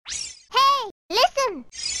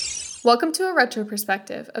Welcome to A Retro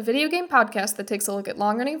Perspective, a video game podcast that takes a look at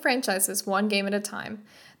long-running franchises one game at a time.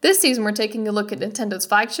 This season, we're taking a look at Nintendo's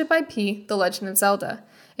flagship IP, The Legend of Zelda.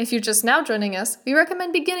 If you're just now joining us, we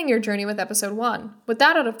recommend beginning your journey with Episode 1. With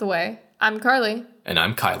that out of the way, I'm Carly. And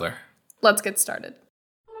I'm Cuyler. Let's get started.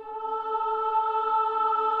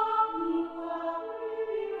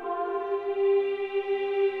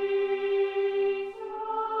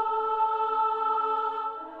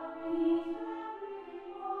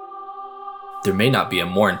 There may not be a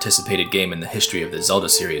more anticipated game in the history of the Zelda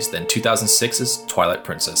series than 2006's Twilight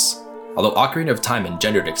Princess. Although Ocarina of Time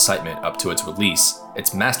engendered excitement up to its release,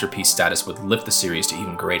 its masterpiece status would lift the series to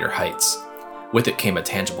even greater heights. With it came a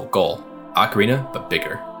tangible goal, Ocarina, but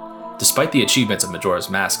bigger. Despite the achievements of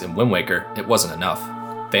Majora's Mask and Wind Waker, it wasn't enough.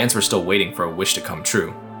 Fans were still waiting for a wish to come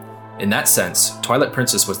true. In that sense, Twilight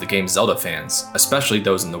Princess was the game Zelda fans, especially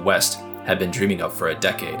those in the West, had been dreaming of for a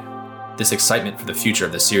decade. This excitement for the future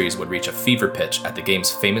of the series would reach a fever pitch at the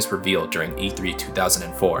game's famous reveal during E3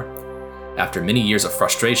 2004. After many years of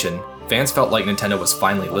frustration, fans felt like Nintendo was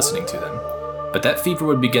finally listening to them. But that fever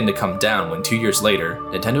would begin to come down when 2 years later,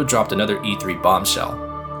 Nintendo dropped another E3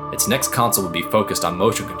 bombshell. Its next console would be focused on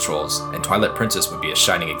motion controls, and Twilight Princess would be a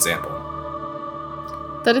shining example.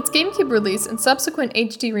 That its GameCube release and subsequent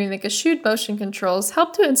HD remake eschewed motion controls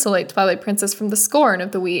helped to insulate Twilight Princess from the scorn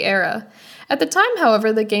of the Wii era. At the time,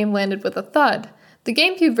 however, the game landed with a thud. The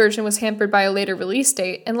GameCube version was hampered by a later release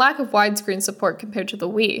date and lack of widescreen support compared to the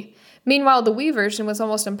Wii. Meanwhile, the Wii version was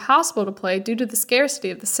almost impossible to play due to the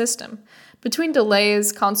scarcity of the system. Between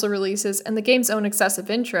delays, console releases, and the game's own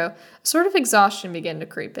excessive intro, a sort of exhaustion began to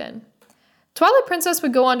creep in. Twilight Princess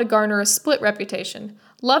would go on to garner a split reputation,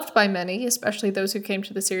 loved by many, especially those who came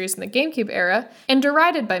to the series in the GameCube era, and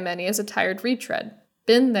derided by many as a tired retread.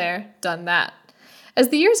 Been there, done that. As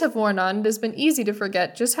the years have worn on, it has been easy to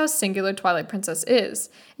forget just how singular Twilight Princess is.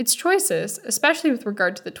 Its choices, especially with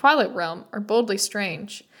regard to the Twilight Realm, are boldly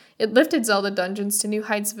strange. It lifted Zelda dungeons to new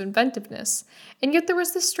heights of inventiveness, and yet there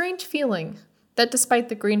was this strange feeling that despite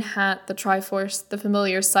the green hat, the Triforce, the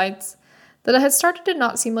familiar sights, that it had started to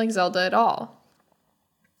not seem like Zelda at all.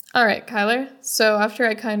 Alright, Cuyler, so after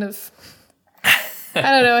I kind of,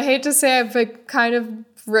 I hate to say I've kind of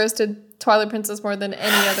roasted Twilight Princess more than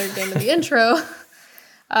any other game in the intro,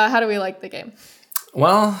 how do we like the game?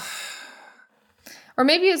 Well... Or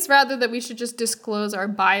maybe it's rather that we should just disclose our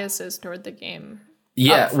biases toward the game.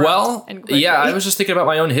 Yeah, I was just thinking about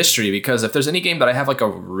my own history, because if there's any game that I have like a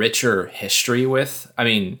richer history with, I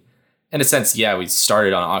mean, in a sense, yeah, we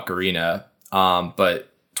started on Ocarina, but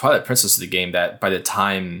Twilight Princess is the game that by the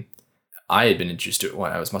time I had been introduced to it,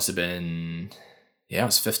 I was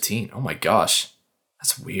 15. Oh my gosh,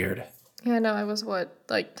 that's weird. Yeah, no, I was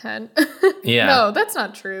 10? Yeah. No, that's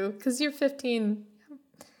not true, because you're 15.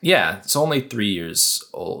 Yeah, it's only 3 years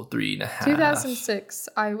old, 3.5. 2006,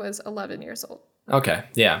 I was 11 years old. Okay,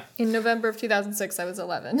 yeah. In November of 2006, I was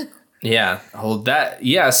 11. Yeah,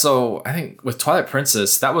 so I think with Twilight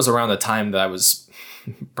Princess, that was around the time that I was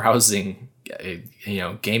browsing,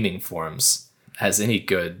 gaming forums, as any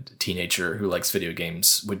good teenager who likes video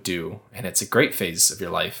games would do. And it's a great phase of your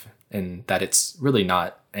life, and that it's really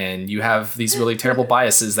not. And you have these really terrible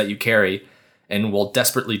biases that you carry and will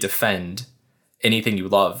desperately defend anything you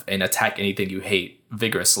love and attack anything you hate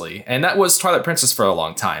vigorously. And that was Twilight Princess for a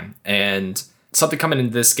long time. And something coming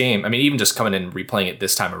into this game, I mean, even just coming in and replaying it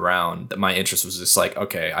this time around, that my interest was just like,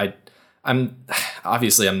 okay, I'm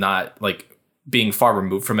not like being far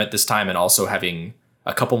removed from it this time, and also having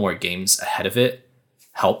a couple more games ahead of it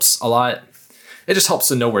helps a lot. It just helps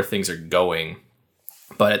to know where things are going.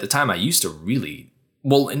 But at the time, I used to really,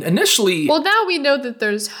 initially... Well, now we know that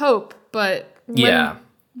there's hope, but yeah,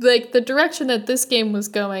 like the direction that this game was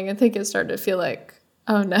going, I think it started to feel like,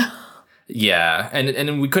 oh no. Yeah,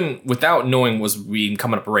 and we couldn't, without knowing what was being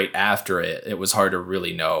coming up right after it, it was hard to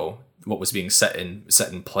really know what was being set in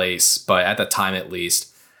place. But at the time, at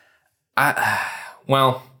least, I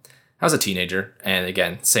was a teenager, and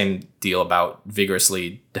again, same deal about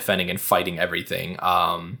vigorously defending and fighting everything.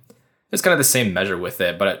 It's kind of the same measure with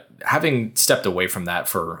it, but having stepped away from that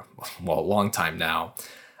for a long time now,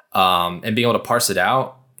 and being able to parse it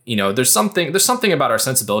out, there's something about our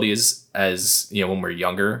sensibilities as when we're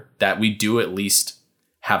younger, that we do at least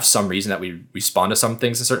have some reason that we respond to some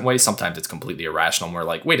things a certain way. Sometimes it's completely irrational, and we're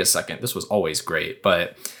like, wait a second, this was always great.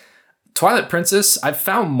 But Twilight Princess, I've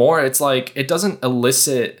found more, it's like, it doesn't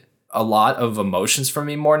elicit a lot of emotions from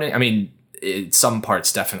me more than, some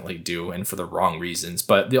parts definitely do, and for the wrong reasons.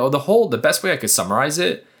 But the best way I could summarize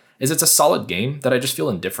it is it's a solid game that I just feel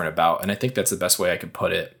indifferent about. And I think that's the best way I could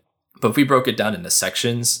put it. But if we broke it down into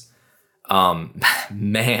sections,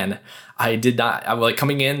 Man, I did not. I was like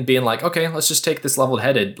coming in being like, okay, let's just take this level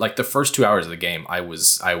headed. Like the first 2 hours of the game, I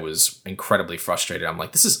was incredibly frustrated. I'm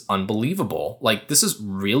like, this is unbelievable. Like this is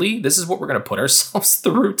what we're gonna put ourselves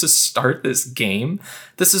through to start this game.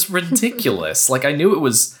 This is ridiculous. Like I knew it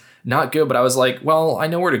was not good, but I was like, well, I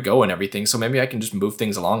know where to go and everything, so maybe I can just move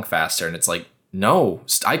things along faster. And it's like, no,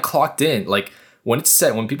 I clocked in. Like when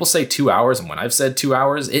people say 2 hours, and when I've said 2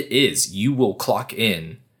 hours, it is. You will clock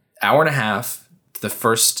in hour and a half to the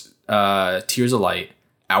first Tears of Light,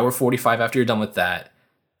 hour 45 after you're done with that,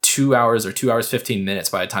 2 hours or 2 hours 15 minutes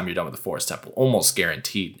by the time you're done with the Forest Temple, almost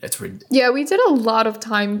guaranteed. Yeah, we did a lot of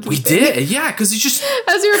time. We did, yeah, because you just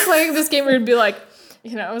as you were playing this game, we'd be like,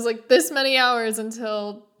 it was like this many hours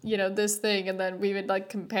until this thing, and then we would like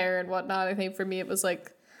compare and whatnot. I think for me it was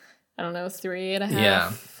like, I don't know,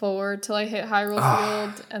 3.5, 4 till I hit Hyrule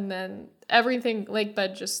Field, and then everything Lake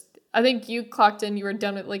Bed just. I think you clocked in, you were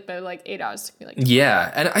done with Lake Bed like 8 hours. It took me like 12. Yeah,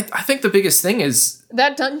 and I think the biggest thing is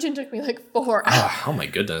that dungeon took me like 4 hours. Oh my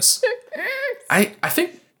goodness. I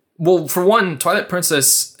think, well, for one, Twilight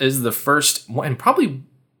Princess is the first one, and probably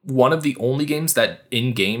one of the only games that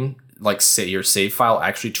in game, like say your save file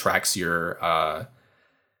actually tracks your Wind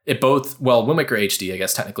Waker HD, I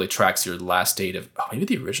guess technically tracks your last date of, maybe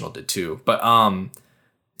the original did too, but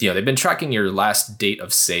they've been tracking your last date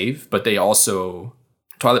of save, but they also,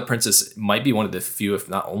 Twilight Princess might be one of the few, if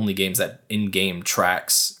not only, games that in-game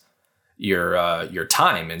tracks your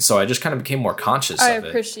time, and so I just kind of became more conscious of it. I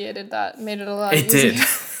appreciated that. Made it a lot easier. It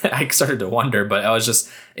did. I started to wonder, but I was just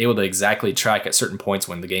able to exactly track at certain points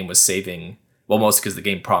when the game was saving. Well, mostly because the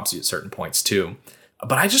game prompts you at certain points too.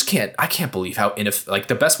 But I can't believe how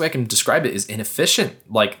the best way I can describe it is inefficient.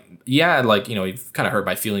 Like, yeah, you've kind of heard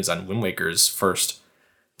my feelings on Wind Waker's first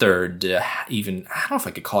third, even, I don't know if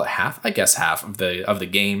I could call it half, I guess half of the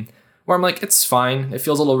game, where I'm like, it's fine. It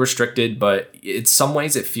feels a little restricted, but in some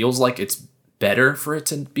ways it feels like it's better for it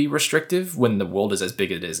to be restrictive when the world is as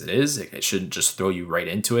big as it is. It shouldn't just throw you right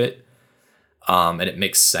into it. And it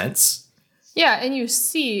makes sense. Yeah, and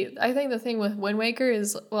I think the thing with Wind Waker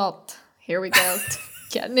is, well, here we go,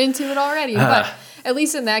 getting into it already, but at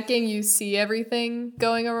least in that game, you see everything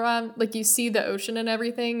going around. Like, you see the ocean and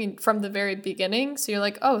everything from the very beginning. So you're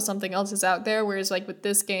like, oh, something else is out there. Whereas, like, with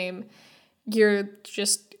this game, you're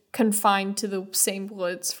just confined to the same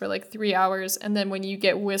woods for, like, 3 hours. And then when you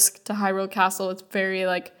get whisked to Hyrule Castle, it's very,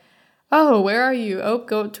 like, oh, where are you? Oh,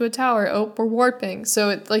 go to a tower. Oh, we're warping. So,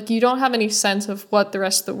 it's like, you don't have any sense of what the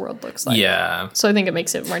rest of the world looks like. Yeah. So I think it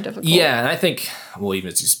makes it more difficult. Yeah, and I think, well, even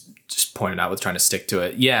as you just pointed out with trying to stick to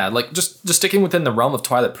it. Yeah, like just sticking within the realm of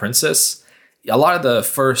Twilight Princess, a lot of the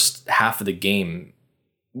first half of the game,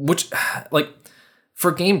 which, like,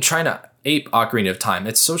 for a game trying to ape Ocarina of Time,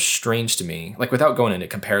 it's so strange to me. Like, without going into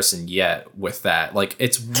comparison yet with that, like,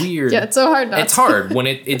 it's weird. Yeah, it's so hard not It's hard when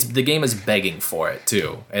it's the game is begging for it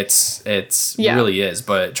too. It really is.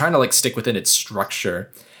 But trying to like stick within its structure,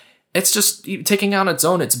 it's just taking on its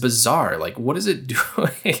own. It's bizarre. Like, what is it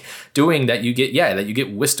doing that you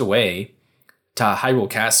get whisked away to Hyrule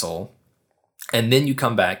Castle, and then you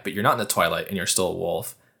come back, but you're not in the Twilight and you're still a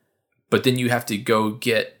wolf. But then you have to go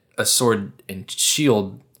get a sword and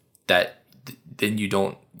shield that then you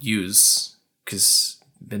don't use because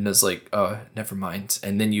Binda's like, oh, never mind.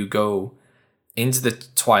 And then you go into the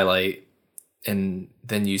Twilight, and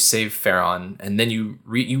then you save Faron, and then you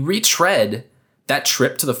retread that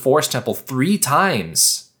trip to the Forest Temple 3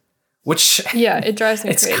 times, which it drives me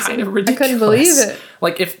it's crazy. Kind of ridiculous. I couldn't believe it.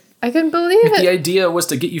 Like I couldn't believe it. The idea was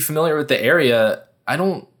to get you familiar with the area. I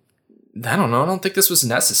don't know. I don't think this was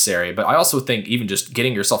necessary, but I also think even just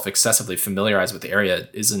getting yourself excessively familiarized with the area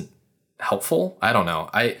isn't helpful. I don't know.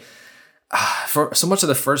 For so much of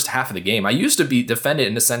the first half of the game, I used to be defended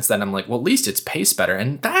in the sense that I'm like, well, at least it's paced better,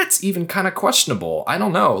 and that's even kind of questionable. I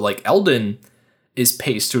don't know. Like, Elden is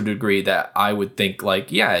paced to a degree that I would think,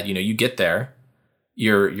 like, yeah, you get there,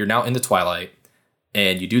 you're now in the Twilight,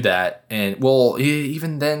 and you do that, and well,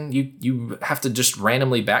 even then you have to just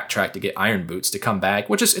randomly backtrack to get Iron Boots to come back,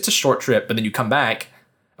 it's a short trip, but then you come back,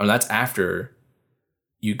 and that's after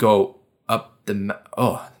you go up the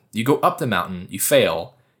mountain, you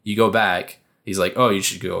fail, you go back, he's like, oh, you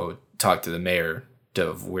should go talk to the mayor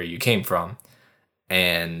of where you came from,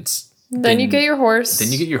 and then you get your horse.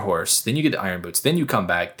 Then you get the Iron Boots. Then you come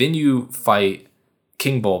back. Then you fight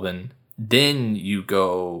King Bulbin. Then you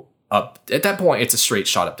go up. At that point, it's a straight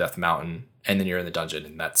shot up Death Mountain. And then you're in the dungeon.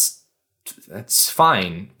 And that's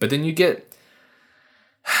fine. But then you get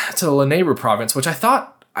to the Lanayru province, which I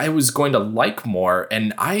thought I was going to like more.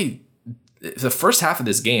 And I the first half of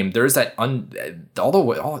this game, there's that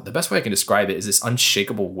the best way I can describe it is this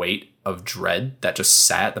unshakable weight of dread that just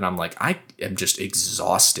sat, that I'm like, I am just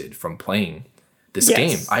exhausted from playing this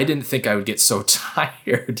game. I didn't think I would get so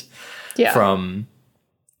tired from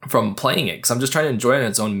playing it, because I'm just trying to enjoy it on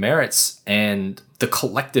its own merits. And the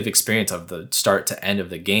collective experience of the start to end of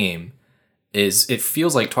the game it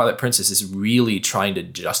feels like Twilight Princess is really trying to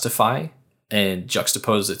justify and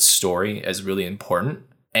juxtapose its story as really important.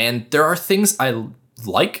 And there are things I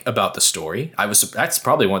like about the story. That's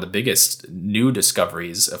probably one of the biggest new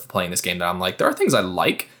discoveries of playing this game, that I'm like, there are things I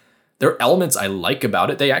like. There are elements I like about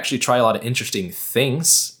it. They actually try a lot of interesting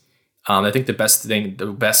things. I think the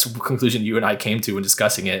best conclusion you and I came to when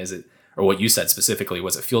discussing it or what you said specifically,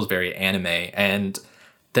 was it feels very anime, and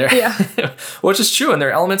which is true. And there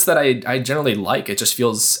are elements that I generally like. It just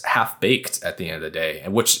feels half baked at the end of the day,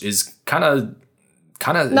 and which is kind of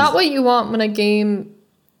not what you want when a game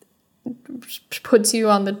puts you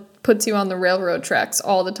on the railroad tracks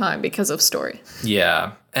all the time because of story.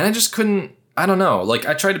 Yeah, and I just couldn't. I don't know. Like,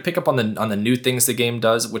 I tried to pick up on the new things the game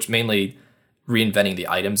does, which mainly reinventing the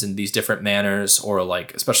items in these different manners, or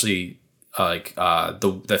like especially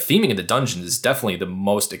the theming of the dungeons is definitely the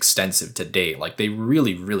most extensive to date. Like, they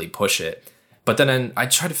really, really push it. But then I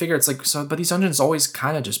try to figure, it's like, but these dungeons always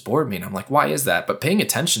kind of just bored me, and I'm like, why is that? But paying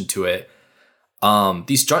attention to it,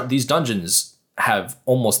 these dungeons have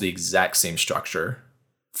almost the exact same structure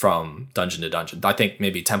from dungeon to dungeon. I think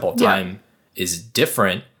maybe Temple of Time is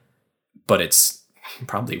different, but it's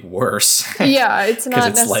probably worse. Yeah, it's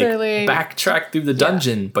not necessarily like backtrack through the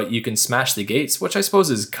dungeon, but you can smash the gates, which I suppose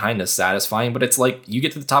is kind of satisfying. But it's like, you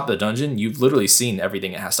get to the top of the dungeon, you've literally seen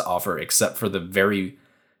everything it has to offer, except for the very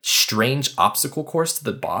strange obstacle course to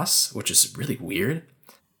the boss, which is really weird.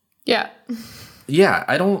 Yeah. Yeah,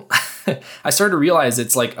 I started to realize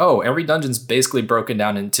it's like, oh, every dungeon's basically broken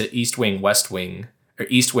down into East Wing, West Wing, or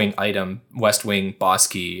East Wing item, West Wing boss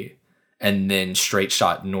key, and then straight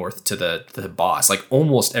shot north to the boss. Like,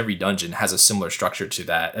 almost every dungeon has a similar structure to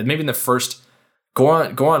that. And maybe in the first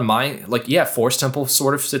Goron Mine, like, yeah, Force Temple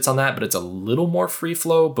sort of sits on that, but it's a little more free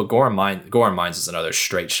flow. But Goron Mines is another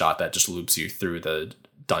straight shot that just loops you through the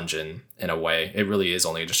dungeon in a way. It really is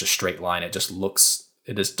only just a straight line. It just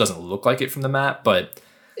doesn't look like it from the map, but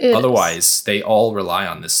otherwise they all rely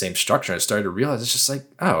on the same structure. I started to realize it's just like,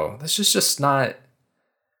 oh, this is just not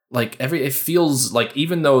like it feels like,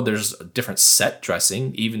 even though there's a different set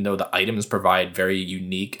dressing, even though the items provide very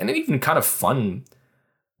unique and even kind of fun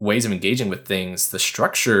ways of engaging with things, the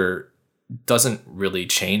structure doesn't really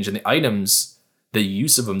change, and the items, the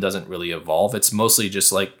use of them doesn't really evolve. It's mostly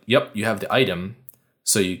just like, yep, you have the item,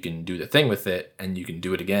 so you can do the thing with it, and you can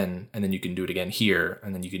do it again, and then you can do it again here,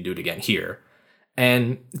 and then you can do it again here.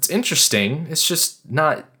 And it's interesting. It's just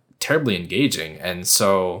not terribly engaging. And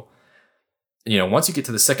so, once you get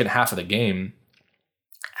to the second half of the game,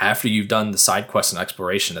 after you've done the side quests and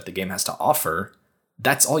exploration that the game has to offer,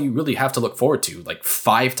 that's all you really have to look forward to, like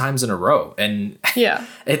 5 times in a row. And yeah,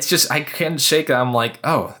 it's just, I can't shake it. I'm like,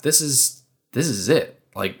 oh, this is it.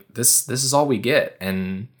 Like, this is all we get.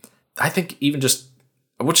 And I think even just,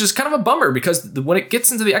 which is kind of a bummer, because when it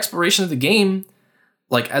gets into the exploration of the game,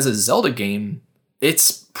 like as a Zelda game,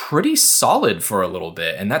 it's pretty solid for a little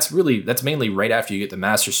bit. And that's mainly right after you get the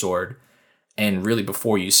Master Sword, and really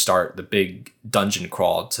before you start the big dungeon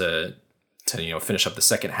crawl to finish up the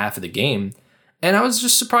second half of the game. And I was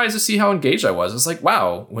just surprised to see how engaged I was. I was like,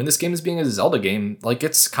 wow, when this game is being a Zelda game, like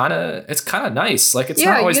it's kind of nice. Like, it's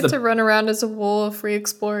not always you get to run around as a wolf, free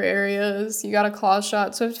explore areas. You got a claw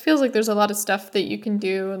shot, so it feels like there's a lot of stuff that you can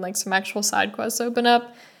do, and like some actual side quests open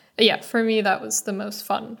up. Yeah, for me that was the most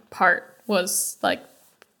fun part. Was like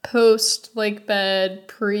post Lake Bed,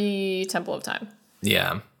 pre Temple of Time.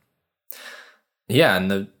 Yeah. Yeah,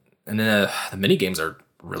 and the mini games are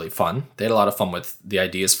really fun. They had a lot of fun with the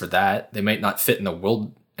ideas for that. They might not fit in the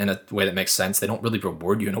world in a way that makes sense. They don't really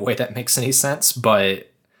reward you in a way that makes any sense,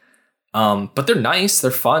 but they're nice.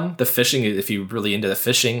 They're fun. The fishing, if you're really into the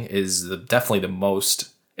fishing, is definitely the most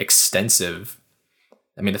extensive.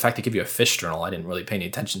 I mean, the fact they give you a fish journal, I didn't really pay any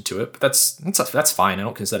attention to it, but that's fine. I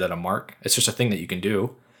don't consider that a mark. It's just a thing that you can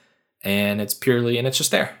do, and it's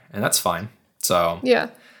just there, and that's fine. So yeah,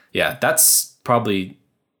 that's probably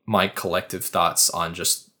my collective thoughts on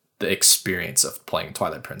just the experience of playing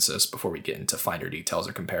Twilight Princess before we get into finer details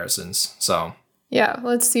or comparisons. So yeah,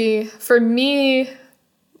 let's see. For me,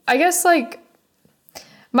 I guess like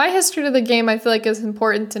my history to the game, I feel like is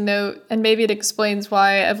important to note, and maybe it explains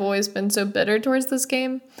why I've always been so bitter towards this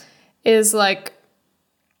game, is like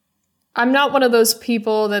I'm not one of those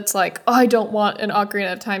people that's like, oh, I don't want an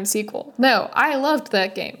Ocarina of Time sequel. No, I loved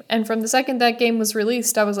that game. And from the second that game was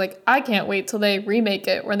released, I was like, I can't wait till they remake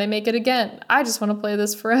it or they make it again. I just want to play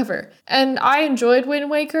this forever. And I enjoyed Wind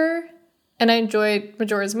Waker and I enjoyed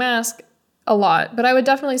Majora's Mask a lot. But I would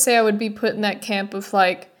definitely say I would be put in that camp of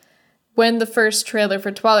like, when the first trailer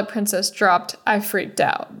for Twilight Princess dropped, I freaked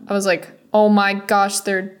out. I was like, oh my gosh,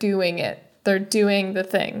 they're doing it. They're doing the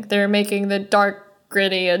thing. They're making the dark,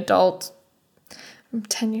 gritty adult. I'm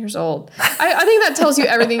 10 years old. I think that tells you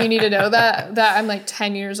everything you need to know, that I'm like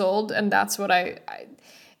 10 years old, and that's what I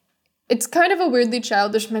it's kind of a weirdly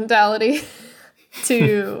childish mentality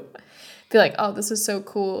to be like, oh, this is so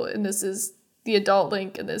cool, and this is the adult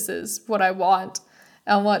Link, and this is what I want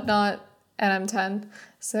and whatnot, and I'm 10,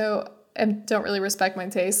 so I don't really respect my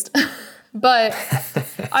taste. But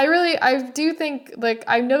I do think, like,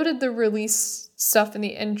 I noted the release stuff in the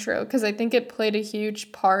intro because I think it played a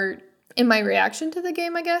huge part in my reaction to the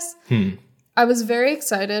game, I guess. I was very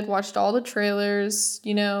excited, watched all the trailers,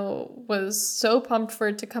 was so pumped for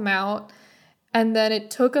it to come out. And then it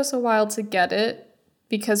took us a while to get it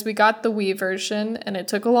because we got the Wii version and it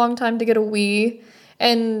took a long time to get a Wii.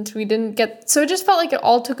 And we didn't get... So it just felt like it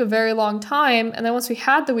all took a very long time. And then once we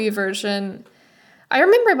had the Wii version... I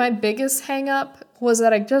remember my biggest hang-up was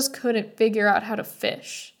that I just couldn't figure out how to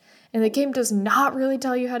fish. And the game does not really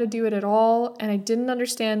tell you how to do it at all, and I didn't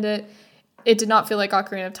understand it. It did not feel like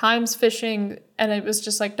Ocarina of Time's fishing, and it was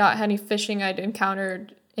just like not any fishing I'd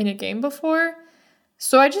encountered in a game before.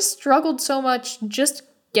 So I just struggled so much just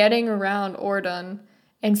getting around Ordon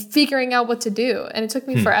and figuring out what to do. And it took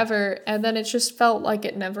me forever, and then it just felt like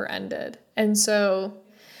it never ended. And so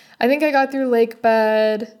I think I got through Lake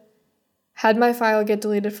Bed, had my file get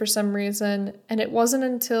deleted for some reason, and it wasn't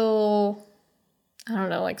until, I don't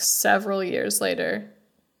know, like several years later,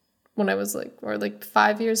 when I was like, or like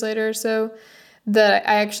 5 years later or so, that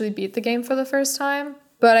I actually beat the game for the first time.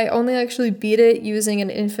 But I only actually beat it using an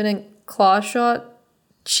infinite claw shot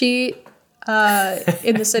cheat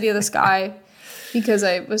in the City of the Sky because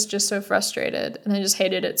I was just so frustrated and I just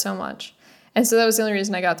hated it so much. And so that was the only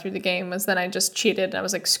reason I got through the game, was then I just cheated and I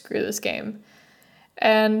was like, screw this game.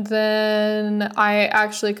 And then I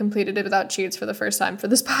actually completed it without cheats for the first time for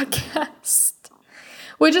this podcast,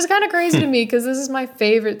 which is kind of crazy to me because this is my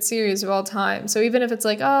favorite series of all time. So even if it's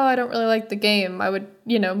like, oh, I don't really like the game, I would,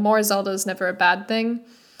 more Zelda is never a bad thing.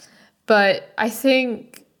 But I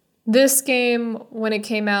think this game, when it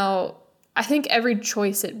came out, I think every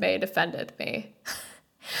choice it made offended me.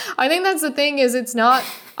 I think that's the thing, is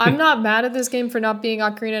I'm not mad at this game for not being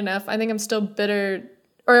Ocarina enough. I think I'm still bitter.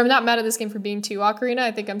 Or I'm not mad at this game for being too Ocarina.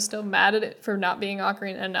 I think I'm still mad at it for not being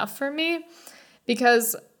Ocarina enough for me,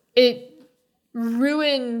 because it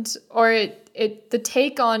ruined, or the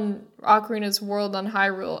take on Ocarina's world on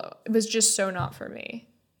Hyrule, it was just so not for me.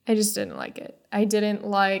 I just didn't like it. I didn't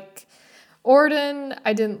like Ordon.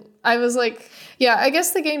 I was like, yeah, I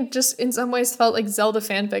guess the game just in some ways felt like Zelda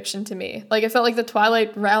fanfiction to me. Like, it felt like the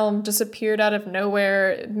Twilight realm just appeared out of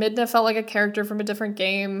nowhere. Midna felt like a character from a different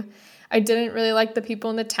game. I didn't really like the people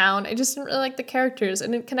in the town. I just didn't really like the characters. I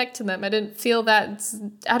didn't connect to them. I didn't feel that,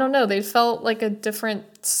 I don't know, they felt like a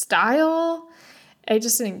different style. I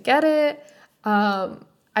just didn't get it.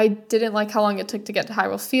 I didn't like how long it took to get to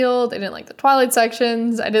Hyrule Field. I didn't like the Twilight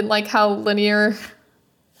sections. I didn't like how linear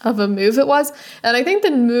of a move it was. And I think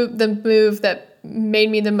the move that made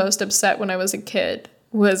me the most upset when I was a kid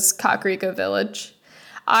was Kakariko Village.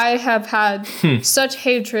 I have had such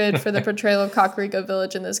hatred for the portrayal of Kakariko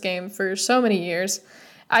Village in this game for so many years.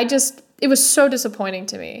 It was so disappointing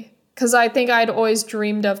to me, because I think I'd always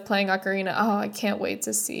dreamed of playing Ocarina. Oh, I can't wait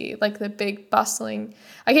to see like the big bustling.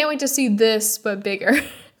 I can't wait to see this, but bigger,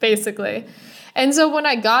 basically. And so when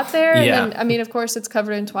I got there, yeah. and then, I mean, of course, it's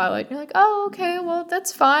covered in Twilight. You're like, oh, okay, well,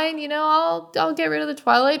 that's fine. I'll get rid of the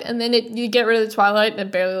Twilight. And then you get rid of the Twilight, and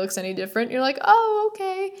it barely looks any different. You're like, oh,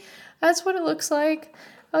 okay, that's what it looks like.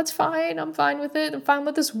 That's fine. I'm fine with it. I'm fine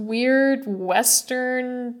with this weird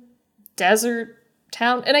Western desert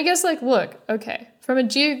town. And I guess, like, look, okay, from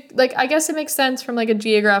I guess it makes sense from like a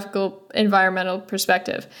geographical environmental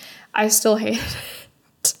perspective. I still hate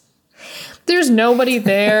it. There's nobody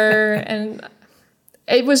there, and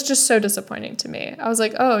it was just so disappointing to me. I was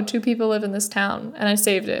like, oh, 2 people live in this town, and I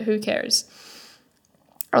saved it. Who cares?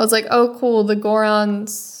 I was like, oh, cool, the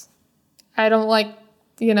Gorons. I don't like,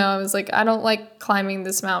 I was like, I don't like climbing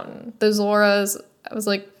this mountain. The Zoras, I was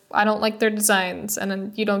like, I don't like their designs, and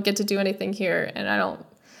then you don't get to do anything here, and I don't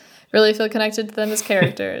really feel connected to them as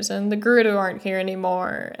characters, and the Gerudo aren't here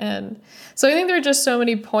anymore. And so I think there were just so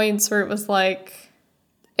many points where it was like,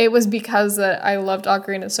 it was because that I loved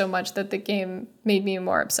Ocarina so much that the game made me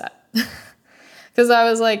more upset. Because I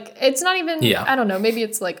was like, it's not even, Yeah. I don't know, maybe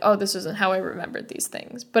it's like, oh, this isn't how I remembered these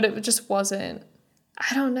things. But it just wasn't,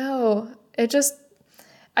 I don't know. It just,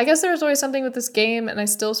 I guess there was always something with this game, and I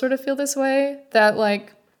still sort of feel this way, that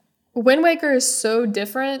like Wind Waker is so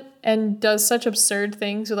different and does such absurd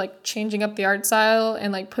things with like changing up the art style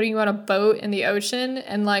and like putting you on a boat in the ocean.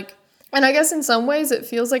 And like, and I guess in some ways it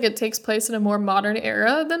feels like it takes place in a more modern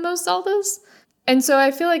era than most Zeldas. And so I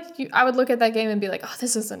feel like I would look at that game and be like, oh,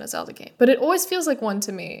 this isn't a Zelda game. But it always feels like one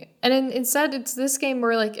to me. And instead, it's this game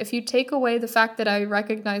where, like, if you take away the fact that I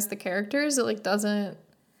recognize the characters, it, like, doesn't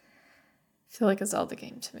feel like a Zelda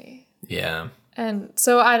game to me. Yeah. And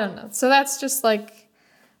so I don't know. So that's just, like,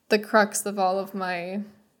 the crux of all of my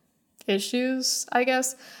issues, I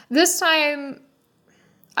guess. This time,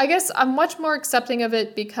 I guess I'm much more accepting of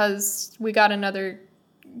it because we got another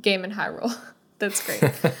game in Hyrule. That's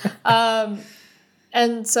great.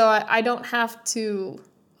 And so I don't have to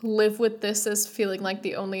live with this as feeling like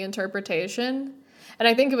the only interpretation. And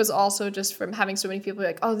I think it was also just from having so many people be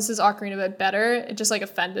like, oh, this is Ocarina, but better. It just like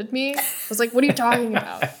offended me. I was like, what are you talking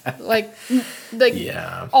about? like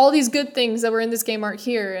Yeah. All these good things that were in this game aren't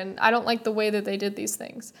here. And I don't like the way that they did these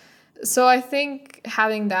things. So I think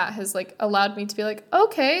having that has like allowed me to be like,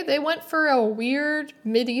 okay, they went for a weird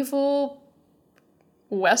medieval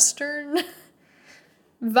Western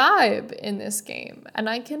vibe in this game, and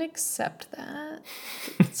I can accept that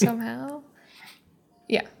somehow.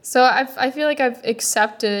 Yeah, so I feel like I've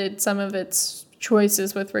accepted some of its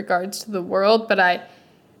choices with regards to the world, but I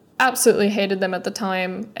absolutely hated them at the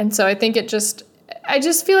time, and so I think I just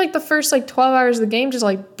feel like the first like 12 hours of the game just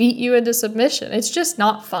like beat you into submission. It's just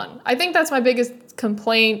not fun. I think that's my biggest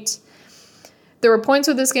complaint. There were points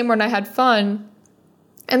with this game when I had fun,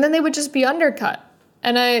 and then they would just be undercut.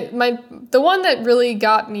 And the one that really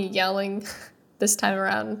got me yelling this time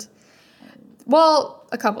around, well,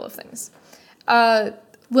 a couple of things.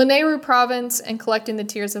 Lanayru Province and collecting the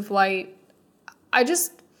Tears of Light, I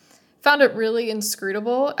just found it really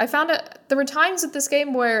inscrutable. There were times with this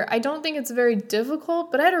game where I don't think it's very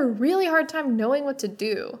difficult, but I had a really hard time knowing what to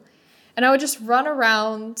do. And I would just run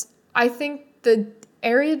around. I think the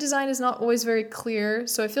area design is not always very clear,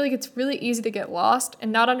 so I feel like it's really easy to get lost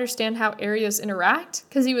and not understand how areas interact,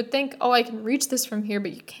 because you would think, oh, I can reach this from here,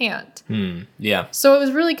 but you can't. Yeah. So it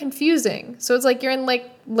was really confusing. So it's like you're in Lake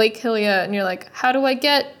Hylia, and you're like, how do I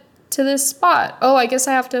get to this spot? Oh, I guess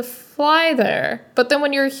I have to fly there. But then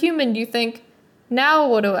when you're a human, you think, now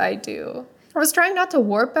what do I do? I was trying not to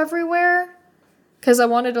warp everywhere, because I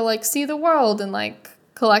wanted to like see the world and like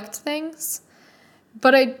collect things.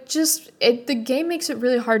 But the game makes it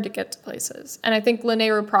really hard to get to places. And I think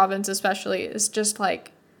Lanayru Province especially is just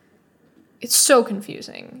like, it's so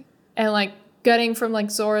confusing. And like getting from like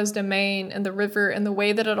Zora's Domain and the river and the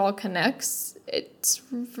way that it all connects, it's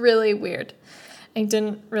really weird. I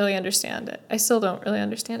didn't really understand it. I still don't really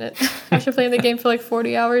understand it. After playing the game for like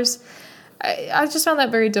 40 hours, I just found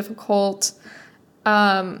that very difficult.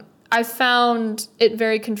 I found it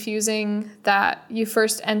very confusing that you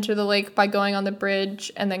first enter the lake by going on the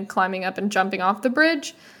bridge and then climbing up and jumping off the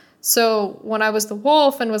bridge. So when I was the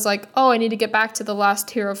wolf and was like, oh, I need to get back to the last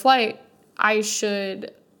tier of light, I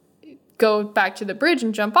should go back to the bridge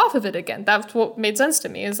and jump off of it again. That's what made sense to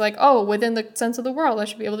me. Is like, oh, within the sense of the world, I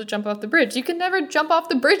should be able to jump off the bridge. You can never jump off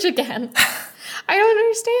the bridge again. I don't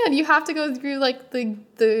understand. You have to go through like the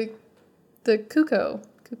Kuko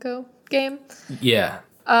game. Yeah.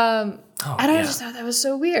 I just thought that was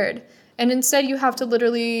so weird. And instead you have to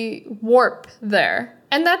literally warp there.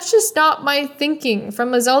 And that's just not my thinking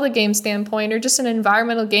from a Zelda game standpoint or just an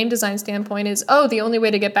environmental game design standpoint is, oh, the only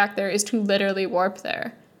way to get back there is to literally warp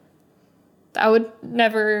there. I would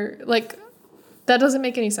never, like, that doesn't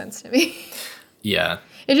make any sense to me. Yeah.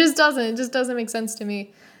 It just doesn't. It just doesn't make sense to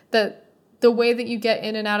me that the way that you get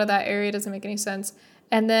in and out of that area doesn't make any sense.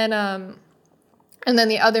 And then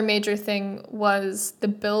the other major thing was the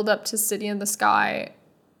build up to City in the Sky.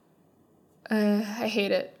 I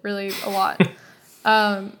hate it really a lot.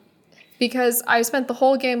 Because I spent the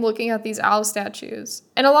whole game looking at these owl statues.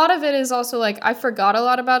 And a lot of it is also like, I forgot a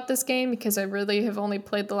lot about this game because I really have only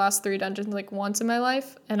played the last 3 dungeons like once in my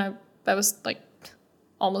life. And that was like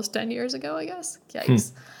almost 10 years ago, I guess.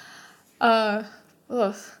 Yikes.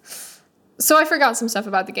 So I forgot some stuff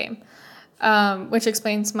about the game, which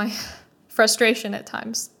explains my frustration at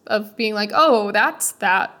times of being like, oh, that's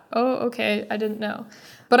that. Oh, okay, I didn't know.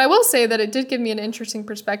 But I will say that it did give me an interesting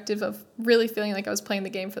perspective of really feeling like I was playing the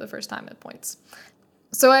game for the first time at points.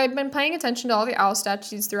 So I've been paying attention to all the owl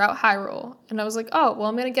statues throughout Hyrule, and I was like, oh, well,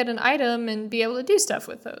 I'm going to get an item and be able to do stuff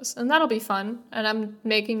with those, and that'll be fun. And I'm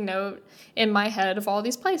making note in my head of all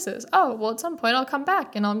these places. Oh, well, at some point I'll come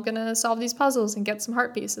back, and I'm going to solve these puzzles and get some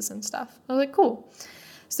heart pieces and stuff. I was like, cool.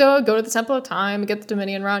 So I go to the Temple of Time, get the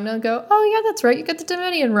Dominion Rod, and I'll go, oh, yeah, that's right, you get the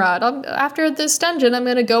Dominion Rod. After this dungeon, I'm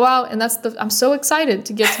going to go out, and I'm so excited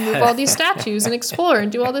to get to move all these statues and explore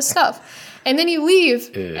and do all this stuff. And then you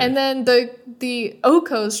leave, and then the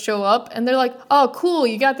Okos show up, and they're like, oh, cool,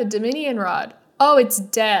 you got the Dominion Rod. Oh, it's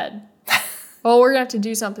dead. Oh, we're going to have to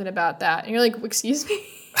do something about that. And you're like, excuse me?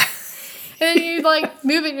 And then you, like,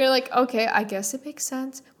 move it, and you're like, okay, I guess it makes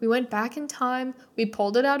sense. We went back in time, we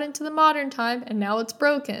pulled it out into the modern time, and now it's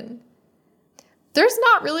broken. There's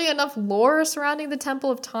not really enough lore surrounding the Temple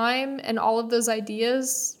of Time and all of those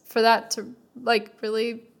ideas for that to, like,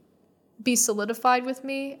 really be solidified with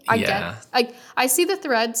me. I see the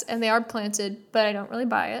threads and they are planted, but I don't really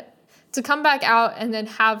buy it. To come back out and then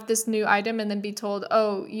have this new item and then be told,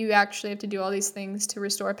 oh, you actually have to do all these things to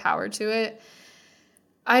restore power to it.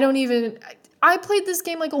 I played this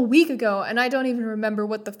game like a week ago and I don't even remember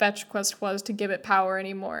what the fetch quest was to give it power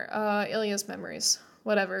anymore. Ilya's memories,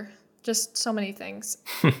 whatever. Just so many things.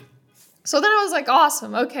 So then I was like,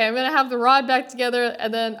 awesome. Okay, I'm going to have the rod back together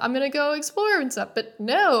and then I'm going to go explore and stuff. But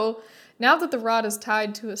no, now that the rod is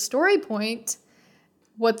tied to a story point,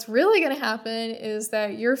 what's really going to happen is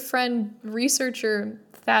that your friend, researcher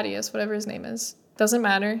Thaddeus, whatever his name is, doesn't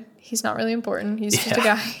matter. He's not really important. He's just a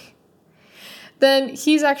guy. Then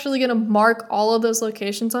he's actually going to mark all of those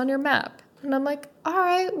locations on your map. And I'm like, all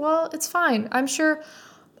right, well, it's fine. I'm sure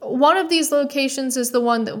one of these locations is the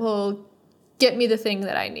one that will get me the thing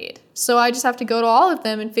that I need. So I just have to go to all of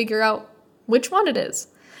them and figure out which one it is.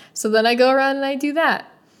 So then I go around and I do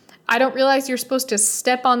that. I don't realize you're supposed to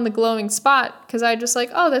step on the glowing spot because I just like,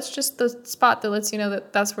 oh, that's just the spot that lets you know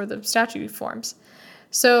that that's where the statue forms.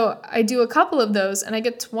 So I do a couple of those and I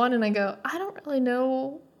get to one and I go, I don't really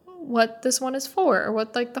know what this one is for or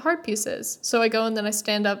what like the heart piece is. So I go and then I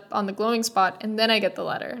stand up on the glowing spot and then I get the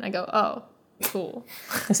letter and I go, oh, cool.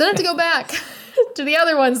 So then I have to go back to the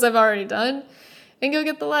other ones I've already done and go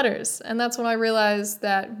get the letters. And that's when I realized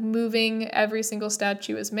that moving every single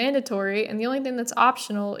statue is mandatory, and the only thing that's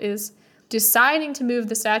optional is deciding to move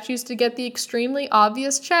the statues to get the extremely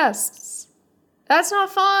obvious chests. That's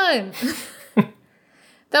not fun.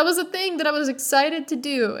 That was a thing that I was excited to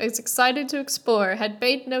do. I was excited to explore, had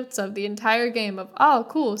made notes of the entire game of, oh,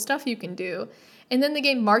 cool, stuff you can do. And then the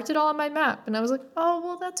game marked it all on my map, and I was like, oh,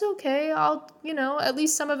 well, that's okay. I'll, at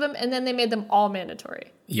least some of them, and then they made them all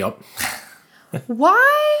mandatory. Yup.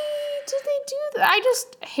 Why did they do that? I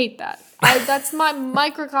just hate that. That's my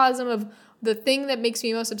microcosm of the thing that makes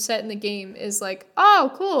me most upset in the game is like,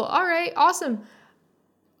 oh, cool. All right. Awesome.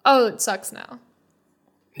 Oh, it sucks now.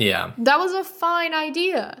 Yeah. That was a fine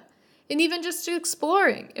idea. And even just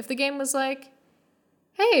exploring. If the game was like,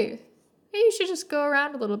 hey, you should just go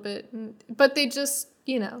around a little bit. But they just,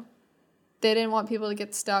 they didn't want people to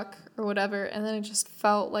get stuck or whatever. And then it just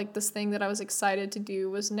felt like this thing that I was excited to do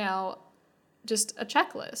was now just a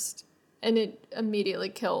checklist, and it immediately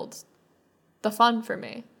killed the fun for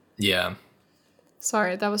me. Yeah.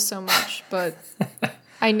 Sorry, that was so much, but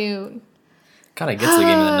I knew. Kind of gets the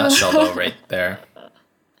game in a nutshell, though, right there.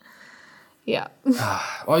 Yeah.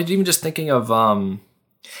 Well, even just thinking of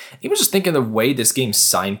the way this game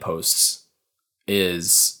signposts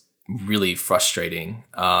is really frustrating.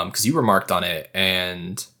 Because you remarked on it,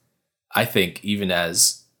 and I think even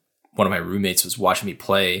as one of my roommates was watching me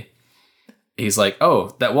play, he's like,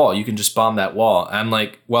 oh, that wall, you can just bomb that wall. And I'm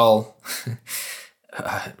like, well,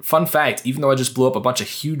 fun fact, even though I just blew up a bunch of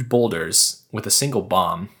huge boulders with a single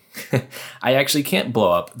bomb, I actually can't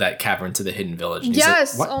blow up that cavern to the hidden village. And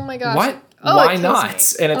yes, like, oh my gosh. What? Oh, why not?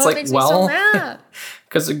 Me. And it's like, well,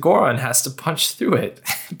 because Goron has to punch through it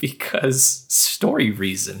because story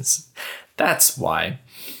reasons. That's why.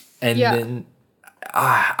 And then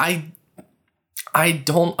I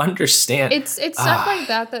don't understand. It's stuff like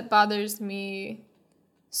that bothers me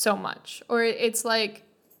so much. Or it's like,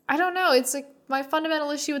 I don't know. It's like my fundamental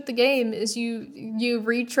issue with the game is you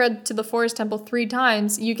retread to the Forest Temple 3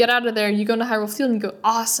 times. You get out of there. You go into Hyrule Field and you go,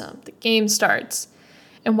 awesome. The game starts.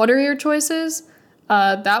 And what are your choices?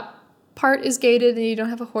 That part is gated and you don't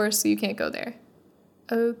have a horse, so you can't go there.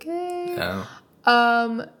 Okay. No.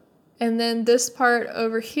 And then this part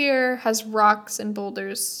over here has rocks and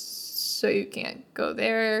boulders, so you can't go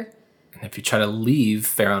there. And if you try to leave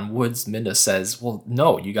Faron Woods, Minda says, well,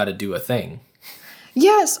 no, you got to do a thing.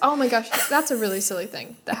 Yes. Oh my gosh. That's a really silly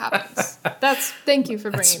thing that happens. Thank you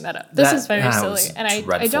for bringing that up. This is very silly. And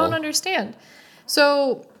I don't understand.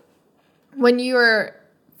 So when you are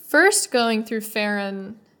first going through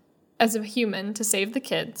Farron as a human to save the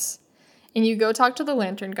kids, and you go talk to the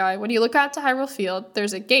lantern guy. When you look out to Hyrule Field,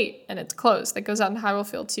 there's a gate, and it's closed that goes out into Hyrule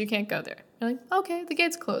Field, so you can't go there. You're like, okay, the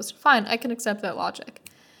gate's closed. Fine, I can accept that logic.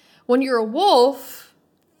 When you're a wolf,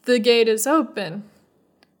 the gate is open.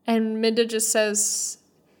 And Midna just says,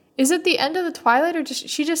 is it the end of the Twilight, or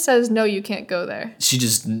she just says, no, you can't go there? She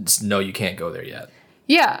just, no, you can't go there yet.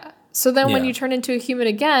 Yeah. So then when you turn into a human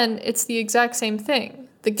again, it's the exact same thing.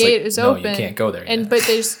 The gate is open. No, you can't go there yet. But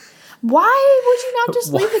there's... Why would you not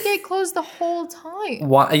just leave the gate closed the whole time?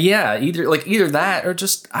 Why? Yeah, either that or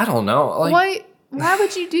just, I don't know. Like, why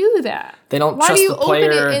would you do that? They don't trust the player. Why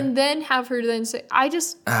do you open it and then have her then say, I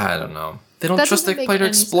don't know. They don't trust the player to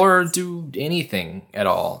explore or do anything at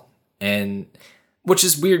all. And which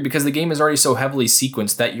is weird because the game is already so heavily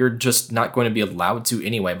sequenced that you're just not going to be allowed to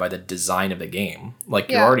anyway by the design of the game.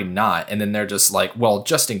 Like, you're already not. And then they're just like, well,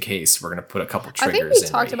 just in case, we're going to put a couple triggers in. I think we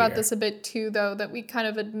talked about this a bit too, though, that we kind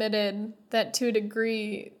of admitted that to a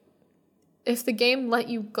degree, if the game let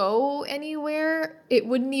you go anywhere, it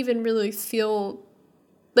wouldn't even really feel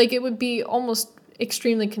like it would be almost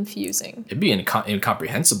extremely confusing. It'd be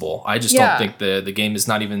incomprehensible. I just don't think the game's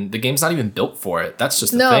not even built for it. That's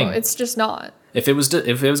just the thing. No, it's just not. If it was going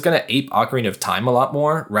to ape Ocarina of Time a lot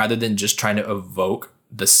more, rather than just trying to evoke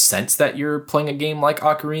the sense that you're playing a game like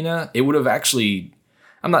Ocarina, it would have actually...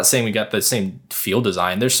 I'm not saying we got the same field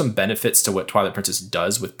design. There's some benefits to what Twilight Princess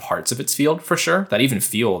does with parts of its field, for sure. That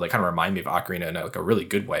kind of remind me of Ocarina in a really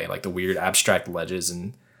good way, like the weird abstract ledges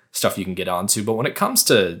and stuff you can get onto. But when it comes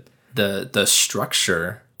to the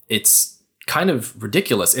structure, it's kind of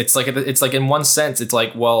ridiculous. It's like in one sense, it's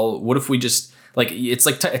like, well, what if we just... Like, it's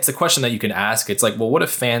a question that you can ask. It's like, well, what if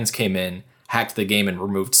fans came in, hacked the game, and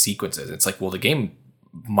removed sequences? It's like, well, the game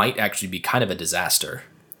might actually be kind of a disaster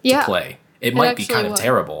to play. It might be kind of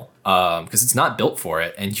terrible because it's not built for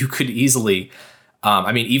it. And you could easily,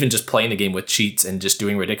 even just playing the game with cheats and just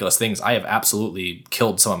doing ridiculous things, I have absolutely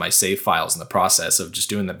killed some of my save files in the process of just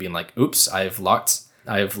doing that, being like, oops, I have locked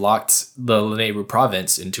the Lanayru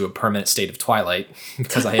province into a permanent state of Twilight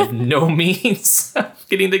because I have no means of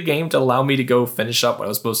getting the game to allow me to go finish up what I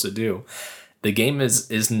was supposed to do. The game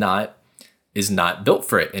is not built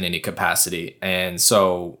for it in any capacity. And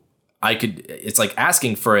so it's like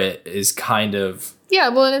asking for it is kind of... Yeah,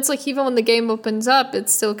 well, and it's like even when the game opens up, it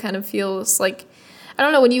still kind of feels like, I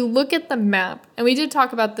don't know, when you look at the map, and we did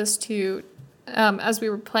talk about this too, as we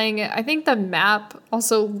were playing it, I think the map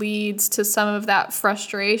also leads to some of that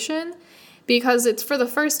frustration because it's for the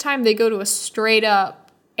first time they go to a straight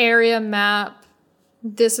up area map.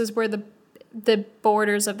 This is where the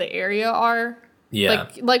borders of the area are. Yeah.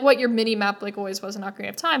 Like what your mini map like always was in Ocarina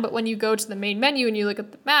of Time. But when you go to the main menu and you look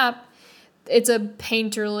at the map, it's a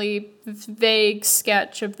painterly, vague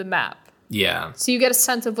sketch of the map. Yeah. So you get a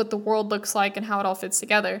sense of what the world looks like and how it all fits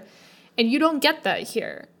together. And you don't get that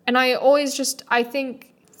here. And I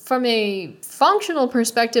think from a functional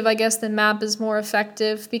perspective, I guess the map is more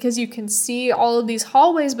effective because you can see all of these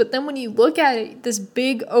hallways. But then when you look at it, this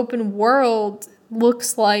big open world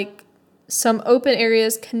looks like some open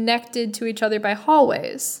areas connected to each other by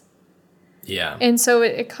hallways. Yeah. And so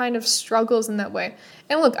it kind of struggles in that way.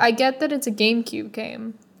 And look, I get that it's a GameCube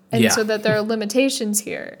game. And so that there are limitations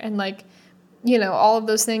here. And like, you know, all of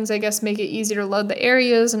those things, I guess, make it easier to load the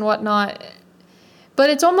areas and whatnot. But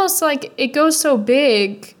it's almost like it goes so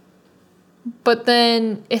big, but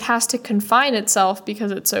then it has to confine itself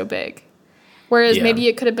because it's so big. Whereas maybe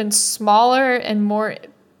it could have been smaller and more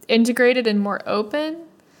integrated and more open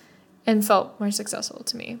and felt more successful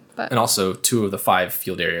to me. But and also 2 of the 5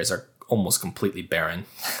 field areas are almost completely barren.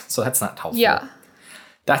 So that's not helpful. Yeah.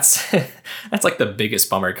 That's like the biggest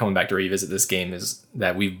bummer coming back to revisit this game is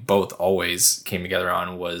that we both always came together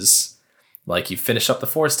on was like you finish up the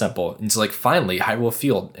Forest Temple and it's like finally Hyrule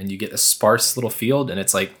Field and you get a sparse little field and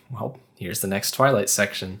it's like, well, here's the next Twilight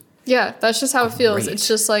section. Yeah, that's just how it feels. It's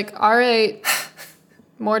just like, all right,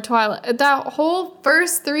 more Twilight. That whole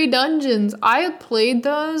first 3 dungeons, I have played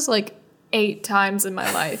those like 8 times in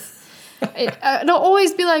my life. I'll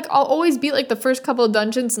always be like the first couple of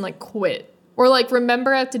dungeons and like quit. Or like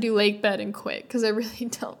remember I have to do Lake Bed and quit because I really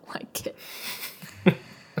don't like it.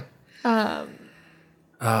 I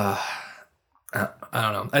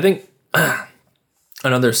don't know. I think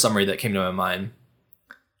another summary that came to my mind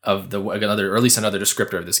of or at least another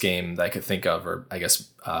descriptor of this game that I could think of, or I guess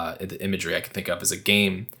the imagery I could think of, is a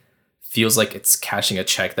game feels like it's cashing a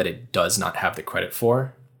check that it does not have the credit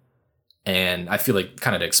for. And I feel like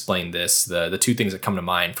kind of to explain this, the 2 things that come to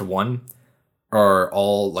mind, for one, are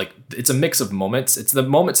all like, it's a mix of moments. It's the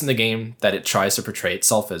moments in the game that it tries to portray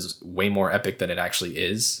itself as way more epic than it actually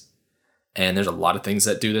is. And there's a lot of things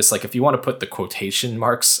that do this. Like if you want to put the quotation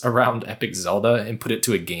marks around Epic Zelda and put it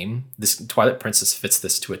to a game, this Twilight Princess fits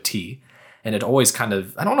this to a T. And it always kind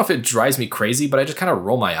of, I don't know if it drives me crazy, but I just kind of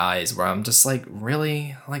roll my eyes where I'm just like,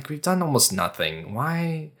 really? Like we've done almost nothing.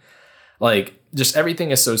 Why? Like just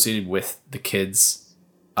everything associated with the kids,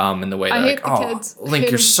 in the way that like, kids. Link,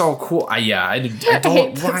 you're so cool. I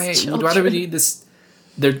don't, why do we need this?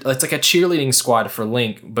 It's like a cheerleading squad for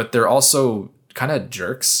Link, but they're also kind of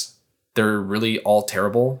jerks. They're really all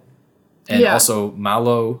terrible. And also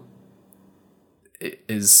Mallow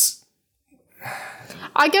is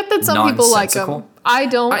I get that some people like him. I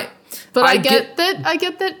don't. I get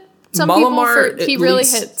that some Malamar, people he really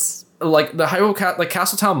hits. Like the Hyrule like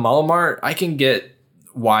Castletown Malamar, I can get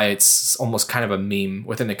why it's almost kind of a meme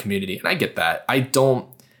within the community. And I get that. I don't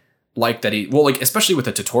like that like especially with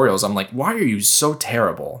the tutorials, I'm like, why are you so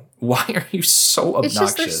terrible? Why are you so obnoxious? It's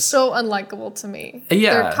just they're so unlikable to me.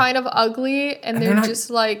 Yeah. They're kind of ugly and they're just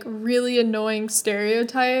like really annoying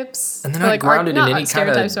stereotypes. And they're not like, grounded in any kind of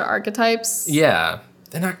stereotypes or archetypes. Yeah.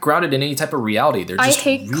 They're not grounded in any type of reality. They're just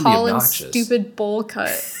really obnoxious. I hate Colin's stupid bowl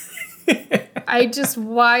cut.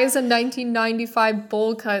 Why is a 1995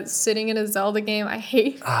 bowl cut sitting in a Zelda game? I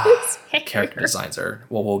hate his hair. Character designs are,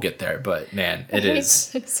 we'll get there, but man,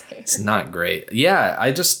 it's not great. Yeah,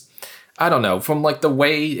 I don't know. From like the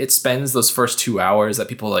way it spends those first 2 hours that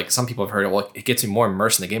people like, some people have heard, well, it gets me more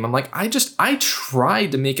immersed in the game. I'm like, I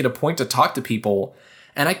tried to make it a point to talk to people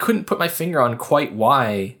and I couldn't put my finger on quite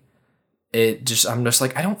why. I'm just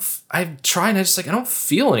like, I've tried and I don't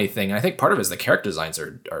feel anything. And I think part of it is the character designs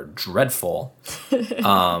are dreadful.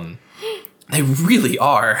 They really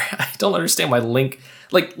are. I don't understand why Link,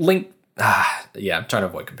 yeah, I'm trying to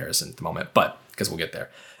avoid comparison at the moment, but because we'll get there.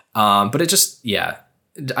 But it just, yeah,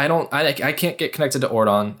 I can't get connected to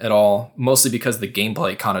Ordon at all, mostly because the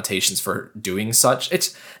gameplay connotations for doing such.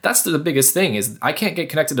 That's the biggest thing is I can't get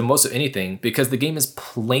connected to most of anything because the game is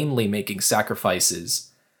plainly making sacrifices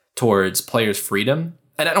towards players' freedom.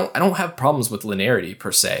 And I don't have problems with linearity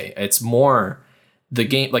per se. It's more the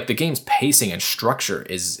game, like the game's pacing and structure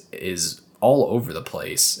is all over the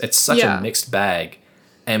place. It's such a mixed bag.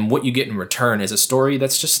 And what you get in return is a story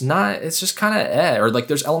that's just not, it's just kind of or like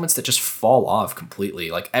there's elements that just fall off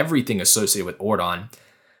completely. Like everything associated with Ordon.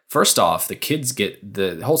 First off,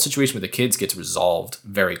 the whole situation with the kids gets resolved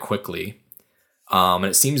very quickly. And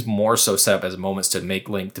it seems more so set up as moments to make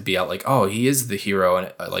Link to be out like, oh, he is the hero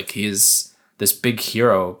and like he is this big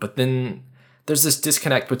hero. But then there's this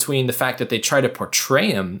disconnect between the fact that they try to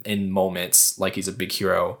portray him in moments like he's a big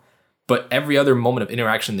hero, but every other moment of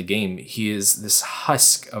interaction in the game, he is this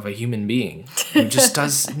husk of a human being who just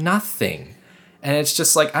does nothing. And it's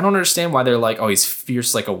just like, I don't understand why they're like, oh, he's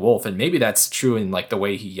fierce like a wolf. And maybe that's true in like the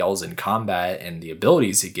way he yells in combat and the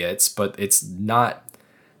abilities he gets, but it's not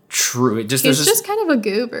true. He's just kind of a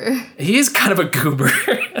goober. He is kind of a goober.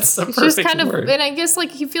 That's the perfect word. And I guess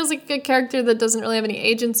like he feels like a character that doesn't really have any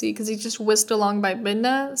agency because he's just whisked along by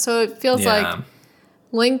Midna. So it feels like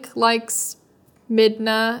Link likes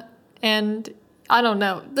Midna, and I don't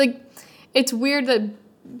know. Like it's weird that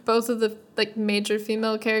both of the like major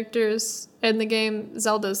female characters in the game,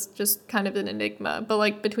 Zelda's just kind of an enigma. But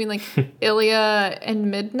like between like Ilia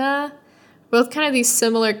and Midna, both kind of these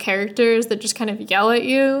similar characters that just kind of yell at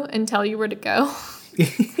you and tell you where to go.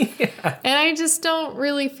 And I just don't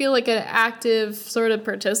really feel like an active sort of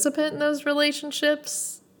participant in those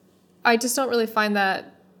relationships. I just don't really find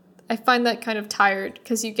that. I find that kind of tired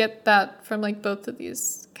because you get that from like both of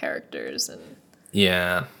these characters. And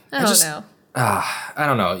yeah. I don't know. I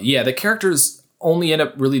don't know. Yeah, the characters only end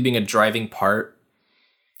up really being a driving part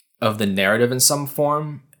of the narrative in some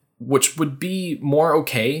form, which would be more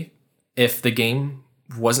okay if the game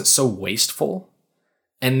wasn't so wasteful.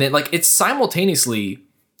 And then like it simultaneously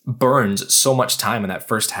burns so much time in that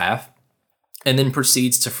first half and then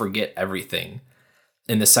proceeds to forget everything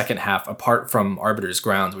in the second half, apart from Arbiter's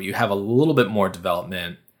Grounds, where you have a little bit more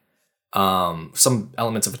development. Some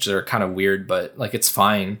elements of which are kind of weird, but like it's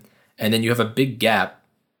fine. And then you have a big gap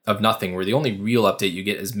of nothing where the only real update you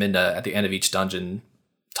get is Midna at the end of each dungeon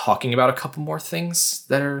talking about a couple more things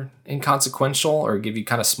that are inconsequential or give you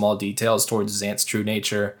kind of small details towards Xant's true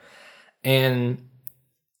nature. And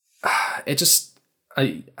it just,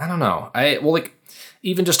 I don't know.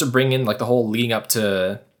 Even just to bring in like the whole leading up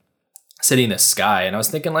to City in the Sky, and I was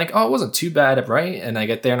thinking like, oh, it wasn't too bad, right? And I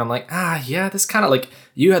get there and I'm like, yeah, this kind of like,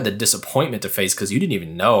 you had the disappointment to face because you didn't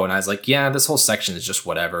even know. And I was like, yeah, this whole section is just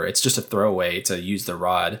whatever. It's just a throwaway to use the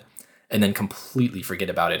rod and then completely forget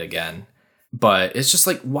about it again. But it's just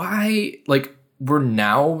like, why? Like, we're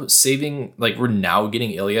now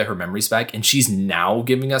getting Ilya her memories back, and she's now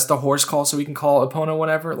giving us the horse call so we can call Epona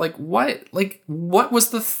whatever. Like, what? Like, what was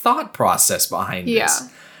the thought process behind this?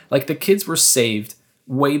 Like, the kids were saved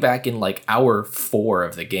way back in like hour 4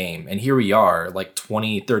 of the game, and here we are like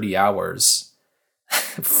 20-30 hours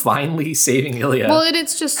finally saving Ilya. Well,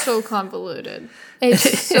 it's just so convoluted.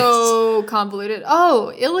 It's so convoluted.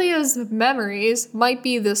 Oh, Ilya's memories might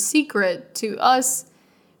be the secret to us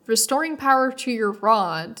restoring power to your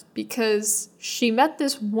rod, because she met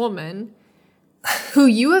this woman who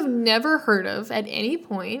you have never heard of at any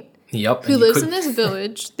point. Yep. Who lives in this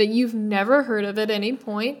village that you've never heard of at any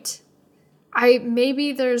point.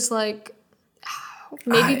 Maybe there's like,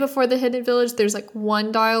 before the hidden village, there's like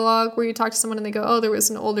one dialogue where you talk to someone and they go, oh, there was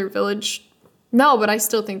an older village. No, but I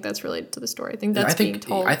still think that's related to the story. I think that's being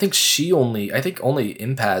told. I think only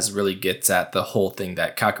Impaz really gets at the whole thing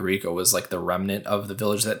that Kakariko was like the remnant of the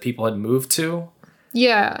village that people had moved to.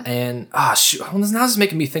 Yeah. And, now this is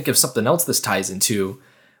making me think of something else this ties into,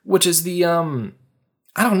 which is the,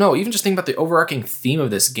 I don't know, even just thinking about the overarching theme of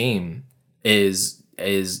this game is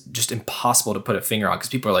just impossible to put a finger on, because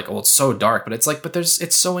people are like, oh, it's so dark, but it's like,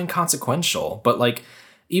 it's so inconsequential. But like,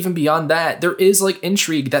 even beyond that, there is like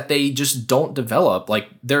intrigue that they just don't develop. Like,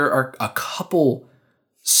 there are a couple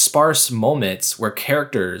sparse moments where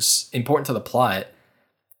characters important to the plot,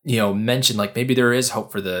 mention like maybe there is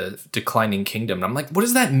hope for the declining kingdom. And I'm like, what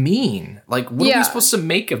does that mean? Like, what are we supposed to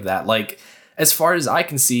make of that? Like, as far as I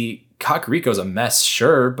can see, Kakariko's a mess,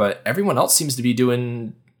 sure, but everyone else seems to be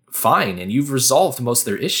doing fine, and you've resolved most of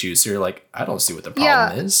their issues. So you're like, I don't see what the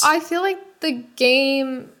problem is. I feel like the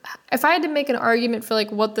game, if I had to make an argument for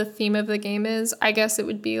like what the theme of the game is, I guess it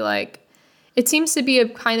would be like, it seems to be a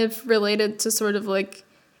kind of related to sort of like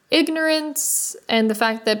ignorance and the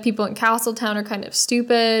fact that people in Castletown are kind of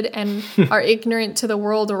stupid and are ignorant to the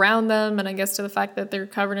world around them, and I guess to the fact that they're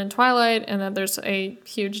covered in Twilight and that there's a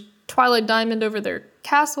huge Twilight diamond over their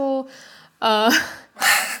castle,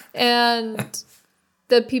 and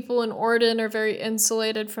the people in Orden are very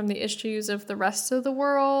insulated from the issues of the rest of the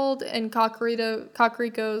world, and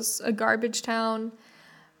Kakariko's a garbage town.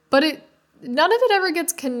 But none of it ever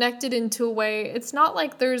gets connected into a way. It's not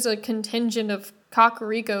like there's a contingent of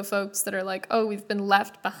Kakariko folks that are like, oh, we've been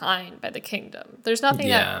left behind by the kingdom. There's nothing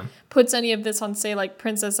that puts any of this on, say, like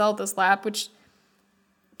Princess Zelda's lap, which,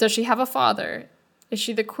 does she have a father? Is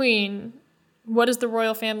she the queen? What is the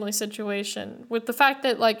royal family situation? With the fact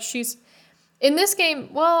that, like, she's... In this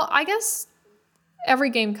game, well, I guess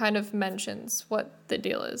every game kind of mentions what the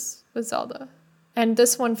deal is with Zelda. And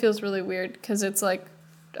this one feels really weird because it's like,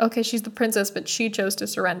 okay, she's the princess, but she chose to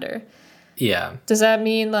surrender. Yeah. Does that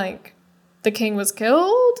mean, like, the king was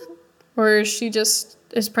killed? Or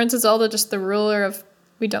is Princess Zelda just the ruler of...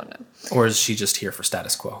 We don't know. Or is she just here for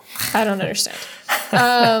status quo? I don't understand.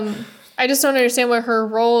 I just don't understand what her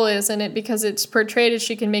role is in it, because it's portrayed as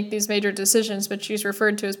she can make these major decisions, but she's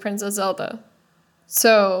referred to as Princess Zelda.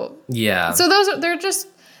 So yeah. So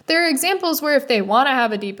they're examples where if they want to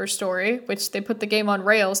have a deeper story, which they put the game on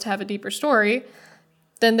rails to have a deeper story,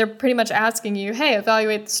 then they're pretty much asking you, hey,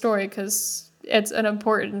 evaluate the story because it's an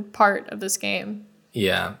important part of this game.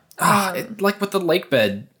 Yeah. Like with the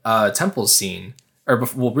lakebed temple scene,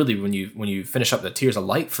 really when you finish up the Tears of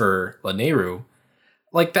Light for Lanayru,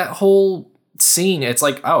 like that whole scene, it's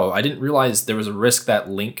like, oh, I didn't realize there was a risk that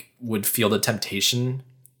Link would feel the temptation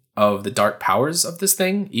of the dark powers of this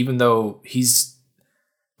thing, even though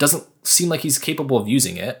doesn't seem like he's capable of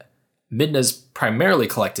using it. Midna's primarily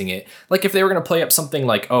collecting it. Like, if they were going to play up something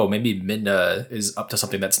like, oh, maybe Midna is up to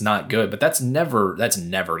something that's not good, but that's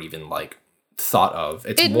never even like thought of.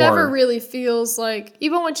 It never really feels like,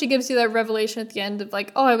 even when she gives you that revelation at the end of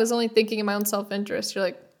like, oh, I was only thinking of my own self-interest, you're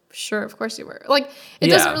like, sure, of course you were. Like, it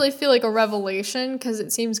doesn't really feel like a revelation, because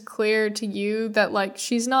it seems clear to you that, like,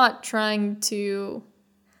 she's not trying to,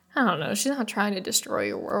 I don't know, she's not trying to destroy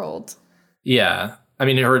your world. Yeah. I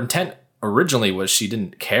mean, her intent originally was she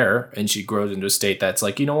didn't care, and she grows into a state that's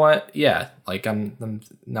like, you know what? Yeah, like, I'm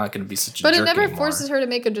not going to be such a jerk anymore. But it never forces her to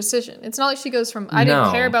make a decision. It's not like she goes from, I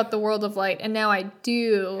didn't care about the world of light, and now I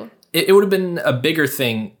do. It would have been a bigger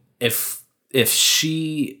thing if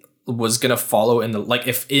she was going to follow in the, like,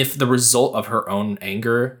 if the result of her own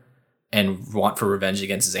anger and want for revenge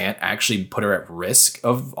against Zant actually put her at risk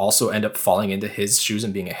of also end up falling into his shoes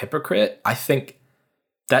and being a hypocrite, I think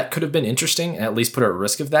that could have been interesting and at least put her at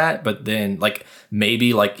risk of that. But then, like,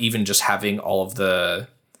 maybe like even just having all of the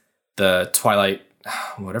Twilight,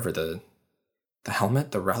 whatever, the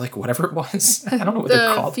helmet, the relic, whatever it was, I don't know what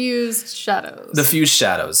they're called. The fused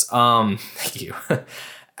shadows. Thank you.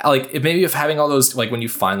 Like, maybe if having all those, like, when you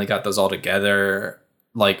finally got those all together,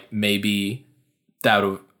 like, maybe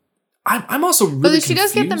I'm also really But she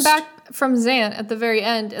does get them back from Xant at the very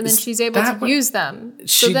end, and then she's able to use them.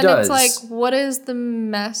 So then it's like, what is the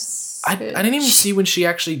mess? I didn't even see when she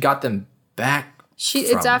actually got them back.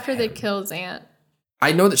 It's after they kill Xant.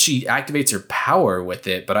 I know that she activates her power with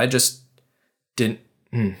it, but I just didn't.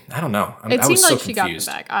 I don't know. It seemed like she got them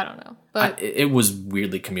back. I don't know, but it was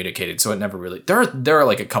weirdly communicated, so it never really. There are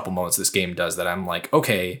like a couple moments this game does that I'm like,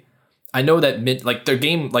 okay, I know that their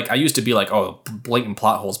game, like I used to be like, oh, blatant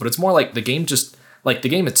plot holes, but it's more like the game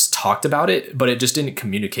it's talked about it, but it just didn't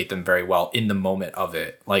communicate them very well in the moment of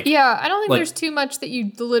it. Like, yeah, I don't think there's too much that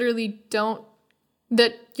you literally don't,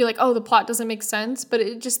 that you're like, oh, the plot doesn't make sense, but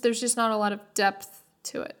there's just not a lot of depth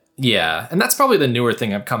to it. Yeah, and that's probably the newer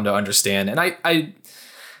thing I've come to understand, and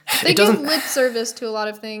they give lip service to a lot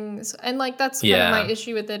of things, and like that's kind of my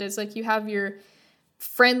issue with it, is like you have your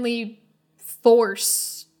friendly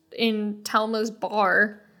force in Talma's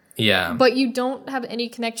bar, but you don't have any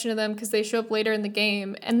connection to them because they show up later in the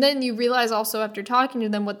game, and then you realize also after talking to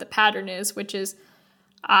them what the pattern is, which is,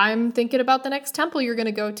 I'm thinking about the next temple you're going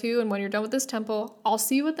to go to, and when you're done with this temple, I'll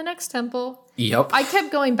see you at the next temple. Yep. I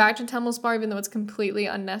kept going back to Talma's bar, even though it's completely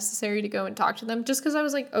unnecessary to go and talk to them, just because I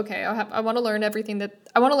was like, okay, I want to learn everything that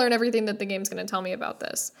the game's going to tell me about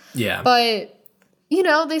this. Yeah. But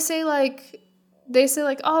they say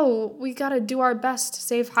like, oh, we got to do our best to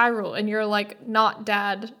save Hyrule, and you're like, not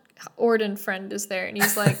Dad, Orden friend is there, and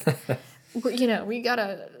he's like, we got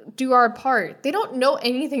to do our part. They don't know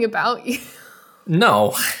anything about you.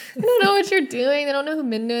 No. They don't know what you're doing. They don't know who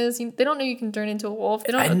Midna is. They don't know you can turn into a wolf.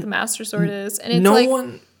 They don't know what the Master Sword is. And it's no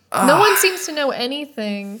one seems to know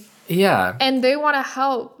anything. Yeah. And they want to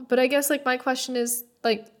help. But I guess like my question is,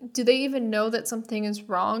 like, do they even know that something is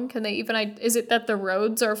wrong? Can they even, is it that the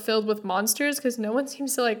roads are filled with monsters? Because no one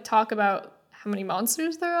seems to like talk about how many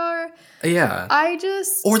monsters there are. Yeah.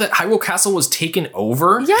 Or that Hyrule Castle was taken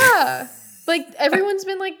over. Yeah. Like everyone's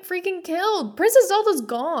been like freaking killed. Princess Zelda's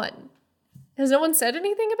gone. Has no one said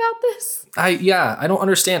anything about this? I don't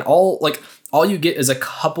understand. All you get is a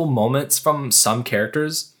couple moments from some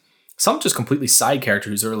characters, some just completely side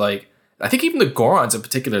characters, or like, I think even the Gorons in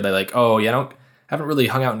particular, they're like, oh yeah, haven't really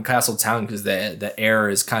hung out in Castle Town because the air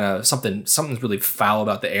is kind of something's really foul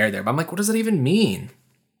about the air there. But I'm like, what does that even mean?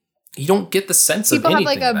 You don't get the sense of anything.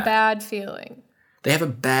 People have like a bad feeling. They have a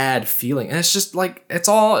bad feeling, and it's just like it's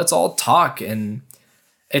all talk, and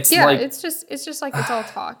it's just like it's all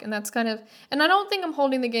talk, and that's kind of, and I don't think I'm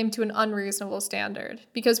holding the game to an unreasonable standard,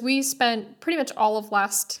 because we spent pretty much all of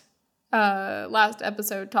last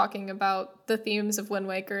episode talking about the themes of Wind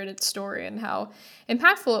Waker and its story and how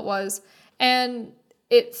impactful it was, and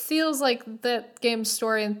it feels like that game's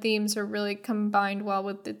story and themes are really combined well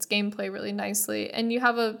with its gameplay really nicely. And you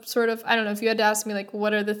have a sort of, I don't know, if you had to ask me like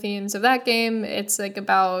what are the themes of that game, it's like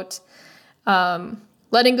about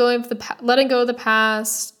letting go of the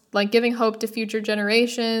past, like giving hope to future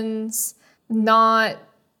generations, not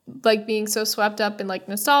like being so swept up in like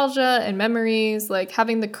nostalgia and memories, like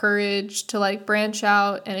having the courage to like branch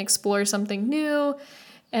out and explore something new.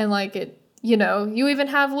 And like it, you even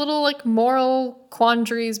have little like moral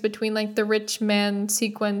quandaries between like the rich man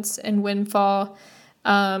sequence and Windfall.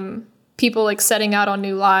 People like setting out on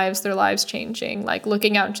new lives, their lives changing, like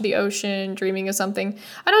looking out into the ocean, dreaming of something.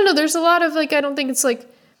 I don't know. There's a lot of like, I don't think it's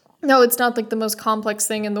like, no, it's not like the most complex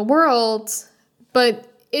thing in the world,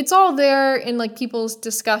 but it's all there in like people's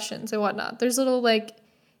discussions and whatnot. There's little like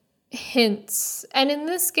hints. And in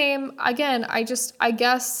this game, again, I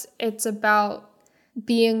guess it's about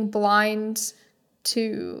being blind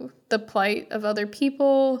to the plight of other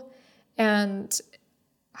people, and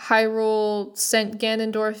Hyrule sent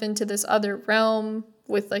Ganondorf into this other realm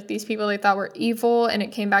with like these people they thought were evil, and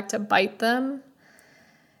it came back to bite them,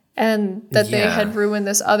 and that they had ruined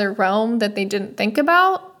this other realm that they didn't think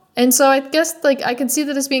about. And so I guess like I can see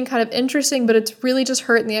that as being kind of interesting, but it's really just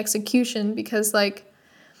hurt in the execution, because like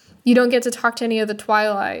you don't get to talk to any of the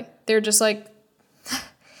Twilight. They're just like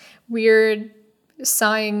weird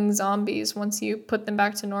sighing zombies once you put them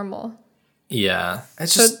back to normal. Yeah.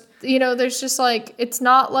 It's so, there's just like, it's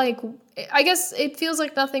not like, I guess it feels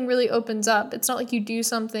like nothing really opens up. It's not like you do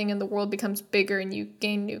something and the world becomes bigger and you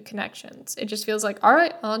gain new connections. It just feels like, all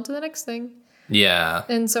right, on to the next thing. Yeah.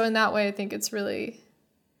 And so in that way, I think it's really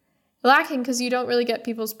lacking, because you don't really get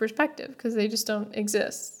people's perspective, because they just don't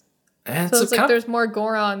exist. And so it's like there's more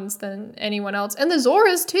Gorons than anyone else. And the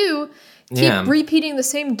Zoras, too, keep repeating the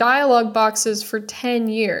same dialogue boxes for 10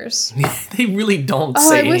 years. They really don't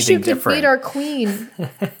say anything different. I wish you could meet our queen.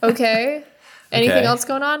 Okay? Anything else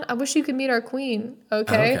going on? I wish you could meet our queen.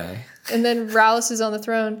 Okay? And then Rallis is on the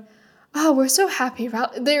throne. Oh, we're so happy.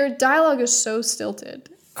 Their dialogue is so stilted.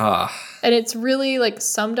 And it's really like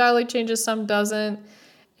some dialogue changes, some doesn't.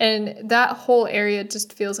 And that whole area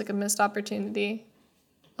just feels like a missed opportunity.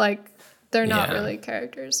 Like, they're not really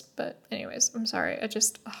characters. But anyways, I'm sorry. Oh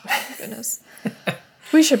my goodness.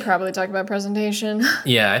 We should probably talk about presentation.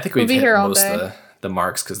 Yeah, I think we've hit most of the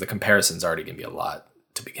marks because the comparison's already going to be a lot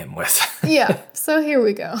to begin with. Yeah, so here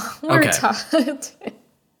we go. We're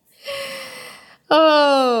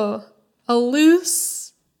Oh, a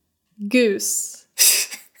loose goose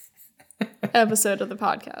episode of the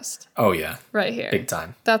podcast. Oh, yeah. Right here. Big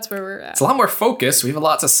time. That's where we're at. It's a lot more focused. We have a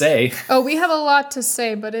lot to say. Oh, we have a lot to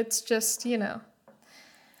say, but it's just, Just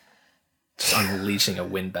unleashing a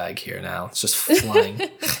windbag here now. It's just flying.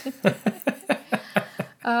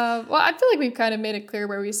 Well, I feel like we've kind of made it clear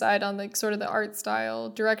where we side on like sort of the art style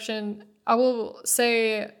direction. I will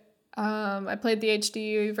say I played the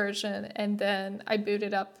HD version and then I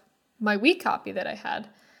booted up my Wii copy that I had.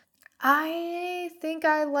 I think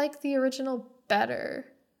I like the original better.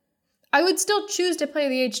 I would still choose to play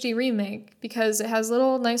the HD remake because it has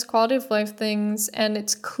little nice quality of life things and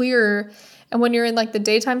it's clearer. And when you're in like the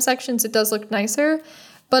daytime sections, it does look nicer.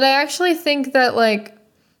 But I actually think that like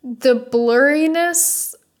the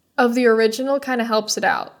blurriness of the original kind of helps it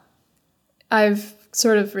out. I've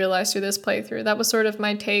sort of realized through this playthrough. That was sort of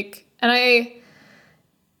my take. And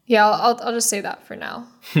I'll just say that for now.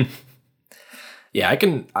 Yeah,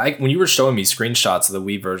 when you were showing me screenshots of the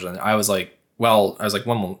Wii version, I was like,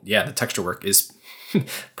 the texture work is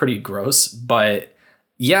pretty gross. But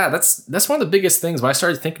yeah, that's one of the biggest things when I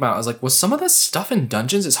started thinking about it. I was like, was some of the stuff in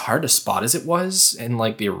dungeons as hard to spot as it was in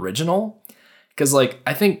like the original? Because like,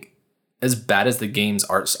 I think as bad as the game's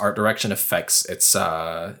art direction affects its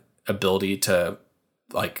ability to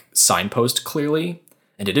like signpost clearly,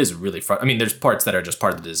 and it is really fun. I mean, there's parts that are just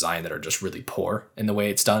part of the design that are just really poor in the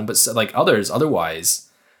way it's done, but like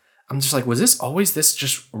otherwise, I'm just like, was this always this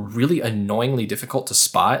just really annoyingly difficult to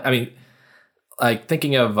spot? I mean, like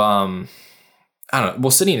thinking of I don't know.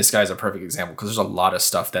 Well, City in the Sky is a perfect example because there's a lot of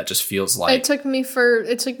stuff that just feels like it took me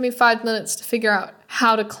 5 minutes to figure out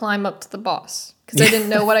how to climb up to the boss because I didn't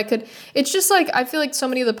know what I could. It's just like I feel like so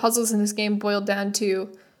many of the puzzles in this game boiled down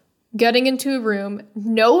to getting into a room,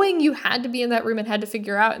 knowing you had to be in that room and had to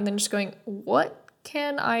figure out, and then just going, what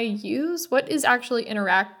can I use? What is actually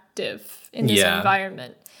interactive in this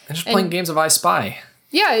environment? And just playing games of I Spy.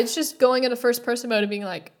 Yeah, it's just going into first person mode and being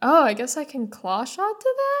like, oh, I guess I can claw shot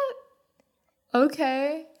to that?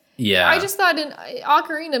 Okay. Yeah. I just thought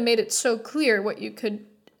Ocarina made it so clear what you could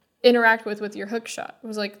interact with your hook shot. It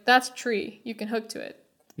was like, that's a tree. You can hook to it.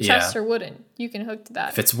 Chests are wooden. You can hook to that.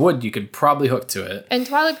 If it's wood, you could probably hook to it. And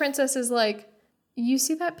Twilight Princess is like, you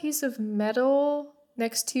see that piece of metal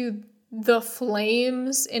next to the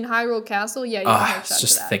flames in Hyrule Castle? Yeah, you can hook shot to that.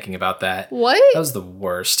 Just thinking about that. What? That was the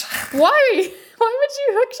worst. Why? Why would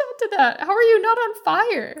you hook shot to that? How are you not on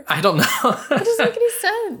fire? I don't know. It doesn't make any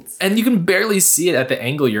sense. And you can barely see it at the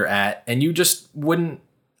angle you're at, and you just wouldn't,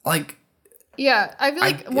 like... Yeah, I feel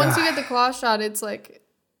like once you get the claw shot, it's like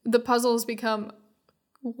the puzzles become...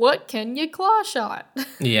 What can you claw shot?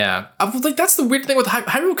 Yeah. Like, that's the weird thing with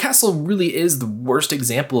Hyrule Castle really is the worst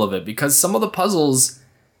example of it because some of the puzzles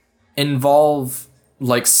involve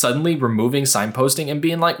like suddenly removing signposting and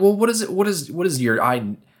being like, well, what is your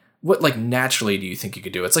eye? What like naturally do you think you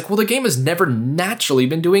could do? It's like, well, the game has never naturally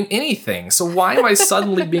been doing anything. So why am I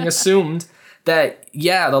suddenly being assumed that,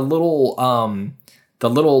 yeah, the little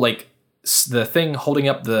like the thing holding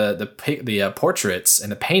up the portraits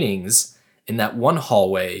and the paintings in that one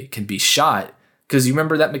hallway can be shot? Because you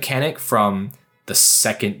remember that mechanic from the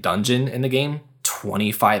second dungeon in the game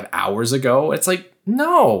 25 hours ago? It's like,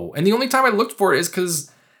 no. And the only time I looked for it is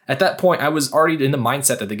because at that point I was already in the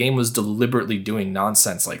mindset that the game was deliberately doing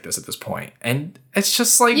nonsense like this at this point. And it's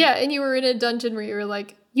just like... Yeah, and you were in a dungeon where you were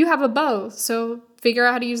like, you have a bow, so figure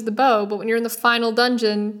out how to use the bow. But when you're in the final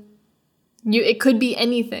dungeon, it could be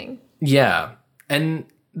anything. Yeah. And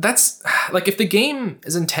that's like, if the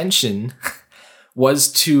game's intention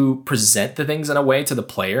was to present the things in a way to the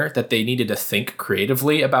player that they needed to think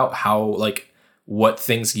creatively about how, like, what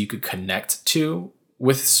things you could connect to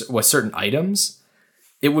with certain items,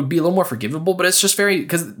 it would be a little more forgivable. But it's just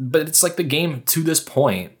but it's like the game to this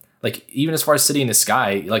point, like even as far as City in the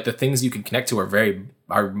Sky, like the things you can connect to are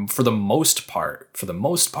for the most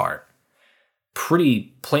part,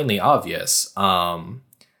 pretty plainly obvious. And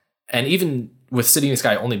even with City in the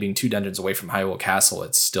Sky only being 2 dungeons away from Hyrule Castle,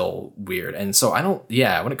 it's still weird. And so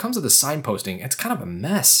when it comes to the signposting, it's kind of a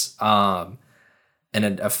mess. And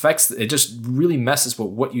it just really messes with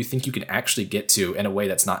what you think you can actually get to in a way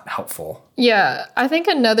that's not helpful. Yeah, I think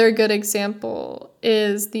another good example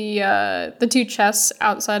is the 2 chests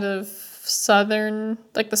outside of southern,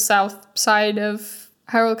 like the south side of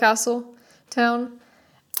Hyrule Castle town.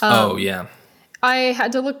 Oh, yeah. I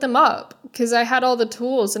had to look them up because I had all the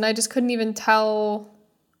tools and I just couldn't even tell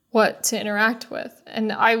what to interact with.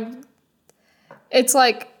 And it's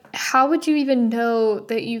like, how would you even know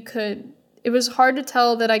that you could? It was hard to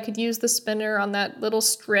tell that I could use the spinner on that little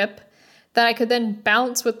strip, that I could then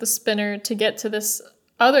bounce with the spinner to get to this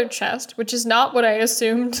other chest, which is not what I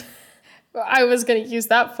assumed I was going to use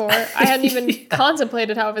that for. I hadn't even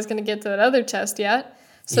contemplated how I was going to get to that other chest yet.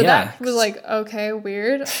 So that was like, okay,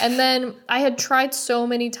 weird. And then I had tried so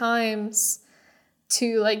many times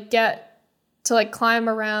to like get to like climb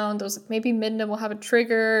around. I was like, maybe Midna will have a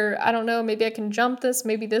trigger. I don't know. Maybe I can jump this.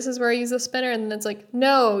 Maybe this is where I use the spinner. And then it's like,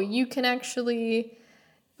 no, you can actually,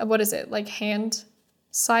 what is it? Like hand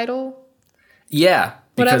sidle? Yeah.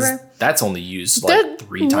 Because whatever. That's only used like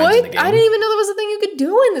 3 times in the game. I didn't even know that was a thing you could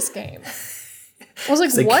do in this game. I was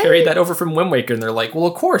like, they what? carried that over from Wind Waker, and they're like, well,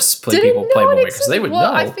 of course people play Wind Waker, so they would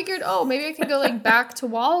know. I figured, maybe I can go like back to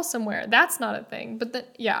wall somewhere. That's not a thing. But then,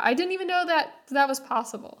 I didn't even know that was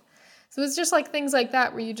possible. So it's just like things like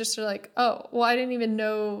that where you just are like, oh, well, I didn't even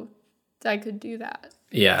know I could do that.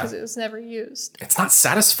 Yeah. Because it was never used. It's not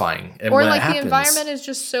satisfying. Or like the environment is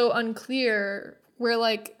just so unclear where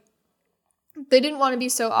like they didn't want to be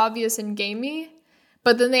so obvious and gamey.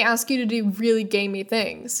 But then they ask you to do really gamey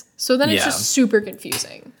things. So then it's just super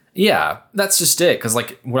confusing. Yeah, that's just it. Because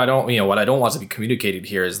like what I don't want to be communicated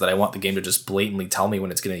here is that I want the game to just blatantly tell me when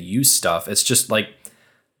it's going to use stuff. It's just like,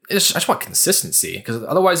 I just want consistency. Because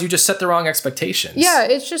otherwise you just set the wrong expectations. Yeah,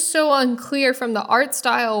 it's just so unclear from the art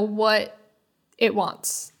style what it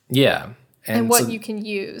wants. Yeah. And what you can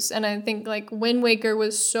use. And I think like Wind Waker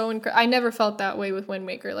was so incredible. I never felt that way with Wind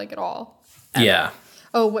Waker like at all. Ever. Yeah.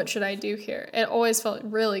 Oh, what should I do here? It always felt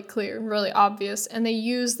really clear and really obvious. And they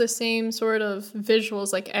use the same sort of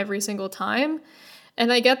visuals like every single time.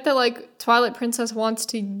 And I get that like Twilight Princess wants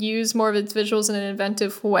to use more of its visuals in an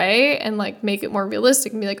inventive way and like make it more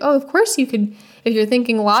realistic and be like, oh, of course you could, if you're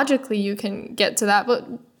thinking logically, you can get to that. But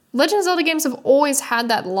Legend of Zelda games have always had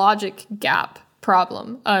that logic gap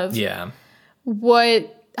problem of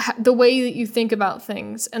the way that you think about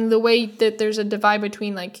things and the way that there's a divide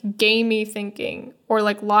between like gamey thinking or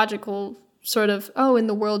like logical sort of, in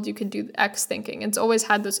the world you could do X thinking. It's always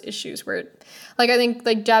had those issues where like I think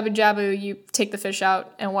like Jabu Jabu, you take the fish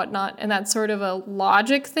out and whatnot, and that's sort of a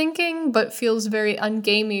logic thinking but feels very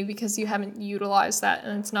ungamey because you haven't utilized that,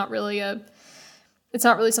 and it's not really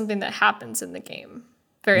something that happens in the game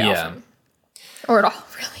very often. Or at all,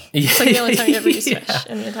 really. It's like the only time you ever use fish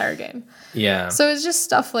in the entire game. Yeah. So it's just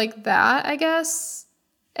stuff like that, I guess.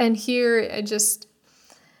 And here,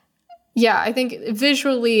 I think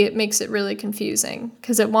visually it makes it really confusing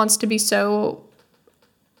because it wants to be so,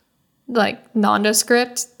 like,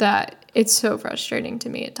 nondescript that it's so frustrating to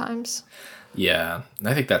me at times. Yeah. And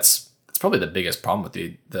I think that's probably the biggest problem with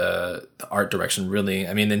the art direction, really.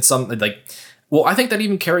 I mean, in some, like, well, I think that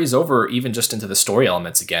even carries over even just into the story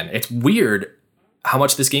elements again. It's weird how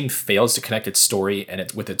much this game fails to connect its story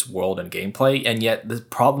and with its world and gameplay, and yet the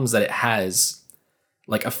problems that it has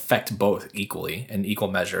like affect both equally in equal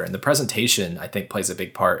measure. And the presentation, I think, plays a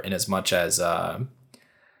big part in as much as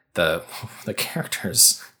the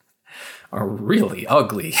characters are really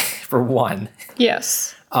ugly for one.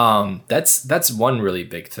 Yes. That's one really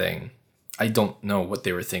big thing. I don't know what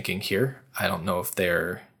they were thinking here. I don't know if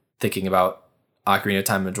they're thinking about Ocarina of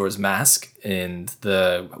Time and Majora's Mask and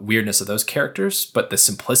the weirdness of those characters, but the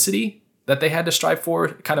simplicity that they had to strive for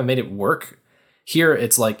kind of made it work. Here,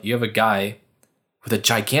 it's like you have a guy with a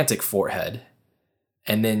gigantic forehead,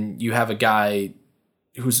 and then you have a guy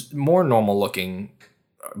who's more normal looking,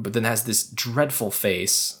 but then has this dreadful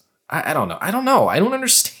face. I don't know. I don't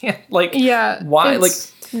understand. Like, why? Like,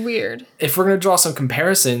 weird. If we're going to draw some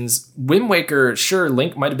comparisons, Wind Waker, sure,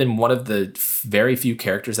 Link might have been one of the very few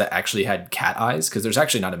characters that actually had cat eyes, because there's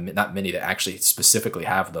actually not many that actually specifically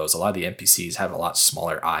have those. A lot of the NPCs have a lot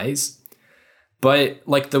smaller eyes. But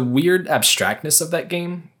like the weird abstractness of that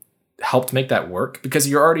game helped make that work, because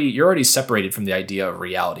you're already separated from the idea of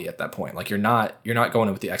reality at that point. Like you're not going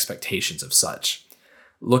in with the expectations of such.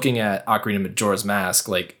 Looking at Ocarina of Majora's Mask,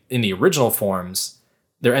 like in the original forms,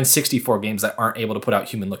 they're N64 games that aren't able to put out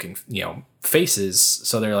human-looking, faces.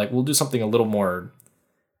 So they're like, we'll do something a little more,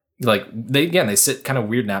 like, they sit kind of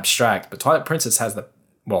weird and abstract. But Twilight Princess has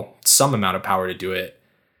some amount of power to do it.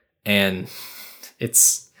 And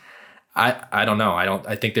it's, I don't know.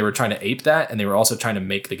 I think they were trying to ape that, and they were also trying to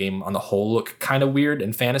make the game on the whole look kind of weird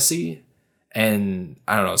and fantasy. And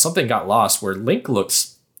I don't know, something got lost where Link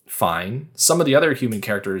looks fine. Some of the other human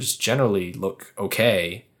characters generally look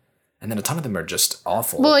okay. and then a ton of them are just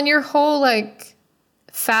awful. Well, and your whole like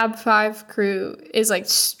Fab Five crew is like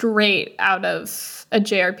straight out of a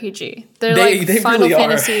JRPG. They Final really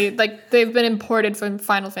Fantasy, like they've been imported from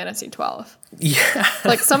Final Fantasy 12. Yeah.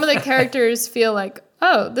 Like some of the characters feel like,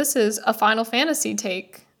 oh, this is a Final Fantasy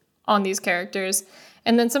take on these characters.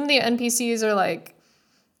 And then some of the NPCs are like,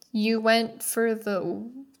 you went for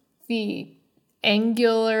the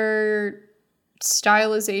angular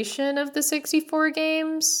stylization of the 64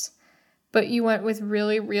 games, but you went with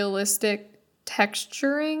really realistic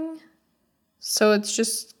texturing. So it's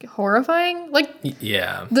just horrifying. Like,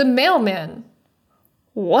 yeah. The mailman.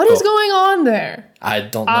 What is going on there? I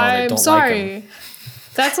don't know. I don't sorry. like him.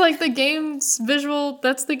 That's like the game's visual.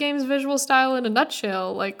 That's the game's visual style in a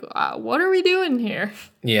nutshell. Like, what are we doing here?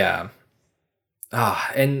 Yeah.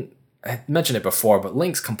 And I mentioned it before, but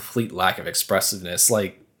Link's complete lack of expressiveness.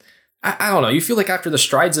 Like, I don't know. You feel like after the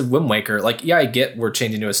strides of Wind Waker, like, yeah, I get we're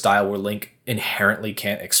changing to a style where Link inherently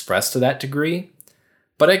can't express to that degree.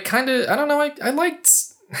 But I don't know. I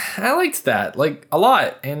liked that like a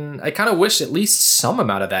lot. And I kind of wish at least some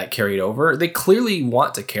amount of that carried over. They clearly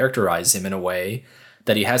want to characterize him in a way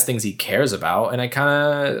that he has things he cares about. And I kind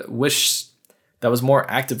of wish that was more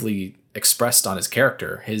actively expressed on his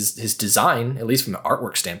character. His design, at least from an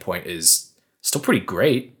artwork standpoint, is still pretty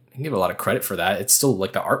great. I can give a lot of credit for that. It's still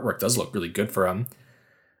like the artwork does look really good for him.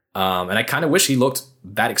 And I kind of wish he looked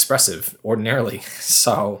that expressive ordinarily.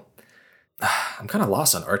 So I'm kind of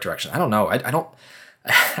lost on art direction. I don't know. I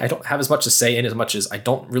don't have as much to say in as much as I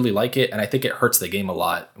don't really like it. And I think it hurts the game a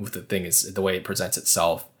lot with the way it presents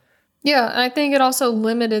itself. Yeah, and I think it also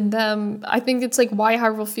limited them. I think it's like why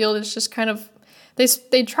Hyrule Field is just kind of...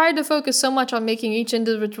 They tried to focus so much on making each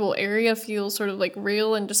individual area feel sort of like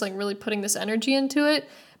real and just like really putting this energy into it.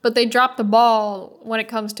 But they dropped the ball when it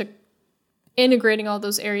comes to integrating all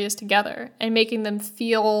those areas together and making them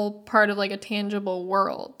feel part of like a tangible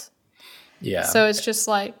world. Yeah. So it's just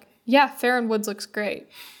like, yeah, Faron Woods looks great.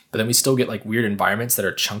 But then we still get like weird environments that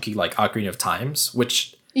are chunky like Ocarina of Times,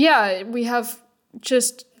 which... Yeah, we have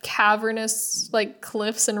just cavernous like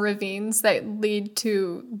cliffs and ravines that lead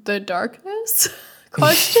to the darkness?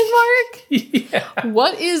 Question mark? Yeah.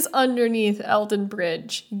 What is underneath Elden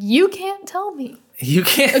Bridge? You can't tell me. You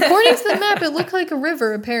can't. According to the map, it looked like a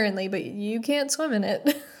river apparently, but you can't swim in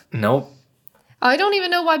it. Nope. I don't even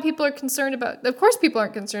know why people are concerned about... Of course people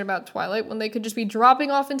aren't concerned about Twilight when they could just be dropping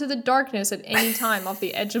off into the darkness at any time off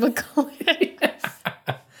the edge of a cliff.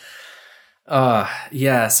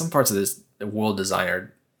 Yeah, some parts of this world design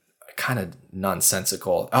are kind of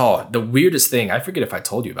nonsensical. Oh, the weirdest thing, I forget if I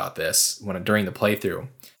told you about this during the playthrough.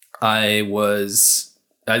 I was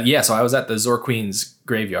so I was at the Zor Queen's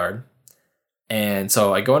graveyard, and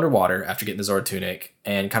so I go underwater after getting the Zora tunic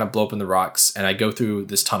and kind of blow up in the rocks, and I go through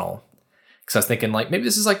this tunnel because I was thinking like maybe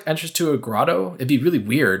this is like entrance to a grotto. It'd be really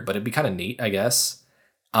weird, but it'd be kind of neat, I guess.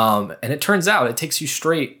 And it turns out it takes you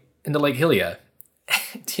straight into Lake Hylia.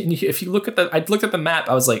 If you look at I looked at the map,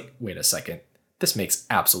 I was like, wait a second. This makes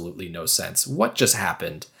absolutely no sense. What just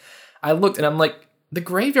happened? I looked and I'm like, the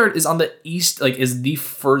graveyard is on the east, like is the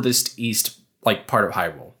furthest east, like part of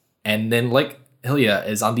Hyrule. And then Lake Hylia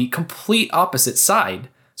is on the complete opposite side.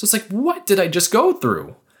 So it's like, what did I just go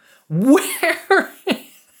through? Where?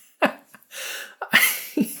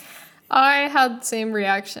 I had the same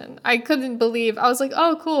reaction. I couldn't believe. I was like,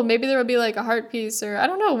 oh, cool. Maybe there would be like a heart piece or I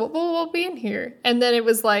don't know. What will be in here? And then it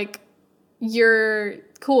was like, you're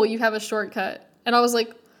cool. You have a shortcut. And I was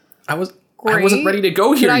like, I wasn't ready to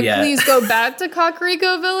go here yet. Can I please go back to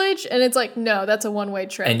Kakariko Village? And it's like, no, that's a one-way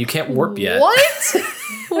trip. And you can't warp yet. What?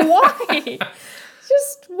 Why?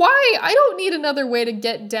 Just why? I don't need another way to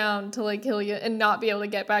get down to Lake Hylia and not be able to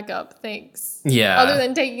get back up. Thanks. Yeah. Other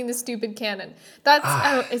than taking the stupid cannon.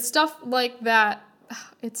 That's it's stuff like that.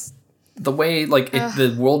 It's the way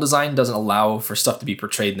the world design doesn't allow for stuff to be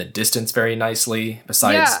portrayed in the distance very nicely.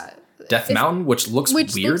 Besides Death Mountain, which looks weird.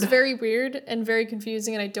 Which looks very weird and very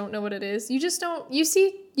confusing, and I don't know what it is. You just don't. You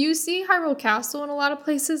see Hyrule Castle in a lot of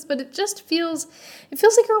places, but it just feels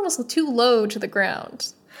like you're almost too low to the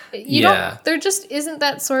ground. There just isn't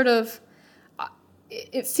that sort of.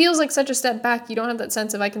 It feels like such a step back. You don't have that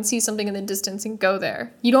sense of I can see something in the distance and go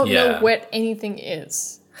there. You don't know what anything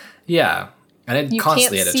is. Yeah. And I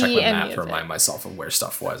constantly had to check my map to remind myself of where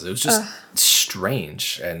stuff was. It was just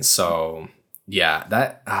strange. And so, yeah,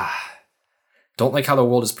 that... don't like how the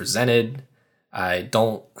world is presented. I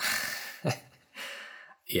don't... I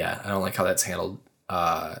don't like how that's handled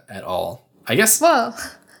at all. I guess... Well...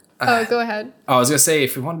 go ahead. I was going to say,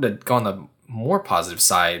 if we wanted to go on the more positive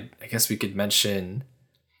side, I guess we could mention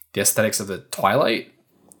the aesthetics of the Twilight.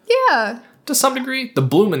 Yeah. To some degree. The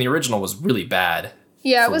bloom in the original was really bad.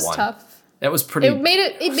 Yeah, it was tough. That was pretty. It made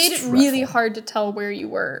it really hard to tell where you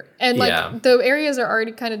were, and like the areas are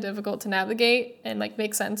already kind of difficult to navigate and like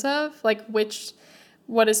make sense of, like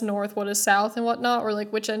what is north, what is south, and whatnot, or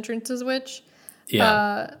like which entrance is which.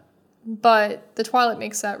 Yeah. But the Twilight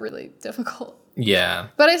makes that really difficult. Yeah.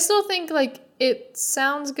 But I still think like it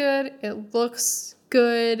sounds good, it looks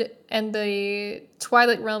good, and the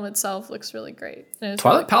Twilight realm itself looks really great.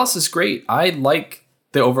 Twilight Palace is great. I like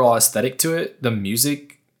the overall aesthetic to it. The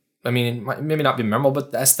music, I mean, it might maybe not be memorable,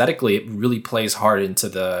 but aesthetically, it really plays hard into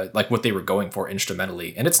the like what they were going for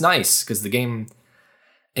instrumentally, and it's nice because the game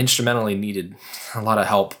instrumentally needed a lot of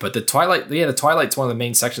help. But the Twilight's one of the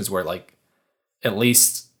main sections where like at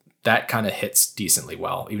least that kind of hits decently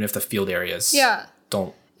well, even if the field areas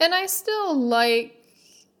don't. And I still like.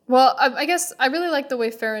 Well, I guess I really like the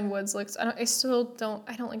way Farron Woods looks. I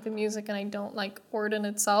don't like the music, and I don't like Orden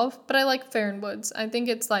itself, but I like Farron Woods. I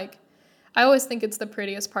always think it's the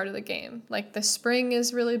prettiest part of the game. Like, the spring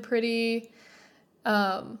is really pretty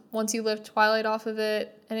once you lift Twilight off of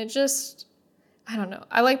it, and it just, I don't know.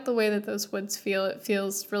 I like the way that those woods feel. It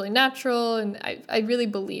feels really natural, and I really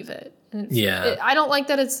believe it. And I don't like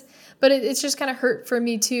that it's just kind of hurt for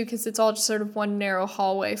me, too, because it's all just sort of one narrow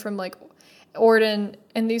hallway from, like, Orden,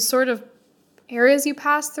 and these sort of areas you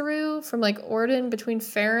pass through from like Orden between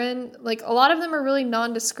Farron, like a lot of them are really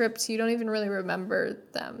nondescript, so you don't even really remember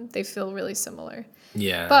them. They feel really similar.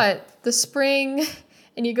 Yeah. But the spring,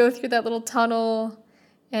 and you go through that little tunnel,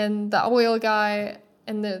 and the oil guy,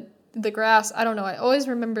 and the grass. I don't know. I always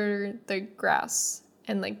remember the grass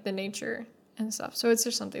and like the nature and stuff. So it's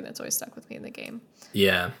just something that's always stuck with me in the game.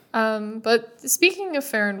 Yeah. But speaking of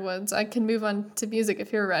Farron Woods, I can move on to music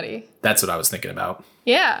if you're ready. That's what I was thinking about.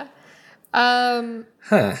 Yeah.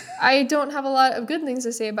 I don't have a lot of good things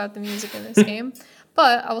to say about the music in this game,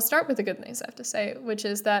 but I will start with the good things I have to say, which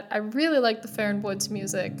is that I really like the Farron Woods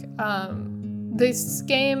music. This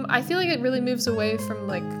game, I feel like it really moves away from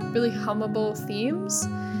like really hummable themes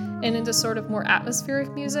and into sort of more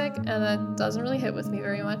atmospheric music, and that doesn't really hit with me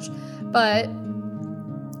very much. But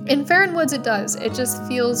in Farron Woods, it does. It just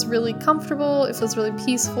feels really comfortable. It feels really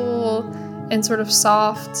peaceful and sort of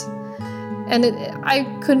soft. And I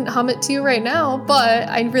couldn't hum it to you right now, but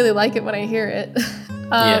I really like it when I hear it.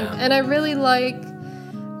 And I really like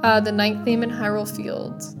the night theme in Hyrule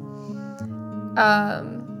Field,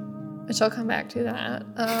 which I'll come back to that.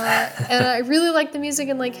 And I really like the music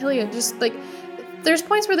in Lake Hylia. Just like, there's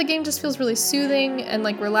points where the game just feels really soothing and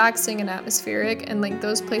like relaxing and atmospheric, and like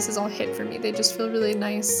those places all hit for me. They just feel really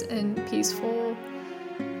nice and peaceful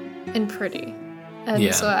and pretty.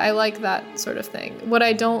 And so I like that sort of thing. What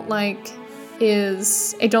I don't like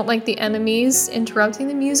is I don't like the enemies interrupting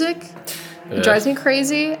the music. It drives me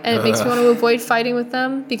crazy, and it makes me want to avoid fighting with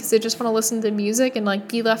them because they just want to listen to the music and like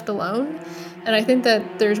be left alone. And I think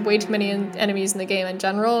that there's way too many enemies in the game in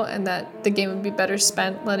general, and that the game would be better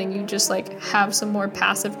spent letting you just like have some more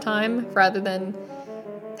passive time rather than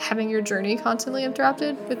having your journey constantly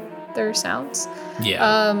interrupted with their sounds.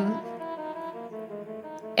 Yeah.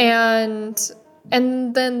 And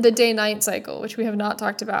then the day-night cycle, which we have not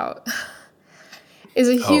talked about, is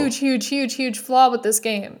a huge flaw with this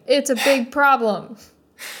game. It's a big problem.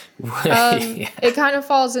 It kind of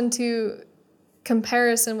falls into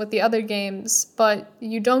comparison with the other games, but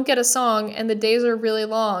you don't get a song, and the days are really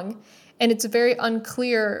long, and it's very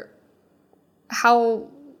unclear how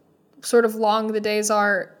sort of long the days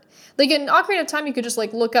are. Like in Ocarina of Time, you could just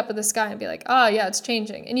like look up at the sky and be like, oh yeah, it's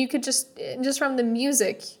changing, and you could just from the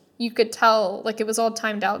music you could tell like it was all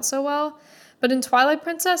timed out so well. But in Twilight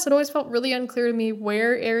Princess, it always felt really unclear to me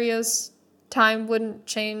where areas time wouldn't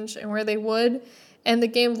change and where they would. And the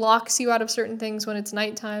game locks you out of certain things when it's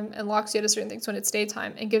nighttime and locks you out of certain things when it's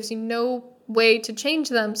daytime and gives you no way to change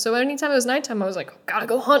them. So anytime it was nighttime, I was like, gotta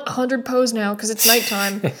go hunt 100 Poes now because it's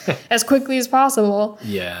nighttime as quickly as possible.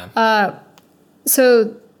 Yeah.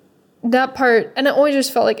 So that part, and it always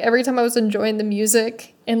just felt like every time I was enjoying the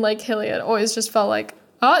music in Lake Hylia, it always just felt like,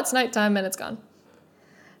 oh, it's nighttime and it's gone.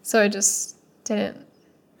 So I just didn't.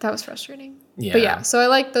 That was frustrating. Yeah. But yeah, so I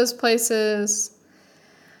like those places.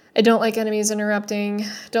 I don't like enemies interrupting.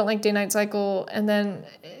 Don't like day-night cycle. And then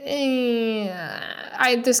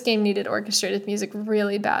this game needed orchestrated music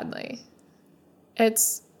really badly.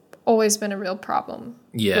 It's always been a real problem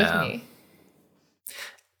with me.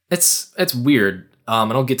 It's weird.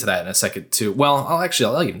 And I'll get to that in a second too. Well,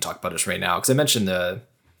 I'll even talk about this right now because I mentioned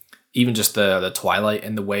even just the Twilight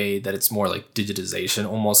and the way that it's more like digitization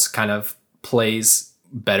almost kind of plays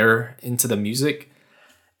better into the music.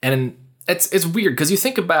 And it's weird because you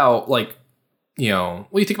think about like, you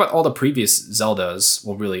think about all the previous Zeldas,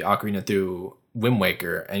 well, really Ocarina through Wind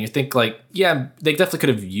Waker, and you think like, yeah, they definitely could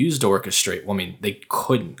have used orchestrate. Well, I mean, they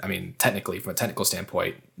couldn't. I mean, technically, from a technical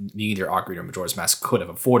standpoint, neither Ocarina or Majora's Mask could have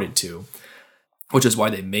afforded to, which is why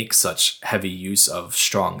they make such heavy use of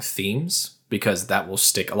strong themes, because that will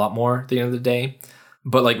stick a lot more at the end of the day.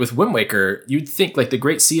 But like with Wind Waker, you'd think like the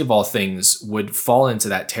Great Sea of all things would fall into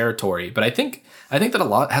that territory. But I think that a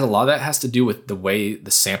lot of that has to do with the way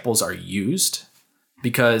the samples are used,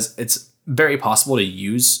 because it's very possible to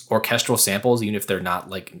use orchestral samples, even if they're not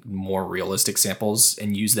like more realistic samples,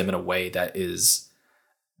 and use them in a way that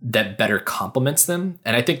better complements them.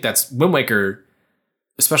 And I think that's Wind Waker,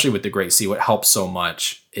 especially with the Great Sea. What helps so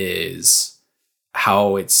much is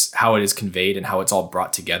how it is conveyed and how it's all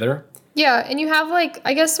brought together. Yeah, and you have like,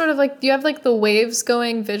 I guess sort of like, you have like the waves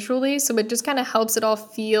going visually, so it just kind of helps it all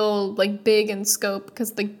feel like big in scope,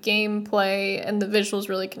 because the gameplay and the visuals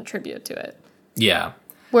really contribute to it. Yeah.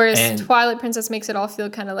 Whereas Twilight Princess makes it all feel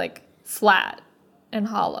kind of like flat and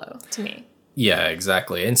hollow to me. Yeah,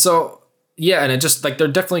 exactly. And so, yeah, and it just like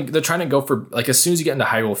they're trying to go for like, as soon as you get into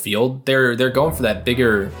Hyrule Field, they're going for that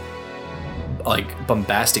bigger, like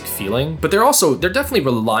bombastic feeling, but they're definitely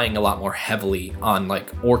relying a lot more heavily on like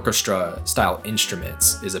orchestra style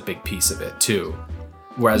instruments is a big piece of it too.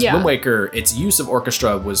 Whereas Wind Waker, its use of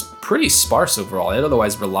orchestra was pretty sparse overall. It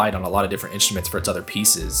otherwise relied on a lot of different instruments for its other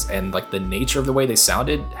pieces, and like the nature of the way they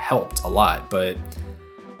sounded helped a lot. But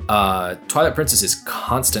Twilight Princess is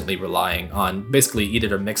constantly relying on basically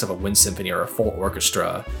either a mix of a wind symphony or a full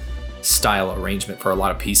orchestra style arrangement for a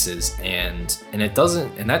lot of pieces, and it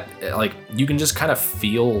doesn't, and that like you can just kind of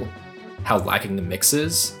feel how lacking the mix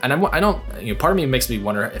is. And I don't, part of me makes me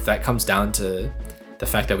wonder if that comes down to the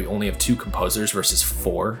fact that we only have 2 composers versus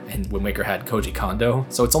 4, and Wind Waker had Koji Kondo,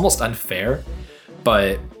 so it's almost unfair.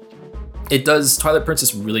 But it does, Twilight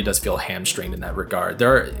Princess really does feel hamstringed in that regard.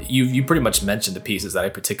 You pretty much mentioned the pieces that I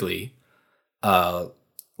particularly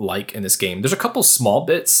like in this game. There's a couple small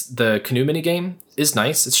bits. The canoe mini game is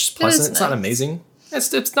nice. It's just pleasant. It's not amazing.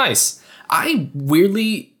 It's nice. I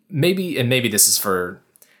weirdly, maybe this is for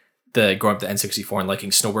the growing up the N64 and liking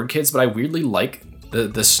snowboard kids, but I weirdly like the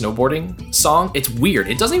snowboarding song. It's weird.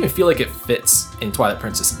 It doesn't even feel like it fits in Twilight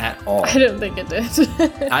Princess at all. I don't think it did.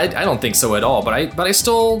 I don't think so at all, but I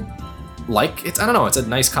still like it. I don't know. It's a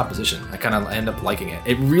nice composition. I kind of end up liking it.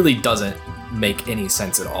 It really doesn't make any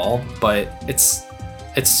sense at all, but it's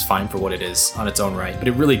fine for what it is on its own right, but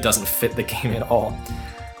it really doesn't fit the game at all.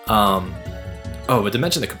 But to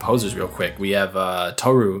mention the composers real quick, we have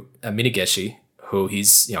Toru Minageshi, who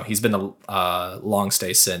he's been a long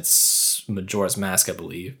stay since Majora's Mask, I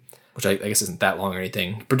believe, which I guess isn't that long or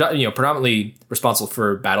anything. Predominantly responsible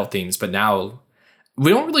for battle themes, but now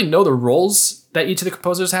we don't really know the roles that each of the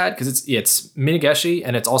composers had, because it's Minageshi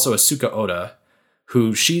and it's also Asuka Oda,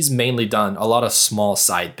 who she's mainly done a lot of small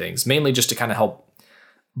side things, mainly just to kind of help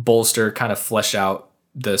bolster, kind of flesh out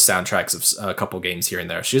the soundtracks of a couple games here and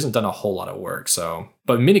there. She hasn't done a whole lot of work.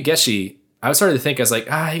 But Minageshi, I was starting to think, I was like,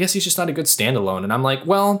 I guess he's just not a good standalone. And I'm like,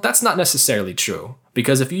 well, that's not necessarily true,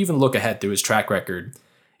 because if you even look ahead through his track record,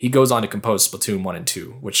 he goes on to compose Splatoon 1 and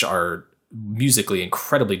 2, which are musically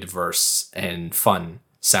incredibly diverse and fun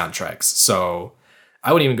soundtracks. So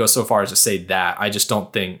I wouldn't even go so far as to say that. I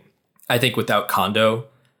think without Kondo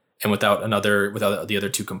and without the other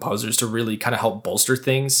 2 composers to really kind of help bolster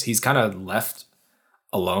things, he's kind of left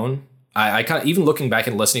alone. I kind of, even looking back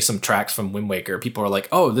and listening to some tracks from Wind Waker, people are like,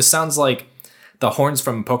 oh, this sounds like the horns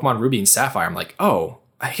from Pokemon Ruby and Sapphire. I'm like, oh,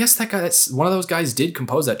 I guess that's one of those guys did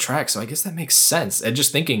compose that track, so I guess that makes sense. And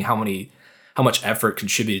just thinking how much effort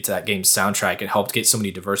contributed to that game's soundtrack and helped get so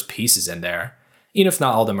many diverse pieces in there, even if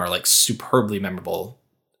not all of them are like superbly memorable,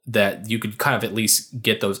 that you could kind of at least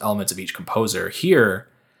get those elements of each composer. Here,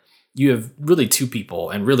 you have really 2 people,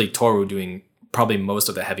 and really Toru doing probably most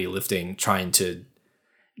of the heavy lifting trying to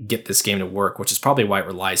get this game to work, which is probably why it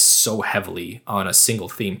relies so heavily on a single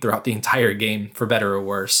theme throughout the entire game, for better or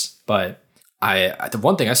worse. But the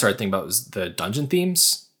one thing I started thinking about was the dungeon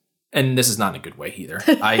themes, and this is not in a good way either.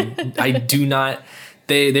 I do not.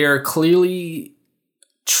 They are clearly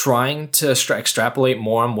trying to extrapolate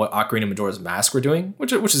more on what Ocarina and Majora's Mask were doing,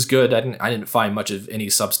 which is good. I didn't find much of any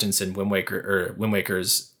substance in Wind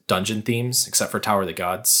Waker's dungeon themes, except for Tower of the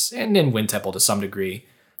Gods and in Wind Temple to some degree.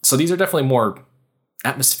 So these are definitely more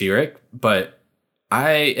atmospheric, but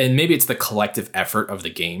and maybe it's the collective effort of the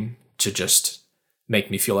game to just make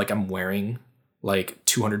me feel like I'm wearing like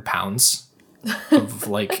 200 pounds of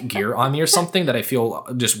like gear on me or something, that I feel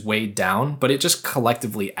just weighed down, but it just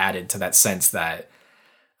collectively added to that sense that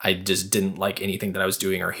I just didn't like anything that I was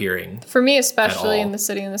doing or hearing. For me, especially in The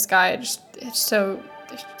City in the Sky,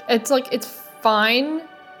 it's fine,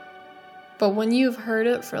 but when you've heard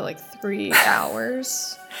it for like 3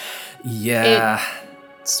 hours, yeah,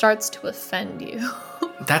 it starts to offend you.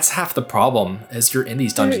 That's half the problem, is you're in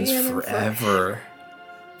these dungeons forever.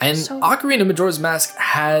 And Ocarina of Majora's Mask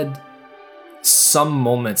had some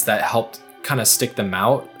moments that helped kind of stick them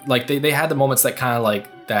out. Like they had the moments that kind of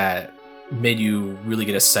like that made you really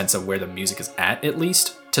get a sense of where the music is at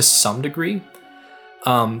least to some degree.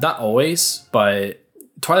 Not always, but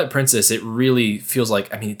Twilight Princess, it really feels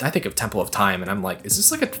like, I mean, I think of Temple of Time and I'm like, is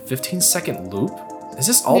this like a 15-second loop? Is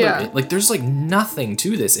this all like there's like nothing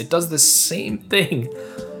to this. It does the same thing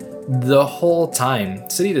the whole time.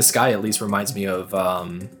 City of the Sky at least reminds me of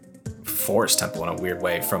Forest Temple in a weird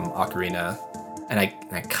way from Ocarina. And I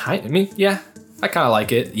kind of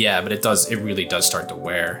like it. Yeah, but it really does start to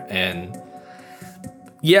wear. And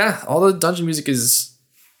yeah, all the dungeon music is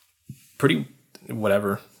pretty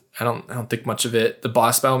whatever. I don't think much of it. The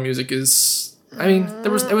boss battle music is, I mean, it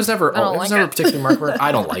was never a particular marker.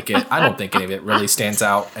 I don't like it. I don't think any of it really stands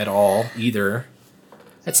out at all either.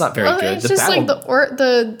 It's not very good. It's just like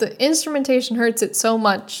the instrumentation hurts it so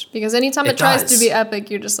much because anytime it tries to be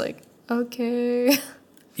epic, you're just like, okay.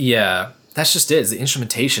 Yeah, that's just it. The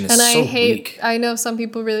instrumentation is so weak. I know some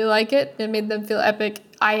people really like it. It made them feel epic.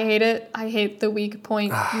 I hate it. I hate the weak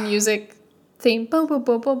point music theme. Boom, boom,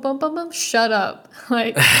 boom, boom, boom, boom, boom. Shut up.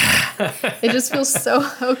 Like, it just feels so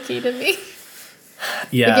hokey to me.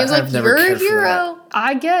 Yeah, the game's like, you're a hero.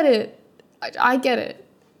 I get it. I get it.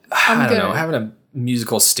 I don't know. Having a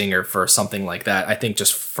musical stinger for something like that, I think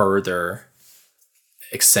just further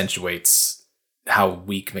accentuates how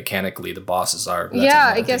weak mechanically the bosses are.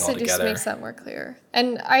 Yeah, I guess it just makes that more clear.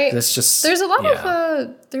 And there's a lot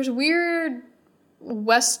of there's weird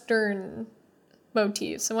Western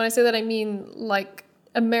motifs. And when I say that, I mean like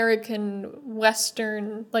American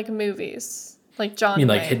Western like movies. Like John You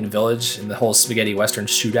mean Wayne. like Hidden Village and the whole spaghetti Western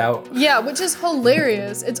shootout? Yeah, which is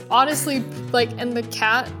hilarious. It's honestly like, and the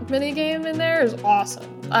cat minigame in there is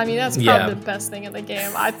awesome. I mean, that's probably the best thing in the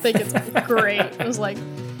game. I think it's great. It was like,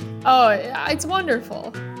 oh, it's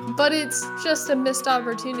wonderful. But it's just a missed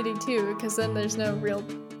opportunity too, because then there's no real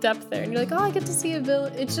depth there. And you're like, oh, I get to see a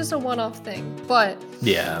village. It's just a one-off thing. But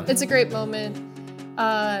yeah, it's a great moment.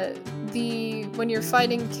 When you're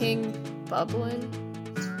fighting King Bublin.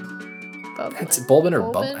 It's Bulbin or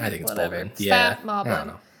Bulbin? I think it's Bulbin. Yeah. Fat Moblin. I don't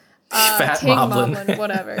know. Fat King Moblin.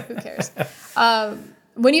 Whatever. Who cares?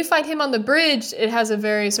 When you fight him on the bridge, it has a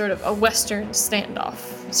very sort of a Western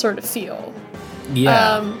standoff sort of feel.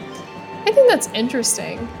 Yeah. I think that's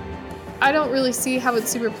interesting. I don't really see how it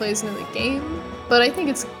super plays into the game, but I think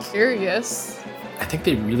it's curious. I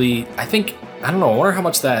don't know, I wonder how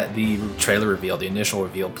much that the trailer reveal, the initial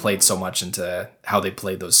reveal, played so much into how they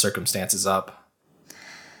played those circumstances up.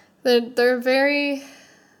 They're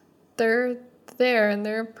there and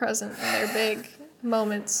they're present and they're big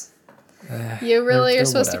moments. You really are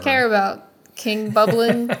supposed to care about King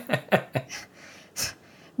Bublin.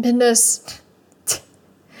 Business. ...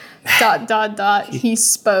 He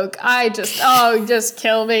spoke. Just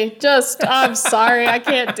kill me. I'm sorry. I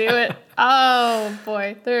can't do it. Oh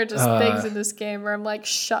boy. There are just things in this game where I'm like,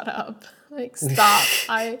 shut up. Like, stop.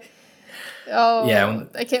 I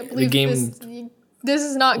can't believe this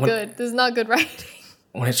is not good. This is not good writing.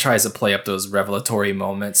 When it tries to play up those revelatory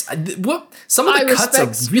moments. Some of the cuts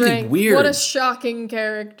are really weird. What a shocking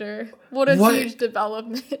character. What a huge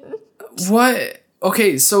development. What?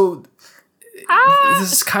 Okay, so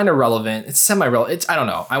this is kind of relevant. It's semi-relevant. I don't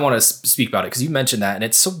know. I want to speak about it because you mentioned that and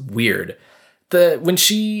it's so weird. When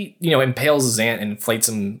she, impales Zant and inflates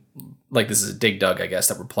him, like this is a Dig Dug, I guess,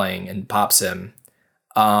 that we're playing, and pops him,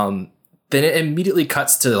 then it immediately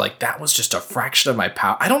cuts to like, that was just a fraction of my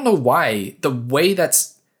power. I don't know why. The way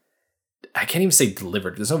I can't even say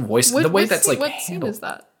delivered. There's no voice. The way that's like what scene is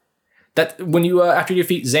that? That when you after you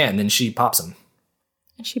defeat Zan, then she pops him.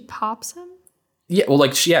 And she pops him? Yeah, well,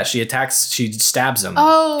 like she attacks, she stabs him,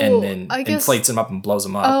 and then inflates him up and blows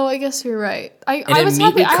him up. Oh, I guess you're right. I was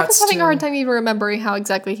having a hard time even remembering how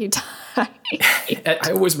exactly he died.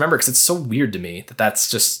 I always remember because it's so weird to me that's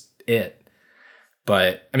just it.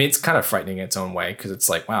 But I mean, it's kind of frightening in its own way because it's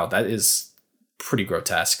like, wow, that is pretty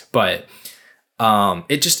grotesque. But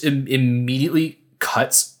it just immediately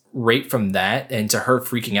cuts right from that into her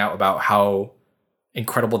freaking out about how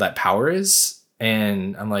incredible that power is,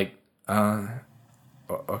 and I'm like,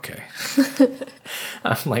 okay.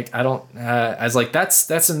 I'm like, I was like,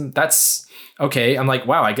 that's okay. I'm like,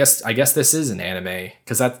 wow, I guess this is an anime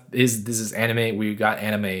because this is anime. We got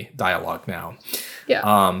anime dialogue now.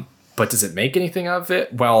 Yeah. But does it make anything of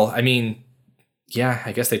it? Well, I mean, yeah,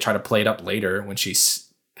 I guess they try to play it up later when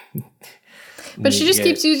she's But she just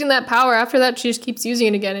keeps using that power. After that, she just keeps using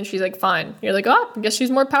it again, and she's like, fine. You're like, oh, I guess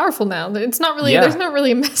she's more powerful now. It's not really, there's not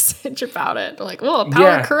really a message about it. Like, oh,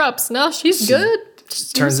 power corrupts. No, she's good.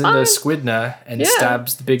 Turns into Squidna and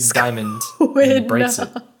stabs the big diamond and breaks it.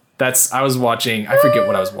 I was watching, I forget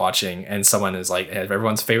what I was watching, and someone is like,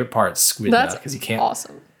 everyone's favorite part, Squidna, because you can't.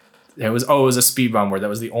 Awesome. It was a speed run where that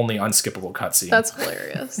was the only unskippable cutscene. That's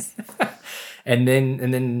hilarious. and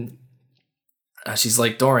then she's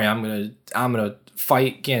like, Dorian, I'm gonna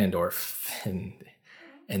fight Ganondorf,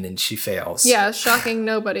 and then she fails. Yeah, shocking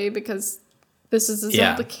nobody because this is a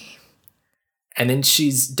Zelda game. And then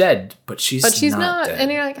she's dead, but she's not dead. And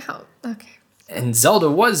you're like, how? Okay. And Zelda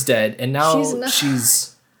was dead, and now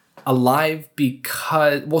she's alive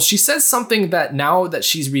because, well, she says something that now that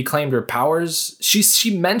she's reclaimed her powers,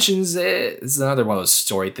 she mentions it. It's another one of those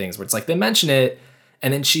story things where it's like they mention it,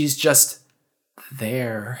 and then she's just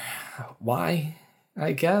there. Why?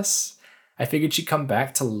 I guess. I figured she'd come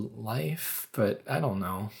back to life, but I don't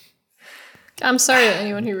know. I'm sorry to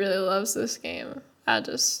anyone who really loves this game. I'm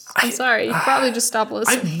sorry. You probably just stop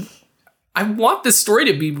listening. I want this story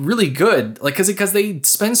to be really good, like because they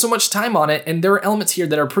spend so much time on it, and there are elements here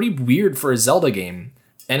that are pretty weird for a Zelda game,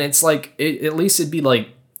 and it's like at least it'd be like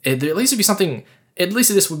at least it'd be something. At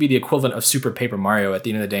least this would be the equivalent of Super Paper Mario at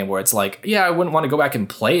the end of the day, where it's like, yeah, I wouldn't want to go back and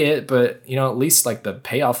play it, but at least like the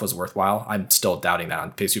payoff was worthwhile. I'm still doubting that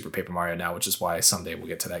on Super Paper Mario now, which is why someday we'll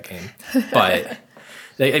get to that game. But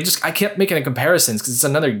I kept making a comparisons because it's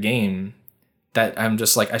another game that I'm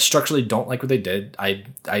just like, I structurally don't like what they did.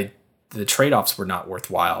 The trade-offs were not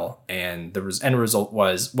worthwhile, and the end result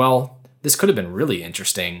was, well, this could have been really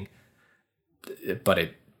interesting, but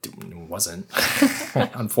it wasn't,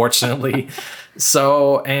 unfortunately.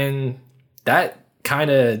 So, and that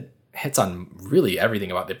kind of hits on really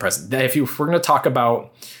everything about the present. If we're going to talk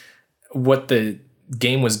about what the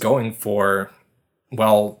game was going for,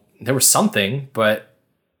 well, there was something, but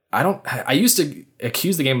I used to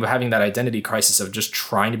accuse the game of having that identity crisis of just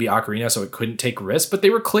trying to be Ocarina so it couldn't take risks, but they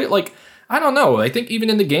were clear, like, I don't know. I think even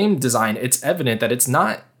in the game design, it's evident that it's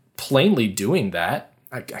not plainly doing that.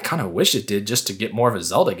 I kind of wish it did just to get more of a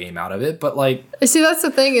Zelda game out of it, but like... See, that's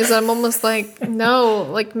the thing is I'm almost like, no,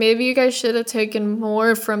 like maybe you guys should have taken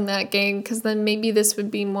more from that game because then maybe this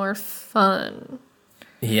would be more fun.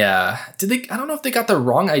 Yeah. I don't know if they got the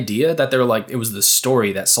wrong idea that they're like, it was the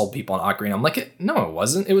story that sold people on Ocarina. I'm like, no, it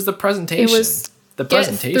wasn't. It was the presentation. It was the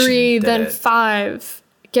presentation. Get 3, then 5.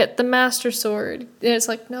 Get the Master Sword. And it's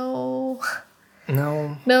like, no.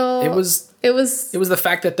 It was the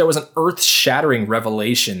fact that there was an earth-shattering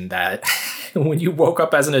revelation that when you woke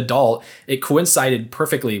up as an adult, it coincided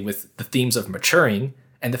perfectly with the themes of maturing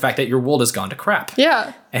and the fact that your world has gone to crap.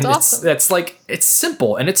 Yeah. And awesome. That's like, it's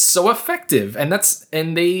simple and it's so effective, and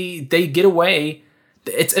they get away.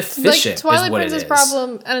 It's efficient. Like Twilight Princess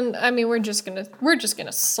problem, and I mean we're just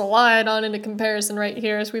gonna slide on into comparison right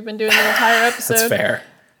here as we've been doing the entire episode. That's fair.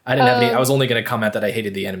 I didn't have any. I was only going to comment that I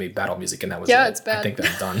hated the enemy battle music, and that was it. It's bad. I think that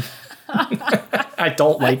I'm done. I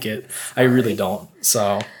don't like it. I really don't.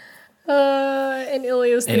 So. And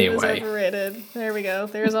Ilia's theme is overrated. There we go.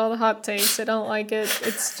 There's all the hot takes. I don't like it.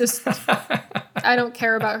 It's just I don't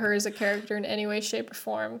care about her as a character in any way, shape, or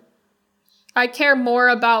form. I care more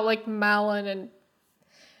about like Malin and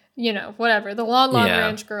whatever the Long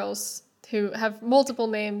Ranch girls, who have multiple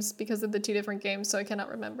names because of the 2 different games, so I cannot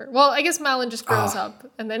remember. Well, I guess Malin just grows up,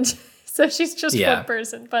 and then so she's just one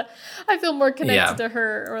person. But I feel more connected to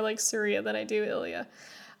her or like Surya than I do Ilia.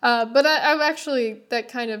 But I've actually, that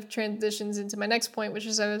kind of transitions into my next point, which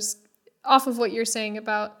is I was off of what you're saying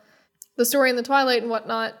about the story in the Twilight and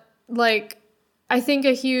whatnot. Like, I think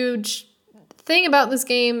a huge thing about this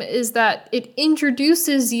game is that it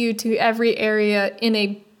introduces you to every area in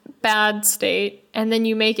a bad state, and then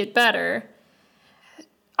you make it better.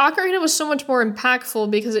 Ocarina was so much more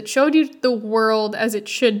impactful because it showed you the world as it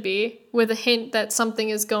should be, with a hint that something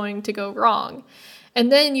is going to go wrong.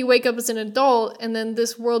 And then you wake up as an adult, and then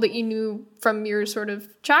this world that you knew from your sort of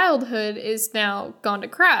childhood is now gone to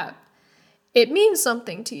crap. It means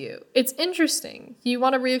something to you. It's interesting. You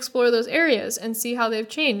want to re-explore those areas and see how they've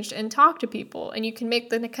changed and talk to people. And you can make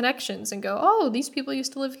the connections and go, oh, these people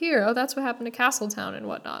used to live here. Oh, that's what happened to Castletown and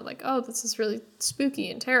whatnot. Like, oh, this is really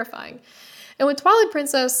spooky and terrifying. And with Twilight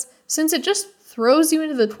Princess, since it just throws you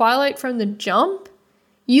into the Twilight from the jump,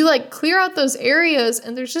 you like clear out those areas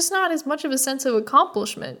and there's just not as much of a sense of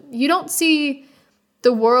accomplishment. You don't see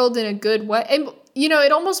the world in a good way. And,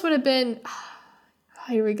 it almost would have been...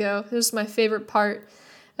 Here we go. This is my favorite part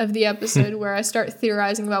of the episode where I start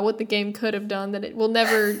theorizing about what the game could have done that it will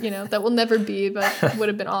never, that will never be, but would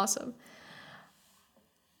have been awesome.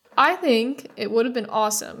 I think it would have been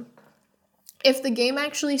awesome if the game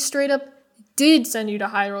actually straight up did send you to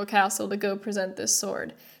Hyrule Castle to go present this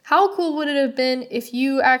sword, how cool would it have been if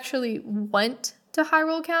you actually went to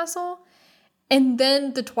Hyrule Castle and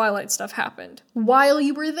then the Twilight stuff happened while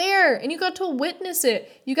you were there and you got to witness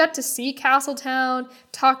it? You got to see Castletown,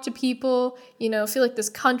 talk to people, feel like this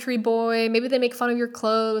country boy. Maybe they make fun of your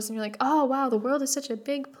clothes and you're like, oh, wow, the world is such a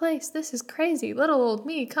big place. This is crazy. Little old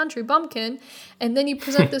me, country bumpkin. And then you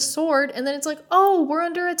present this sword and then it's like, oh, we're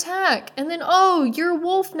under attack. And then, oh, you're a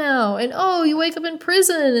wolf now. And, oh, you wake up in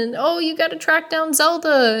prison. And, oh, you got to track down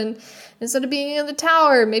Zelda. And instead of being in the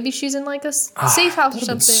tower, maybe she's in like a safe house or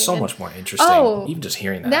something. So much more interesting, even just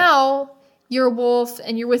hearing that. Now you're a wolf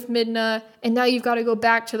and you're with Midna, and now you've got to go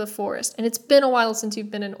back to the forest. And it's been a while since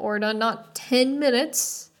you've been in Orda, not 10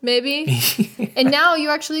 minutes, maybe. And now you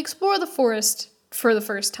actually explore the forest for the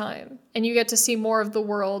first time, and you get to see more of the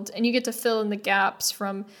world, and you get to fill in the gaps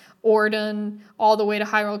from Ordon all the way to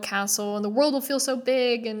Hyrule Castle, and the world will feel so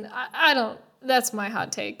big, and I don't... That's my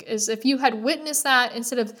hot take, is if you had witnessed that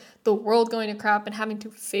instead of the world going to crap and having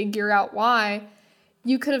to figure out why,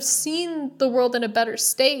 you could have seen the world in a better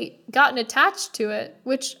state, gotten attached to it,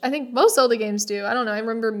 which I think most Zelda games do. I don't know. I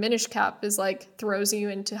remember Minish Cap is like throws you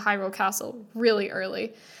into Hyrule Castle really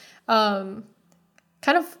early. Kind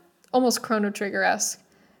of almost Chrono Trigger-esque,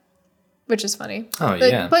 which is funny. Oh,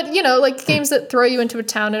 yeah. But, like games that throw you into a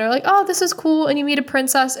town and are like, oh, this is cool, and you meet a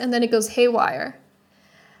princess, and then it goes haywire.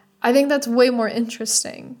 I think that's way more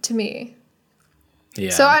interesting to me.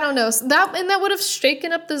 Yeah. So I don't know. That would have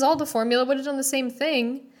shaken up the Zelda formula, would have done the same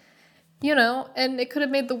thing, and it could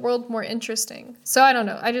have made the world more interesting. So I don't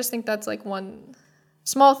know. I just think that's like one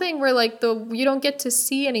small thing where like you don't get to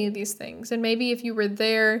see any of these things. And maybe if you were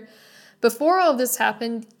there before all of this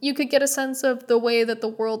happened, you could get a sense of the way that the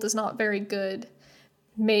world is not very good.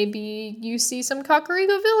 Maybe you see some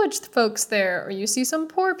Kakariko Village folks there, or you see some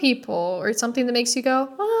poor people, or something that makes you go,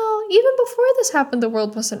 well, even before this happened, the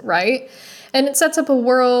world wasn't right. And it sets up a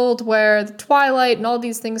world where the Twilight and all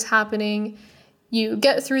these things happening, you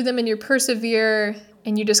get through them and you persevere,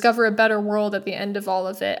 and you discover a better world at the end of all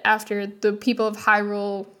of it, after the people of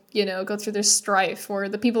Hyrule, go through their strife, or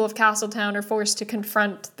the people of Castletown are forced to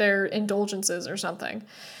confront their indulgences or something.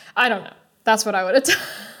 I don't know. That's what I would have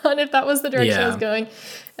done if that was the direction I was going.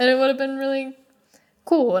 And it would have been really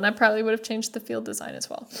cool. And I probably would have changed the field design as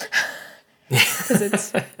well. Because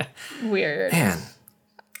it's weird. Man,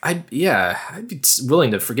 I'd be willing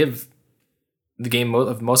to forgive the game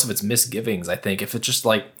of most of its misgivings, I think. If it's just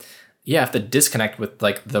like, if the disconnect with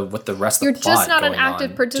like with the rest of the plot. You're just not an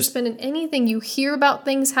active participant in anything. You hear about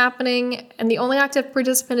things happening, and the only active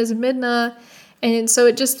participant is Midna. And so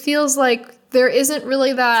it just feels like there isn't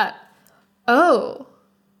really that,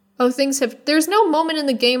 things have... There's no moment in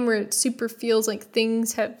the game where it super feels like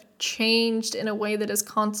things have changed in a way that is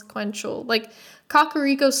consequential. Like,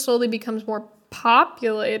 Kakariko slowly becomes more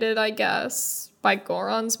populated, I guess, by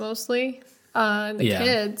Gorons mostly, and the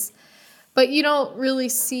kids. But you don't really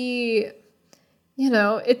see...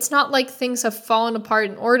 it's not like things have fallen apart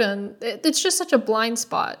in Ordon. It's just such a blind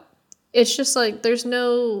spot. It's just like, there's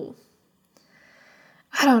no...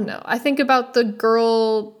 I don't know. I think about the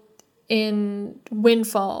girl in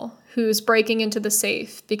Windfall who's breaking into the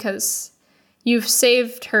safe because you've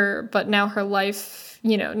saved her, but now her life,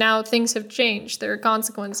 now things have changed. There are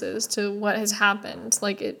consequences to what has happened.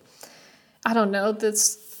 I don't know,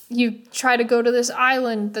 you try to go to this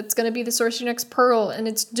island that's going to be the source of your next pearl, and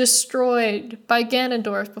it's destroyed by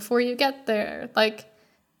Ganondorf before you get there. Like,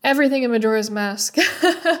 everything in Majora's Mask.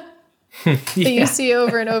 That you see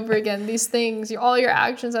over and over again. These things, all your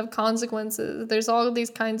actions have consequences. There's all of these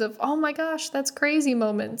kinds of, oh my gosh, that's crazy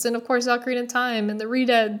moments. And of course, Ocarina of Time and the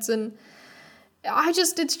Redeads. And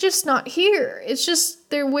it's just not here. It's just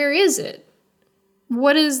there. Where is it?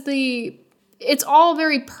 It's all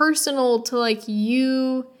very personal to like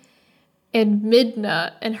you and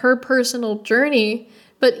Midna and her personal journey.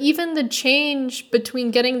 But even the change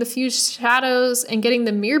between getting the fused shadows and getting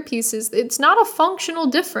the mirror pieces, it's not a functional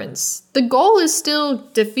difference. The goal is still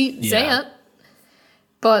defeat Zant.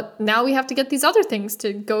 But now we have to get these other things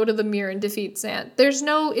to go to the mirror and defeat Zant.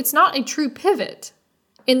 It's not a true pivot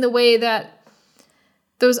in the way that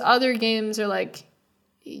those other games are like,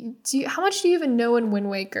 how much do you even know in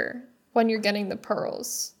Wind Waker when you're getting the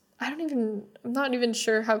pearls? I'm not even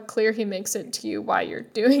sure how clear he makes it to you why you're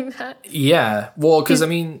doing that. Yeah. Well, because,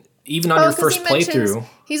 even on your first playthrough.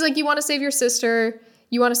 He's like, you want to save your sister.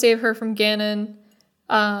 You want to save her from Ganon.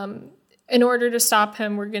 In order to stop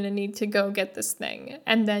him, we're going to need to go get this thing.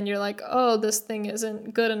 And then you're like, oh, this thing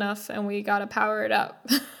isn't good enough and we got to power it up.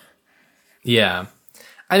 Yeah.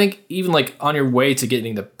 I think even like on your way to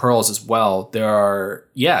getting the pearls as well,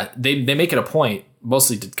 they make it a point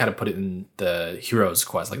mostly to kind of put it in the heroes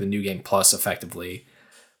quest, like the new game plus effectively.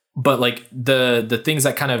 But like the things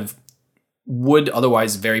that kind of would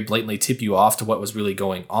otherwise very blatantly tip you off to what was really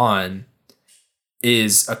going on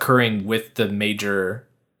is occurring with the major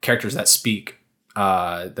characters that speak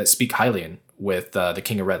Hylian with the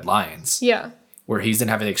King of Red Lions. Yeah. Where he's then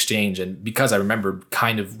having an exchange. And because I remember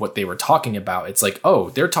kind of what they were talking about, it's like, oh,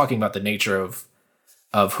 they're talking about the nature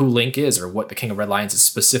of who Link is or what the King of Red Lions is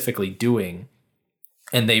specifically doing.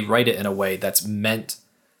 And they write it in a way that's meant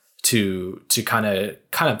to kind of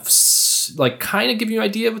give you an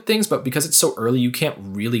idea of things, but because it's so early, you can't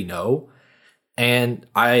really know. And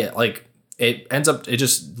it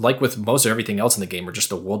just like with most of everything else in the game, or just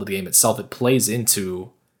the world of the game itself, it plays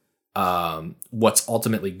into what's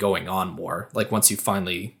ultimately going on more. Like once you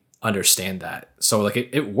finally understand that, so like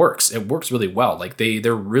it works really well. Like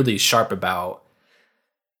they're really sharp about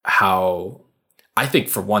how. I think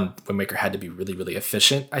for one, Wind Waker had to be really, really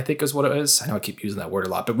efficient, I think is what it is. I know I keep using that word a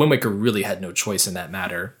lot, but Wind Waker really had no choice in that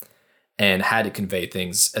matter and had to convey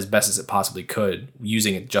things as best as it possibly could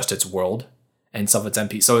using it just its world and some of its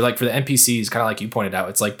NPCs. So like for the NPCs, kind of like you pointed out,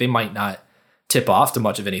 it's like they might not tip off to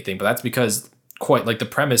much of anything, but that's because quite like the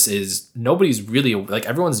premise is nobody's really like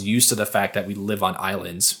everyone's used to the fact that we live on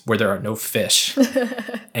islands where there are no fish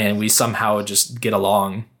and we somehow just get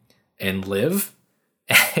along and live.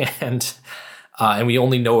 And we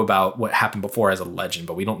only know about what happened before as a legend,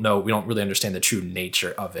 but we don't really understand the true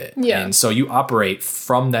nature of it. Yeah. And so you operate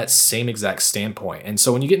from that same exact standpoint. And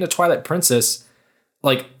so when you get into Twilight Princess,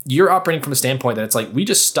 like you're operating from a standpoint that it's like, we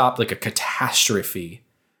just stopped like a catastrophe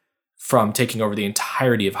from taking over the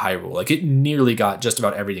entirety of Hyrule. Like it nearly got just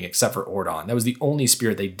about everything except for Ordon. That was the only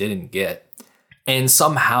spirit they didn't get. And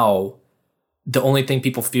somehow the only thing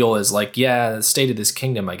people feel is like, yeah, the state of this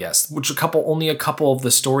kingdom, I guess, which only a couple of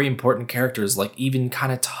the story important characters like even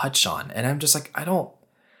kind of touch on. And I'm just like, I don't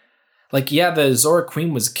like, yeah, the Zora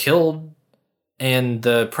Queen was killed and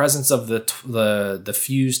the presence of the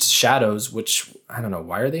fused shadows, which I don't know.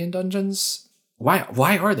 Why are they in dungeons?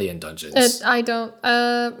 Why are they in dungeons? I don't,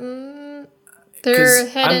 they're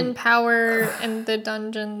hidden power and the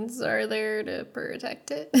dungeons are there to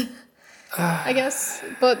protect it. I guess,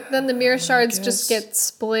 but then the mirror shards just get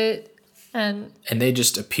split, and they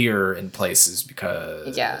just appear in places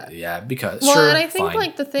because because well, sure, and I think fine.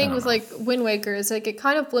 like the thing with like Wind Waker is like it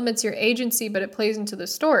kind of limits your agency, but it plays into the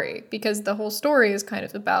story because the whole story is kind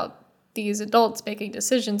of about these adults making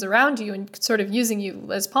decisions around you and sort of using you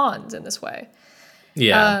as pawns in this way.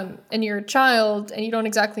 Yeah, and you're a child and you don't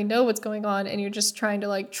exactly know what's going on, and you're just trying to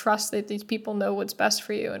like trust that these people know what's best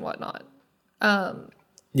for you and whatnot.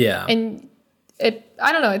 Yeah. And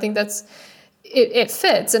I don't know, I think it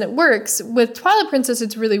fits and it works. With Twilight Princess,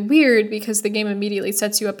 it's really weird because the game immediately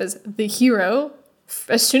sets you up as the hero.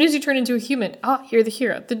 As soon as you turn into a human, you're the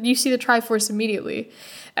hero. You see the Triforce immediately.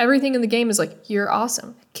 Everything in the game is like, you're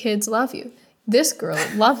awesome. Kids love you. This girl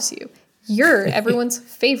loves you. You're everyone's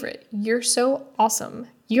favorite. You're so awesome.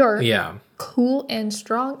 You're cool and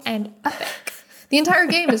strong and epic. The entire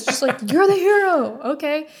game is just like, you're the hero.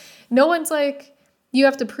 Okay. No one's like, you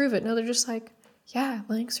have to prove it. No, they're just like, yeah,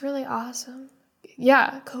 Link's really awesome.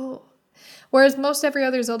 Yeah, cool. Whereas most every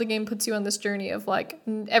other Zelda game puts you on this journey of like,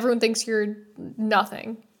 everyone thinks you're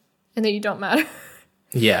nothing and that you don't matter.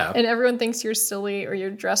 Yeah. And everyone thinks you're silly or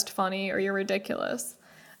you're dressed funny or you're ridiculous.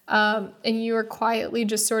 And you are quietly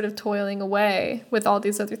just sort of toiling away with all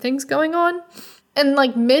these other things going on. And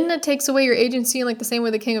like Midna takes away your agency in like the same way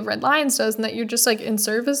the King of Red Lions does, and that you're just like in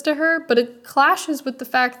service to her, but it clashes with the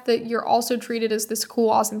fact that you're also treated as this cool,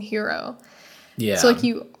 awesome hero. Yeah. So like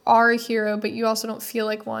you are a hero, but you also don't feel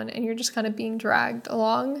like one, and you're just kind of being dragged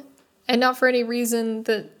along, and not for any reason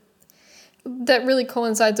that really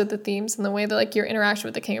coincides with the themes and the way that like your interaction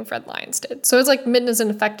with the King of Red Lions did. So it's like Midna's an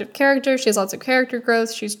effective character. She has lots of character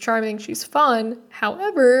growth. She's charming. She's fun.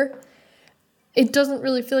 However, it doesn't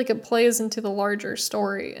really feel like it plays into the larger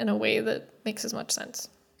story in a way that makes as much sense.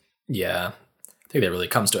 Yeah. I think that really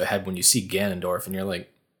comes to a head when you see Ganondorf and you're like,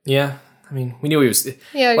 yeah, I mean, we knew he was...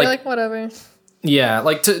 Yeah, you're like whatever. Yeah,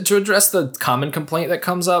 like to address the common complaint that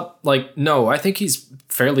comes up, like, no, I think he's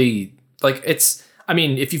fairly, like, it's, I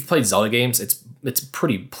mean, if you've played Zelda games, it's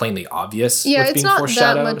pretty plainly obvious. Yeah, what's it's being not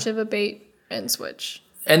foreshadowed. that much of a bait and switch.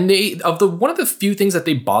 And one of the few things that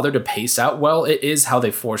they bother to pace out well, it is how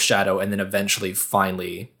they foreshadow and then eventually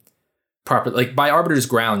finally properly, like by Arbiter's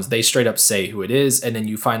grounds, they straight up say who it is, and then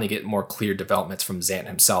you finally get more clear developments from Zant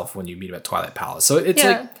himself when you meet him at Twilight Palace. So it's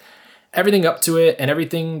like everything up to it and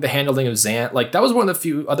everything, the handling of Zant, like that was one of the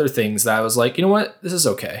few other things that I was like, you know what, this is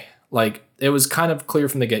okay. Like, it was kind of clear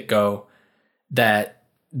from the get-go that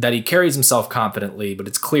he carries himself confidently, but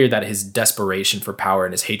it's clear that his desperation for power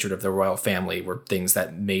and his hatred of the royal family were things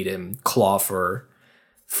that made him claw for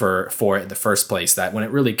it in the first place. That when it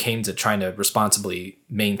really came to trying to responsibly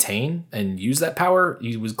maintain and use that power,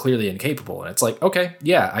 he was clearly incapable. And it's like, okay,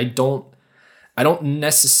 yeah, I don't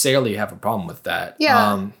necessarily have a problem with that.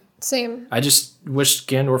 Yeah, same. I just wish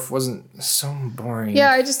Gandalf wasn't so boring.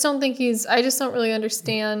 Yeah, I just don't really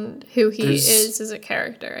understand who he is as a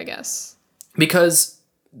character, I guess. Because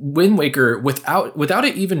Wind Waker, without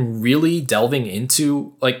it even really delving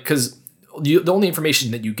into, like, because the only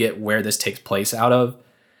information that you get where this takes place out of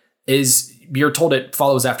is you're told it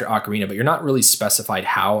follows after Ocarina, but you're not really specified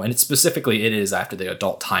how, and it is after the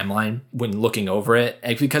adult timeline when looking over it,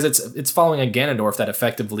 and because it's following a Ganondorf that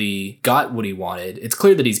effectively got what he wanted. It's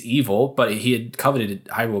clear that he's evil, but he had coveted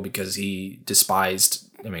Hyrule because he despised,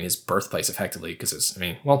 his birthplace effectively, because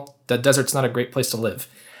the desert's not a great place to live.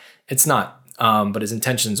 It's not. But his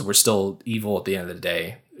intentions were still evil at the end of the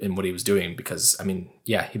day in what he was doing, because,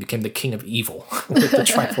 he became the king of evil with the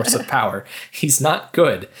Triforce of Power. He's not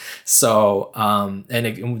good. So,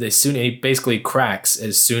 he basically cracks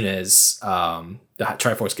as soon as the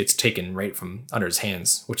Triforce gets taken right from under his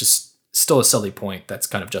hands, which is still a silly point that's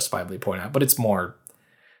kind of justifiably pointed out, but it's more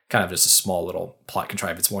kind of just a small little plot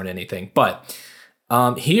contrivance more than anything. But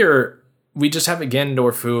here, we just have a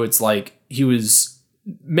Ganondorf who it's like he was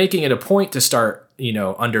making it a point to start,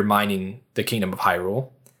 undermining the kingdom of Hyrule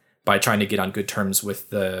by trying to get on good terms with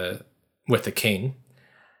the king.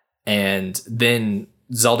 And then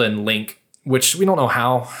Zelda and Link, which we don't know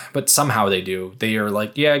how, but somehow they do. They are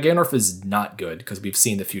like, yeah, Ganondorf is not good because we've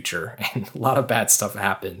seen the future and a lot of bad stuff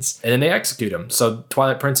happens. And then they execute him. So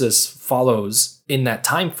Twilight Princess follows in that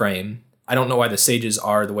time frame. I don't know why the sages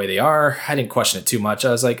are the way they are. I didn't question it too much.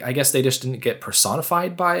 I was like, I guess they just didn't get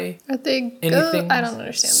personified by anything. I don't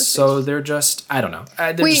understand this. So they're just, I don't know.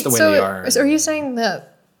 They're just the way they are. So are you saying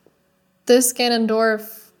that this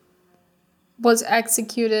Ganondorf was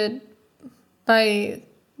executed by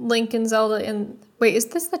Link and Zelda wait, is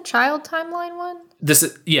this the child timeline one?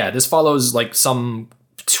 This follows like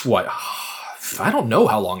I don't know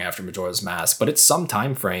how long after Majora's Mask, but it's some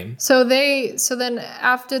time frame. So then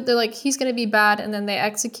after they're like, he's going to be bad, and then they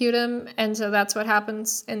execute him. And so that's what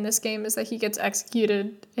happens in this game, is that he gets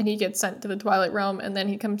executed and he gets sent to the Twilight Realm, and then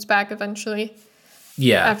he comes back eventually.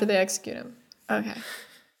 Yeah. After they execute him. Okay.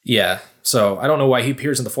 Yeah. So I don't know why he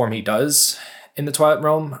appears in the form he does in the Twilight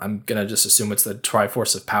Realm. I'm going to just assume it's the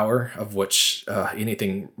Triforce of Power, of which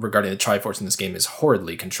anything regarding the Triforce in this game is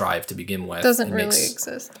horridly contrived to begin with. Doesn't really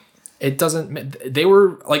exist. It doesn't. They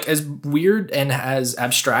were like as weird and as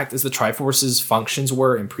abstract as the Triforce's functions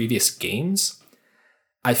were in previous games.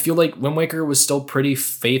 I feel like Wind Waker was still pretty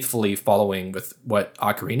faithfully following with what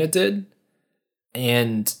Ocarina did,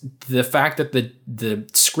 and the fact that the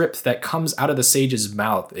script that comes out of the sage's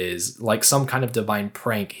mouth is like some kind of divine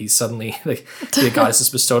prank. He's suddenly like the goddess is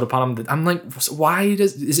bestowed upon him. I'm like, why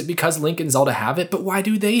is it because Link and Zelda have it? But why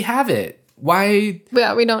do they have it? Why?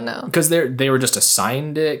 Yeah, we don't know. Because they were just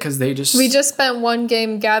assigned it. Because we just spent one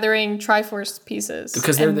game gathering Triforce pieces.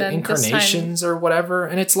 Because they're the incarnations or whatever,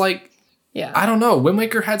 and it's like, yeah, I don't know. Wind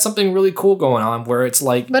Waker had something really cool going on where it's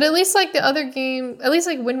like, but at least like the other game, at least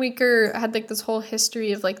like Wind Waker had like this whole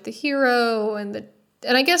history of like the hero and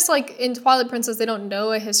I guess like in Twilight Princess they don't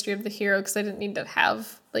know a history of the hero because they didn't need to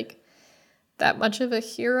have like that much of a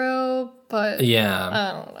hero. But yeah,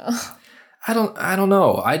 I don't know. I don't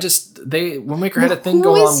know. Wind Waker had a thing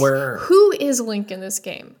going on where... Who is Link in this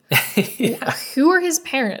game? Yeah. Who are his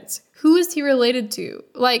parents? Who is he related to?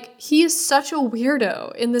 Like, he is such a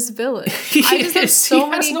weirdo in this village. I just have so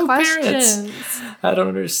many questions. Parents. I don't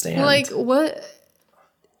understand. Like, what?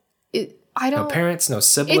 I don't... No parents, no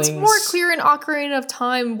siblings. It's more clear in Ocarina of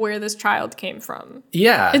Time where this child came from.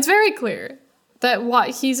 Yeah. It's very clear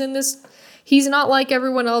that he's in this... He's not like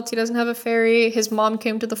everyone else. He doesn't have a fairy. His mom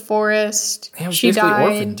came to the forest. She died.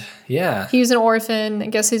 Orphaned. Yeah. He was an orphan. I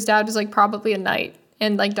guess his dad was like probably a knight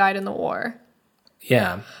and like died in the war.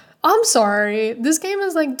 Yeah. I'm sorry. This game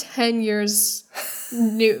is like 10 years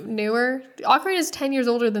newer. Ocarina is 10 years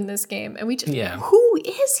older than this game. And who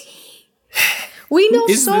is he? We know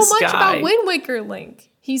so much about Wind Waker Link.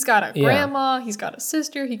 He's got a grandma. He's got a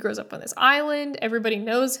sister. He grows up on this island. Everybody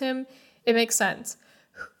knows him. It makes sense.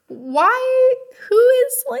 Why? Who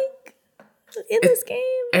is Link in this game?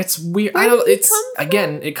 It's weird.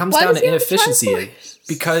 It comes down to inefficiency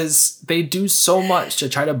because they do so much to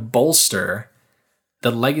try to bolster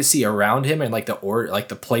the legacy around him and like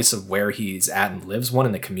the place of where he's at and lives, one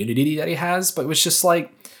in the community that he has. But it was just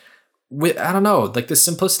like, I don't know, like the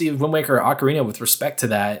simplicity of Wind Waker or Ocarina with respect to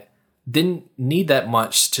that didn't need that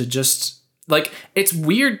much to just like, it's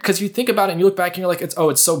weird because you think about it and you look back and you're like,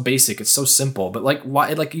 it's so basic, it's so simple. But like,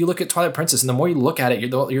 why? Like, you look at Twilight Princess, and the more you look at it,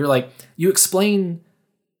 you're like, you explain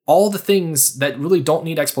all the things that really don't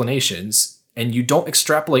need explanations, and you don't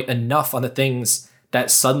extrapolate enough on the things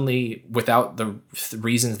that suddenly, without the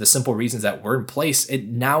reasons, the simple reasons that were in place, it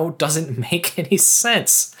now doesn't make any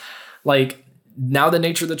sense. Like, now the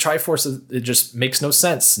nature of the Triforce, it just makes no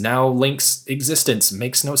sense. Now Link's existence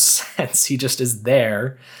makes no sense. He just is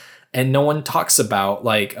there. And no one talks about,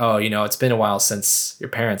 like, oh, it's been a while since your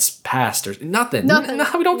parents passed or nothing. No,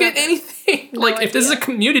 we don't get anything. No like, idea. If this is a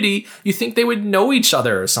community, you think they would know each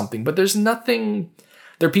other or something. But there's nothing.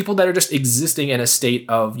 There are people that are just existing in a state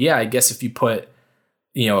of, yeah, I guess if you put,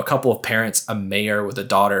 a couple of parents, a mayor with a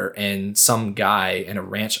daughter, and some guy and a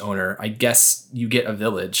ranch owner, I guess you get a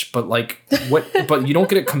village. But, like, what? But you don't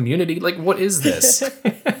get a community? Like, what is this?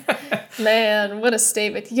 Man, what a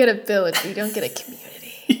statement. You get a village, but you don't get a community.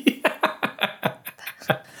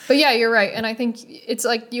 But yeah, you're right. And I think it's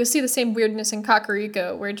like you'll see the same weirdness in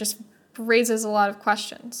Kakariko where it just raises a lot of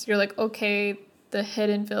questions. You're like, okay, the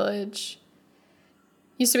hidden village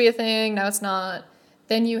used to be a thing. Now it's not.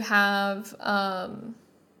 Then you have,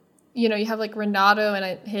 you have like Renato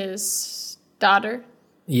and his daughter.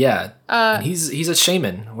 Yeah. And he's a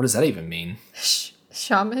shaman. What does that even mean?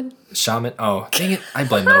 Shaman? Shaman. Oh, dang it. I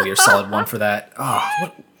blame Metal Gear Solid 1 for that. Oh,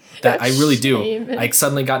 what? That I really do. I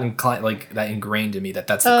suddenly got that ingrained in me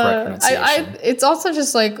that's the correct pronunciation. It's also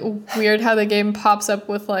just like weird how the game pops up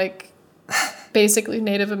with like basically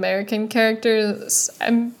Native American characters.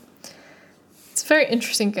 It's a very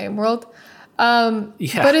interesting game world. But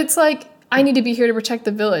it's like, I need to be here to protect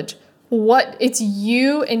the village. What? It's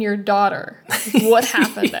you and your daughter. What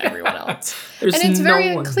happened to everyone else? And it's very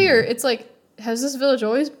unclear. It's like, has this village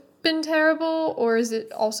always been terrible, or is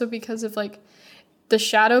it also because of like the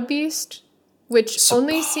Shadow Beast, which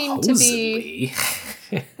only seemed to be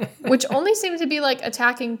like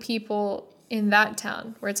attacking people in that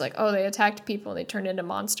town, where it's like, oh, they attacked people and they turned into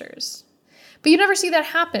monsters. But you never see that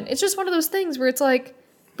happen. It's just one of those things where it's like,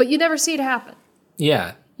 but you never see it happen.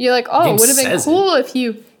 Yeah. You're like, oh, it would have been cool if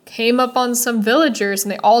you came up on some villagers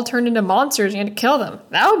and they all turned into monsters and you had to kill them.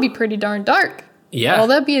 That would be pretty darn dark. Yeah. Well,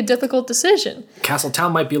 that'd be a difficult decision. Castle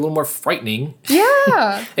Town might be a little more frightening.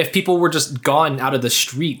 Yeah. If people were just gone out of the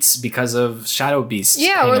streets because of Shadow Beasts.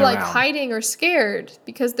 Yeah, or like hiding or scared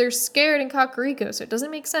because they're scared in Kakariko. So it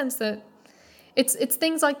doesn't make sense that it's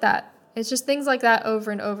things like that. It's just things like that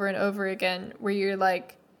over and over and over again where you're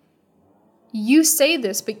like, you say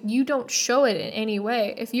this, but you don't show it in any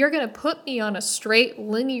way. If you're going to put me on a straight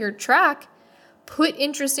linear track, put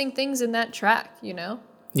interesting things in that track,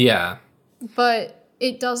 Yeah. But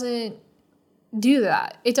it doesn't do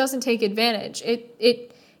that. It doesn't take advantage.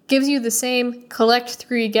 It gives you the same collect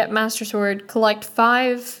 3, get Master Sword, collect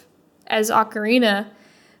 5 as Ocarina,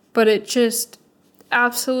 but it just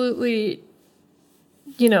absolutely,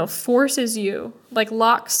 forces you, like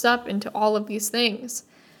locks up into all of these things.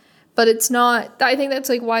 But it's not, I think that's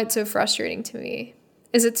like why it's so frustrating to me,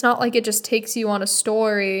 is it's not like it just takes you on a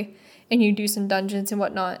story and you do some dungeons and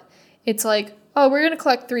whatnot. It's like, oh, we're going to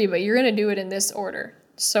collect 3, but you're going to do it in this order.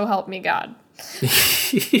 So help me God.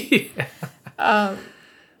 I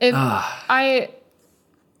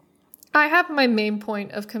have my main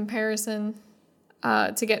point of comparison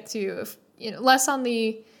to get to, less on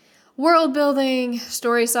the world building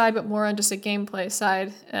story side, but more on just a gameplay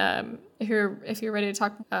side. If you're ready to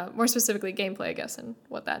talk more specifically gameplay, I guess, and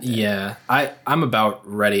what that did. Yeah, I'm about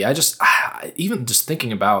ready. I just even just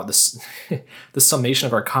thinking about this, the summation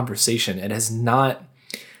of our conversation, it has not.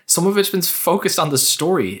 Some of it's been focused on the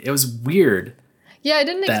story. It was weird. Yeah, I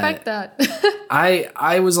didn't expect that.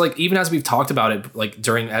 I was like, even as we've talked about it, like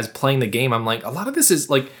as playing the game, I'm like, a lot of this is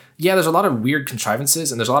like, yeah, there's a lot of weird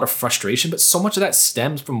contrivances and there's a lot of frustration, but so much of that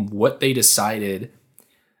stems from what they decided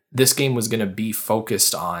this game was going to be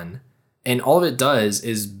focused on. And all of it does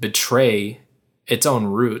is betray its own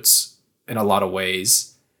roots in a lot of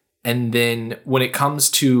ways. And then when it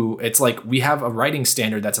comes to, it's like we have a writing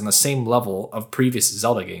standard that's on the same level of previous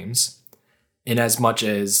Zelda games. In as much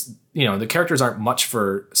as, the characters aren't much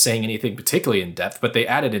for saying anything particularly in depth, but they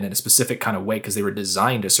added it in a specific kind of way because they were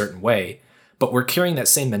designed a certain way. But we're carrying that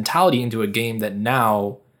same mentality into a game that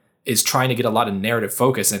now is trying to get a lot of narrative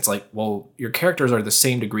focus. And it's like, well, your characters are the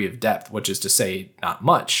same degree of depth, which is to say not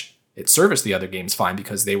much. It serviced the other games fine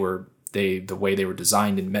because the way they were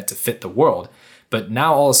designed and meant to fit the world. But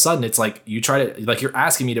now all of a sudden it's like you try to, like, you're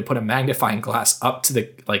asking me to put a magnifying glass up to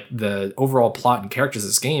the overall plot and characters of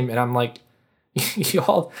this game. And I'm like, you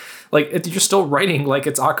all like you're still writing like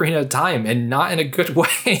it's Ocarina of Time and not in a good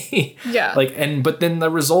way. Yeah. But then the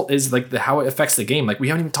result is like how it affects the game. Like we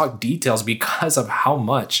haven't even talked details because of how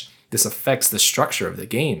much this affects the structure of the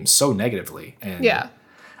game so negatively. And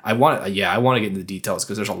I want to get into the details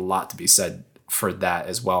because there's a lot to be said for that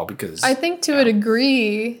as well, because I think to a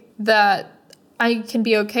degree that I can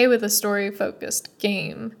be okay with a story-focused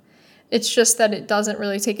game. It's just that it doesn't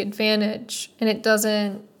really take advantage, and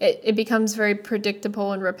it becomes very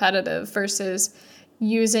predictable and repetitive versus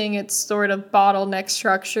using its sort of bottleneck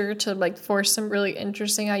structure to like force some really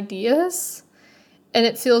interesting ideas. And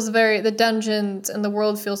it feels the dungeons and the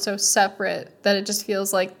world feel so separate that it just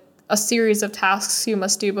feels like a series of tasks you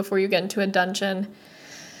must do before you get into a dungeon,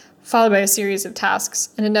 followed by a series of tasks,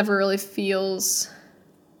 and it never really feels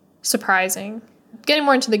surprising. Getting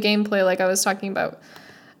more into the gameplay like I was talking about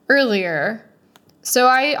earlier. So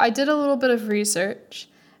I did a little bit of research,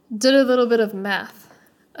 did a little bit of math,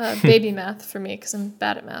 baby math for me because I'm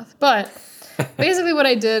bad at math. But basically what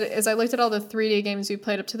I did is I looked at all the 3D games we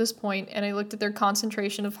played up to this point, and I looked at their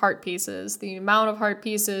concentration of heart pieces, the amount of heart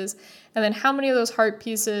pieces, and then how many of those heart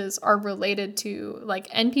pieces are related to like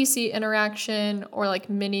NPC interaction or like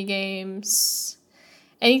mini games,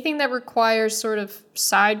 anything that requires sort of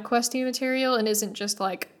side questy material and isn't just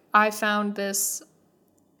like I found this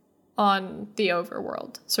on the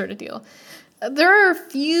overworld sort of deal. There are a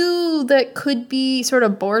few that could be sort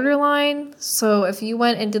of borderline. So if you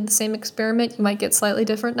went and did the same experiment, you might get slightly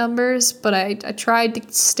different numbers. But I tried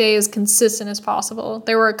to stay as consistent as possible.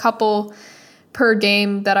 There were a couple per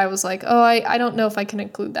game that I was like, oh, I don't know if I can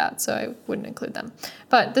include that. So I wouldn't include them.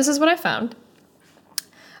 But this is what I found.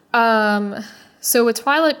 So with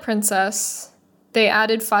Twilight Princess, they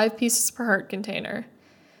added 5 pieces per heart container.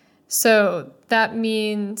 So that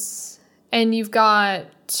means, and you've got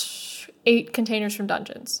 8 containers from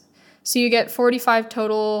dungeons. So you get 45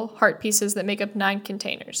 total heart pieces that make up 9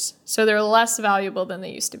 containers. So they're less valuable than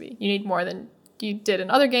they used to be. You need more than you did in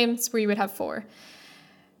other games where you would have 4.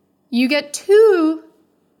 You get 2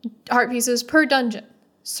 heart pieces per dungeon.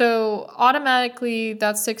 So automatically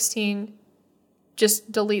that's 16. Just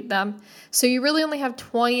delete them. So you really only have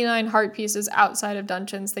 29 heart pieces outside of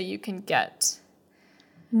dungeons that you can get.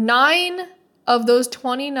 9 of those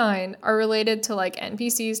 29 are related to like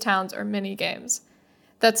NPCs, towns, or mini games.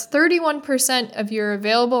 That's 31% of your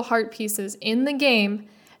available heart pieces in the game.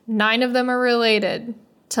 9 of them are related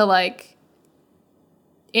to like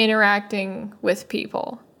interacting with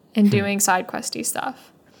people and doing side questy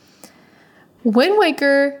stuff. Wind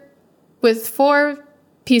Waker, with 4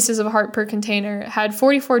 pieces of heart per container, had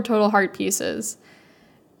 44 total heart pieces.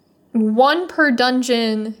 1 per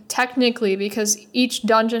dungeon, technically, because each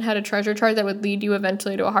dungeon had a treasure chart that would lead you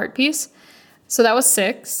eventually to a heart piece. So that was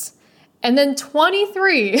 6. And then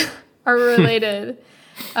 23 are related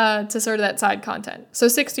to sort of that side content. So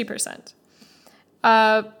 60%.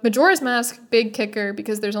 Majora's Mask, big kicker,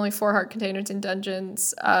 because there's only 4 heart containers in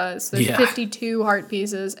dungeons. So there's 52 heart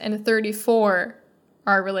pieces, and 34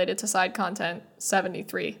 are related to side content,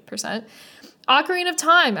 73%. Ocarina of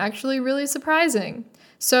Time, actually really surprising.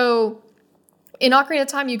 So in Ocarina of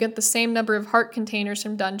Time, you get the same number of heart containers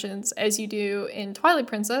from dungeons as you do in Twilight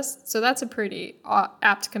Princess. So that's a pretty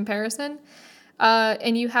apt comparison.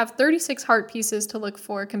 And you have 36 heart pieces to look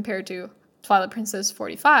for compared to Twilight Princess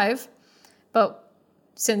 45. But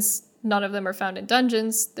since none of them are found in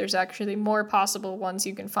dungeons, there's actually more possible ones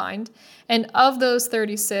you can find. And of those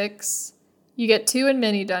 36, you get 2 in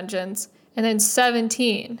mini dungeons, and then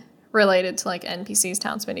 17 related to like NPCs,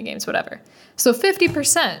 towns, mini games, whatever. So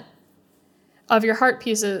 50% of your heart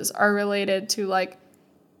pieces are related to like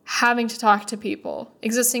having to talk to people,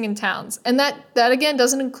 existing in towns. And that again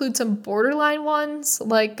doesn't include some borderline ones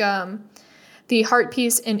like the heart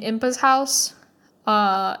piece in Impa's house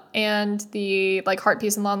and the like heart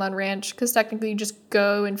piece in Lon Lon Ranch, because technically you just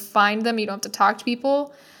go and find them. You don't have to talk to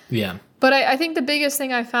people. Yeah. But I think the biggest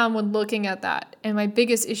thing I found when looking at that, and my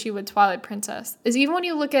biggest issue with Twilight Princess, is even when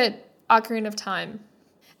you look at Ocarina of Time,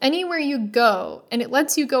 anywhere you go, and it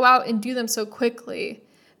lets you go out and do them so quickly,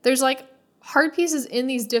 there's like heart pieces in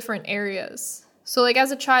these different areas. So like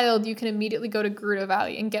as a child, you can immediately go to Gerudo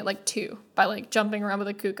Valley and get like 2 by like jumping around with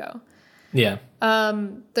a Kuko. Yeah.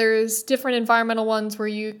 There's different environmental ones where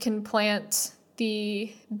you can plant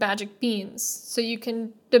the magic beans. So you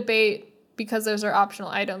can debate, because those are optional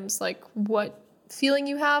items, like what feeling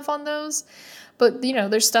you have on those. But, you know,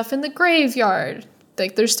 there's stuff in the graveyard.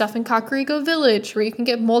 Like there's stuff in Kakariko Village where you can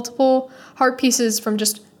get multiple heart pieces from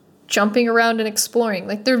just jumping around and exploring.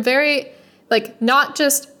 Like they're very, like, not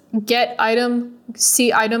just get item,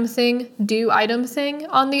 see item thing, do item thing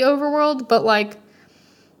on the overworld, but like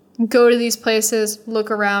go to these places,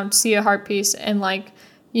 look around, see a heart piece, and like,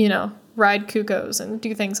 you know, ride cuckoos and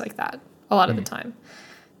do things like that a lot of the time.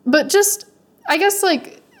 But just, I guess,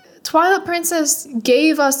 like, Twilight Princess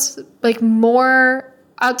gave us like more,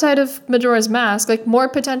 outside of Majora's Mask, like more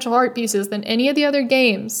potential heart pieces than any of the other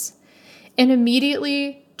games, and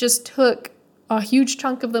immediately just took a huge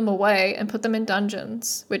chunk of them away and put them in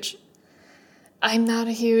dungeons, which I'm not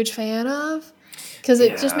a huge fan of because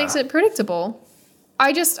it just makes it predictable.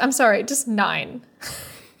 I'm sorry, just 9.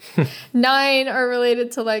 9 are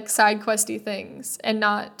related to like side questy things and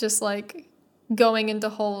not just like going into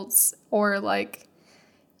holes or like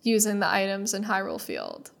using the items in Hyrule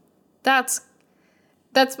Field. That's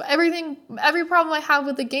everything. Every problem I have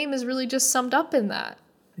with the game is really just summed up in that,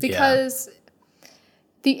 because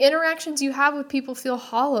the interactions you have with people feel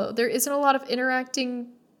hollow. There isn't a lot of interacting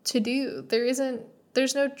to do. There's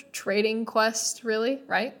no trading quest really,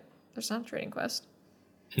 right? There's not a trading quest.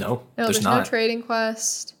 No, there's not. No trading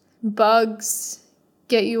quest. Bugs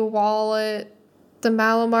get you a wallet. The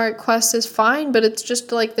Malamart quest is fine, but it's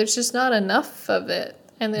just like there's just not enough of it.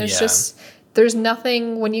 And there's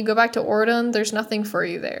nothing when you go back to Ordon, there's nothing for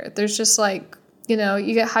you there. There's just like, you know,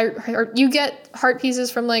 you get heart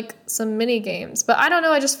pieces from like some mini games. But I don't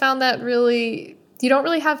know, I just found that you don't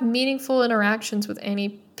really have meaningful interactions with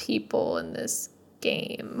any people in this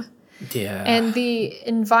game. Yeah. And the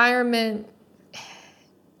environment,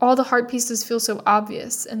 all the heart pieces feel so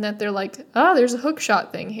obvious, and that they're like, oh, there's a hook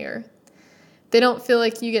shot thing here. They don't feel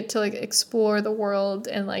like you get to like explore the world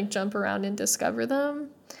and like jump around and discover them.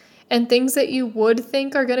 And things that you would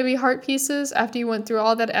think are going to be heart pieces after you went through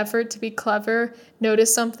all that effort to be clever,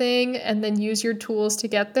 notice something, and then use your tools to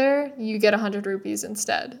get there, you get 100 rupees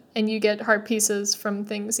instead. And you get heart pieces from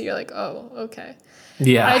things that you're like, oh, okay.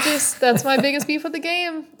 Yeah. That's my biggest beef with the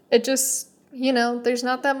game. It just, you know, there's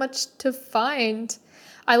not that much to find.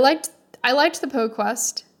 I liked the Poe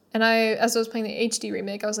quest. And as I was playing the HD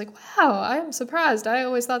remake, I was like, wow, I'm surprised. I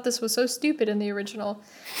always thought this was so stupid in the original.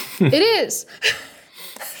 It is.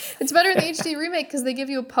 It's better in the HD remake because they give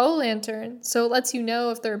you a Poe lantern. So it lets you know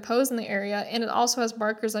if there are Poes in the area. And it also has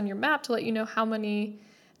markers on your map to let you know how many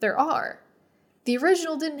there are. The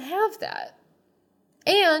original didn't have that.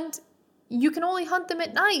 And you can only hunt them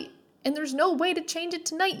at night. And there's no way to change it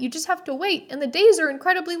to night. You just have to wait. And the days are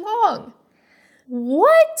incredibly long.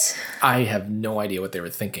 What? I have no idea what they were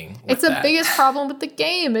thinking. It's the biggest problem with the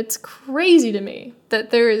game. It's crazy to me that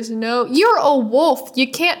there is no... You're a wolf.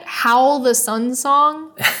 You can't howl the sun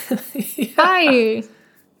song. I'm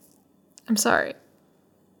sorry.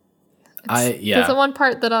 It's the one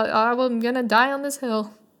part that I'm going to die on this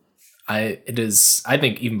hill. I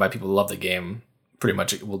think even by people who love the game, pretty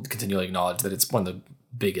much it will continually acknowledge that it's one of the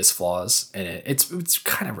biggest flaws in it. It's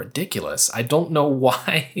kind of ridiculous. I don't know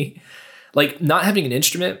why... Like, not having an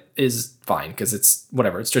instrument is fine, because it's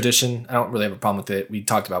whatever. It's tradition. I don't really have a problem with it. We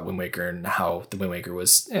talked about Wind Waker and how the Wind Waker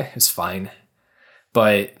was fine.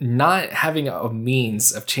 But not having a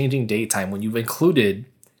means of changing daytime when you've included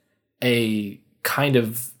a kind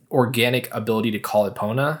of organic ability to call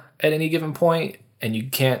Epona at any given point, and you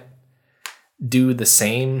can't do the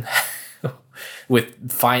same with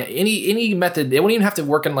any method. It wouldn't even have to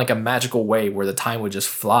work in like a magical way where the time would just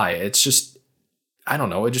fly. It's just... I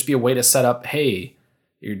don't know. It'd just be a way to set up, hey,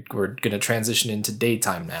 we're going to transition into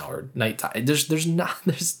daytime now or nighttime. I have no idea.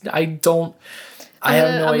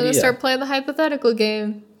 I'm going to start playing the hypothetical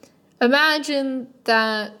game. Imagine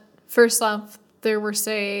that first off, there were,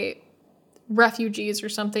 say, refugees or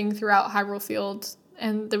something throughout Hyrule Field,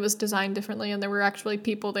 and it was designed differently, and there were actually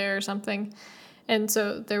people there or something. And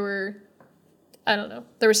so there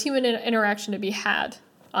was human interaction to be had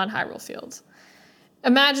on Hyrule Field.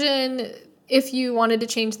 Imagine... If you wanted to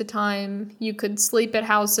change the time, you could sleep at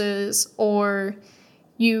houses, or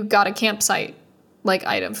you got a campsite like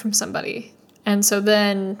item from somebody. And so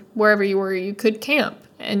then wherever you were, you could camp,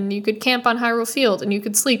 and you could camp on Hyrule Field, and you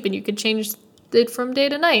could sleep, and you could change it from day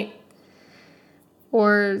to night,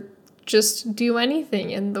 or just do anything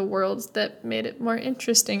in the world that made it more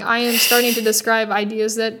interesting. I am starting to describe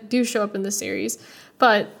ideas that do show up in the series,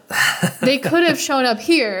 but they could have shown up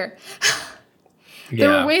here. There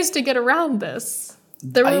were ways to get around this.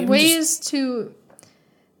 There are ways to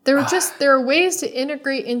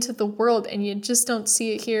integrate into the world, and you just don't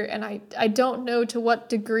see it here. And I don't know to what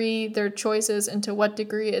degree they're choices and to what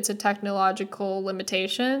degree it's a technological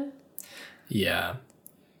limitation. Yeah.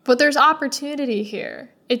 But there's opportunity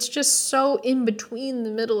here. It's just so in between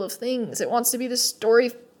the middle of things. It wants to be this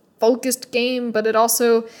story-focused game, but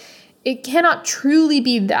it cannot truly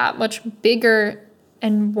be that much bigger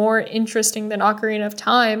and more interesting than Ocarina of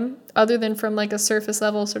Time, other than from like a surface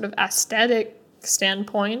level sort of aesthetic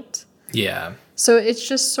standpoint. Yeah. So it's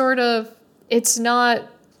just sort of, it's not,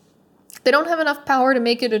 they don't have enough power to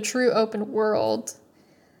make it a true open world.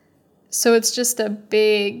 So it's just a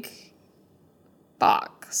big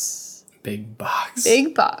box. Big box.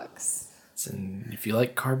 Big box. And if you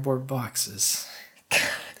like cardboard boxes,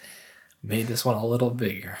 made this one a little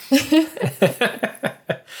bigger.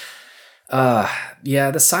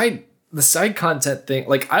 Yeah, the side content thing,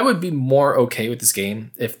 like I would be more okay with this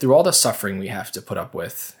game if through all the suffering we have to put up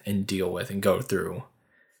with and deal with and go through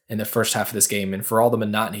in the first half of this game and for all the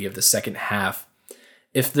monotony of the second half,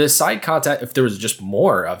 if the side content, if there was just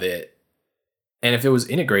more of it and if it was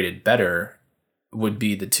integrated better, would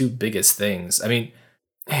be the two biggest things. I mean,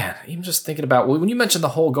 man, even just thinking about, when you mentioned the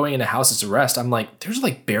whole going into houses to rest, I'm like, there's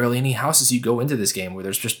like barely any houses you go into this game where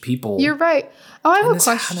there's just people. You're right. Oh, I have a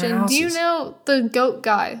question. Do you know the goat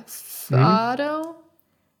guy, Fado?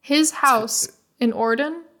 His house in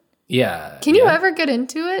Orden? Yeah. Can you ever get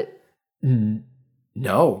into it?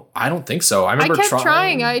 No, I don't think so. I remember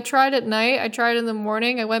trying. I tried at night. I tried in the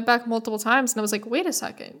morning. I went back multiple times and I was like, wait a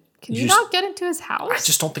second. Can you not get into his house? I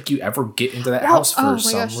just don't think you ever get into that house for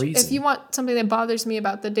some reason. If you want something that bothers me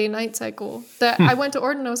about the day-night cycle, that I went to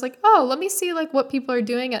Orden and I was like, oh, let me see like what people are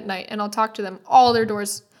doing at night, and I'll talk to them. All of their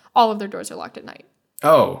doors are locked at night.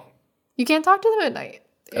 Oh. You can't talk to them at night.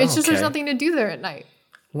 It's just there's nothing to do there at night.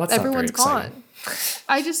 Well, that's everyone's gone.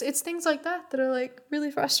 It's things like that are like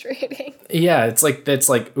really frustrating. Yeah, it's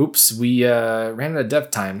like oops, we ran out of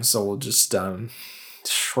dev time, so we'll just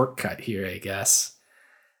shortcut here, I guess.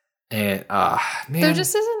 And man, there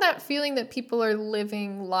just isn't that feeling that people are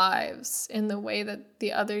living lives in the way that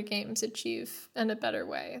the other games achieve in a better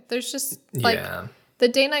way. There's just like the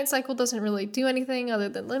day-night cycle doesn't really do anything other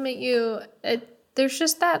than limit you. There's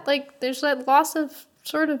just that there's that loss of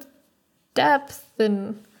sort of depth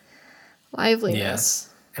and liveliness.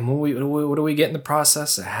 Yeah. And what do we get in the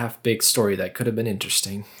process? A half-baked story that could have been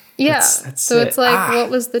interesting. Yeah. So it's like, what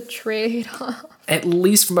was the trade-off? At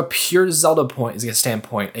least from a pure Zelda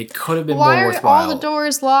standpoint, it could have been more worthwhile. Why are all the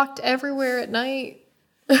doors locked everywhere at night?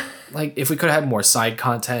 Like, if we could have had more side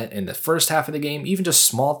content in the first half of the game, even just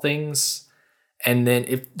small things. And then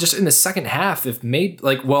if just in the second half, if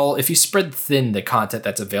you spread thin the content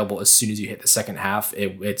that's available as soon as you hit the second half,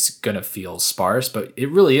 it's going to feel sparse. But it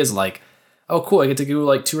really is like, oh, cool, I get to do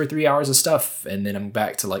like 2 or 3 hours of stuff, and then I'm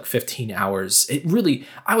back to like 15 hours.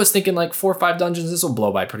 I was thinking like 4 or 5 dungeons, this will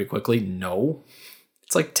blow by pretty quickly. No,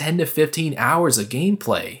 it's like 10 to 15 hours of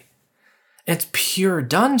gameplay. And it's pure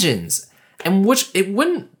dungeons. And it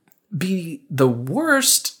wouldn't be the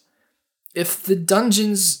worst if the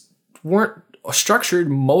dungeons weren't structured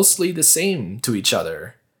mostly the same to each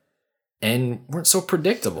other and weren't so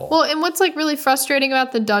predictable. Well, and what's like really frustrating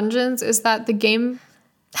about the dungeons is that the game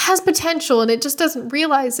has potential and it just doesn't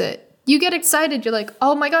realize it. You get excited. You're like,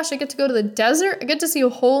 oh my gosh, I get to go to the desert. I get to see a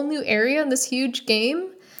whole new area in this huge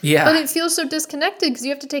game. Yeah. But it feels so disconnected because you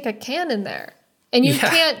have to take a cannon there. And you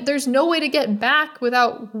can't, there's no way to get back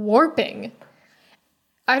without warping.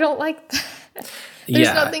 I don't like that.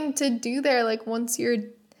 There's nothing to do there. Like once you're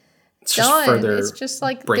done, it's just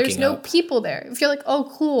like there's no people there. If you're like,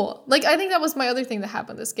 oh, cool. Like I think that was my other thing that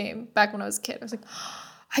happened in this game back when I was a kid. I was like,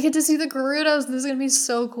 I get to see the Gerudos. This is going to be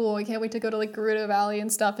so cool. I can't wait to go to like Gerudo Valley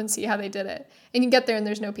and stuff and see how they did it. And you get there and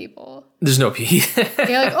there's no people. There's no people. And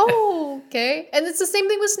you're like, oh, okay. And it's the same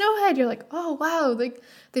thing with Snowhead. You're like, oh, wow. Like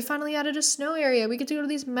they finally added a snow area. We get to go to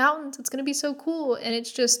these mountains. It's going to be so cool. And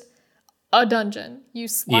it's just a dungeon. You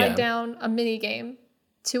slide down a mini game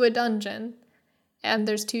to a dungeon and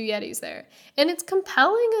there's 2 Yetis there. And it's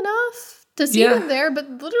compelling enough to see them there, but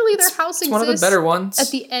literally their house exists one of the better ones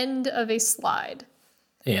at the end of a slide.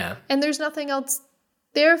 Yeah. And there's nothing else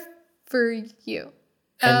there for you.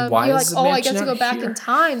 And why you're is like, the I get to go back here? in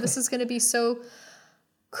time. This is going to be so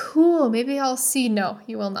cool. Maybe I'll see. No,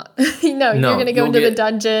 you will not. No, you're going to go into the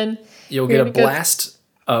dungeon. You'll get a blast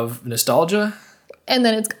of nostalgia. And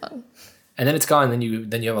then it's gone. And then it's gone,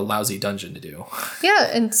 and then you have a lousy dungeon to do.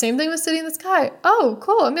 Yeah, and same thing with City in the Sky. Oh,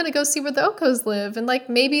 cool. I'm going to go see where the Okos live. And like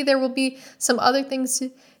maybe there will be some other things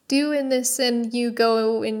to do in this, and you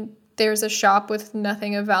go and there's a shop with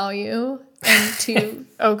nothing of value and 2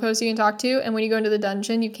 Okos you can talk to. And when you go into the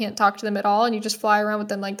dungeon, you can't talk to them at all. And you just fly around with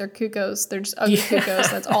them like they're cuckoos. They're just ugly cuckoos.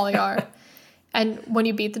 That's all they are. And when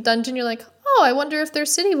you beat the dungeon, you're like, oh, I wonder if their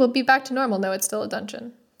city will be back to normal. No, it's still a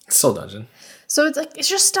dungeon. It's still a dungeon. So it's like, it's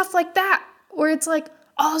just stuff like that where it's like,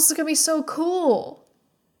 oh, this is going to be so cool.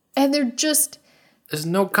 And there's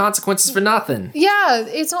no consequences for nothing. Yeah,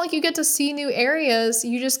 it's not like you get to see new areas.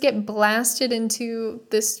 You just get blasted into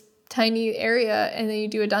this tiny area and then you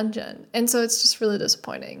do a dungeon. And so it's just really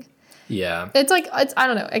disappointing. Yeah. I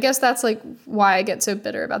don't know. I guess that's like why I get so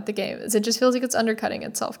bitter about the game. Is it just feels like it's undercutting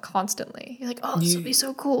itself constantly. You're like, oh, this would be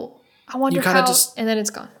so cool. I wonder how, and then it's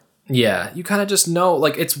gone. Yeah, you kind of just know,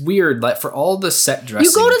 like, it's weird, like, for all the set dressing.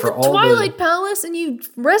 You go to the Twilight Palace and you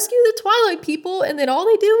rescue the Twilight people, and then all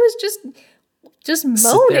they do is just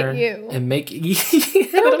moan at you. And make they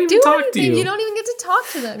don't even talk to you. You don't even get to talk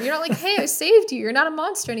to them. You're not like, hey, I saved you. You're not a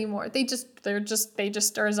monster anymore. They just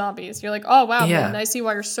are zombies. You're like, oh wow, man, I see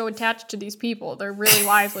why you're so attached to these people. They're really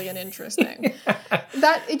lively and interesting.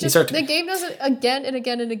 The game does it again and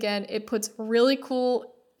again and again. It puts really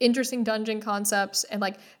cool, interesting dungeon concepts and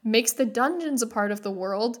like makes the dungeons a part of the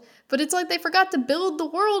world, but it's like they forgot to build the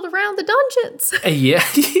world around the dungeons. Yeah.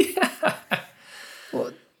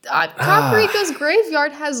 Well, Kakariko's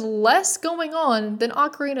Graveyard has less going on than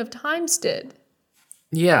Ocarina of Times did.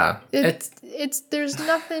 Yeah. There's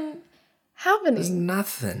nothing happening. There's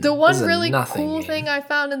nothing. The one really cool thing I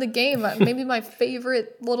found in the game, maybe my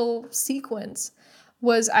favorite little sequence,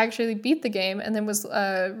 was I actually beat the game and then was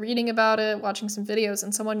reading about it, watching some videos,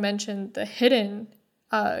 and someone mentioned the hidden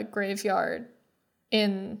graveyard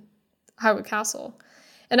in Hyrule Castle.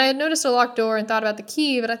 And I had noticed a locked door and thought about the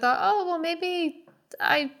key, but I thought, oh, well, maybe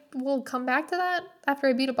I will come back to that after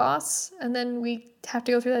I beat a boss, and then we have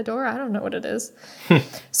to go through that door. I don't know what it is.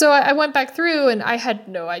 So I went back through, and I had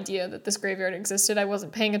no idea that this graveyard existed. I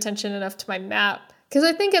wasn't paying attention enough to my map. Because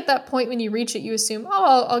I think at that point when you reach it, you assume,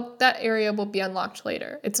 that area will be unlocked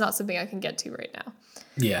later. It's not something I can get to right now.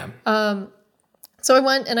 Yeah. So I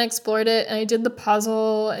went and I explored it, and I did the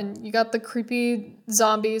puzzle, and you got the creepy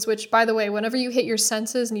zombies, which, by the way, whenever you hit your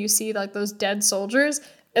senses and you see like those dead soldiers,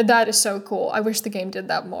 that is so cool. I wish the game did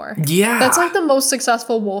that more. Yeah. That's like the most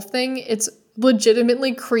successful wolf thing. It's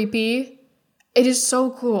legitimately creepy. It is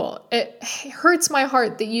so cool. It hurts my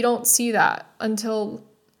heart that you don't see that until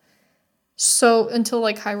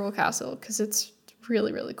like Hyrule Castle, because it's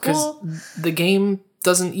really, really cool. Because the game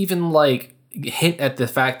doesn't even like hint at the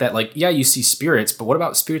fact that like, yeah, you see spirits, but what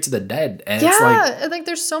about spirits of the dead? And it's like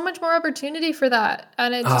there's so much more opportunity for that,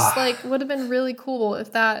 and it just like would have been really cool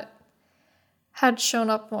if that had shown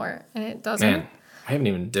up more, and it doesn't. Man, I haven't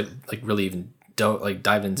even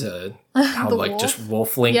dive into how like wolf? Just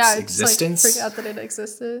Wolf Link's existence. Like, forgot that it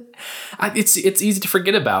existed. It's easy to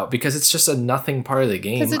forget about because it's just a nothing part of the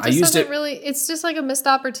game. Because it's just like a missed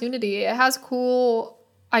opportunity. It has cool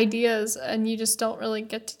ideas and you just don't really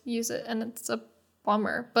get to use it, and it's a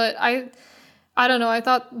bummer. But I don't know. I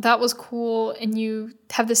thought that was cool, and you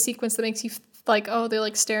have the sequence that makes you like, oh, they're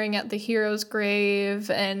like staring at the hero's grave,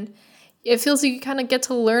 and it feels like you kind of get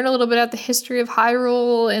to learn a little bit about the history of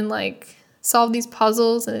Hyrule and like solve these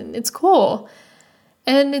puzzles, and it's cool.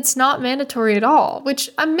 And it's not mandatory at all, which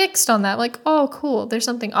I'm mixed on that. Like, oh, cool, there's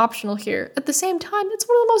something optional here. At the same time, it's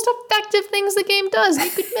one of the most effective things the game does. You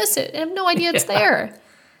could miss it and have no idea it's there.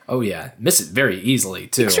 Oh, yeah. Miss it very easily,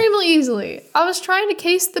 too. Extremely easily. I was trying to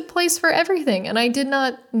case the place for everything, and I did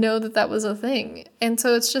not know that was a thing. And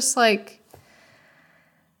so it's just like,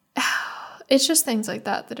 it's just things like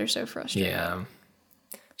that are so frustrating. Yeah.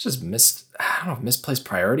 It's just misplaced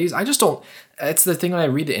priorities. I just don't, it's the thing when I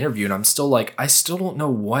read the interview and I'm still like, I still don't know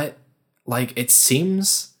what, like, it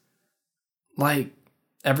seems like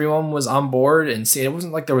everyone was on board and see, it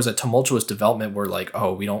wasn't like there was a tumultuous development where like,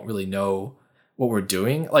 oh, we don't really know what we're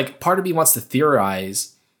doing. Like, part of me wants to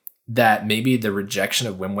theorize that maybe the rejection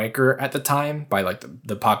of Wind Waker at the time by like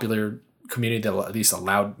the popular community, that at least a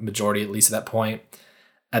loud majority, at least at that point,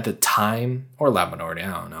 at the time, or loud minority,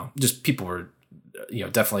 I don't know, just people were,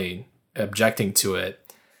 definitely objecting to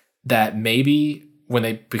it, that maybe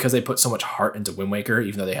because they put so much heart into Wind Waker,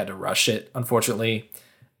 even though they had to rush it, unfortunately,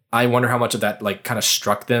 I wonder how much of that like kind of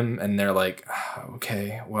struck them, and they're like,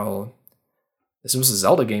 okay, well, this was a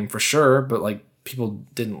Zelda game for sure, but like people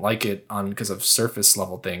didn't like it because of surface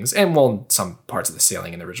level things, and well, some parts of the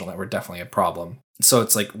sailing in the original that were definitely a problem. So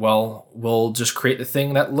it's like, well, we'll just create the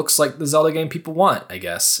thing that looks like the Zelda game people want, I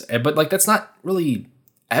guess. But like that's not really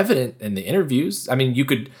evident in the interviews. I mean, you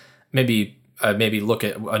could maybe look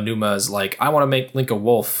at Anuma's like, I want to make Link a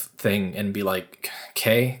wolf thing and be like,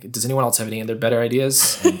 okay, does anyone else have any other better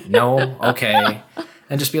ideas? And, no, okay,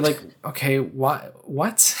 and just be like, okay, what?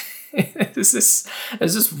 Is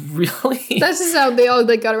this really? That's just how they all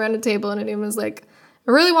like got around the table, and Anuma's like,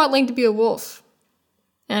 I really want Link to be a wolf.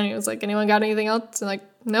 And he was like, anyone got anything else? And like,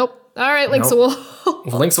 nope. All right, Link's a wolf.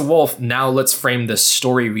 Link's a wolf. Now let's frame the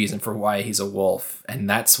story reason for why he's a wolf. And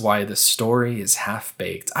that's why the story is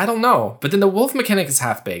half-baked. I don't know. But then the wolf mechanic is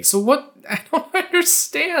half-baked. So what? I don't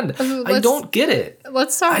understand. I don't get it.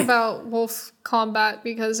 Let's talk about wolf combat,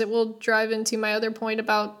 because it will drive into my other point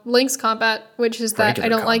about Link's combat, which is that I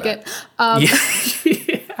don't like it.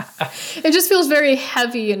 It just feels very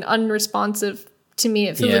heavy and unresponsive to me.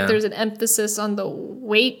 It feels Yeah. like there's an emphasis on the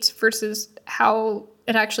weight versus how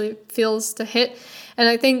it actually feels to hit. And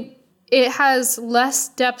I think it has less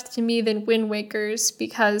depth to me than Wind Waker's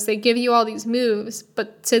because they give you all these moves,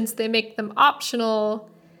 but since they make them optional,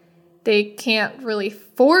 they can't really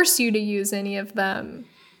force you to use any of them.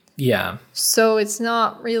 Yeah. So it's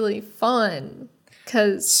not really fun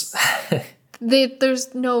because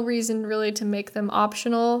there's no reason really to make them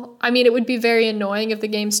optional. I mean, it would be very annoying if the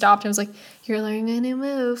game stopped and was like, you're learning a new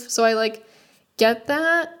move. So I like get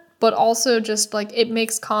that, but also just like it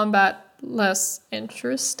makes combat less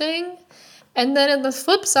interesting. And then on the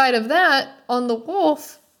flip side of that, on the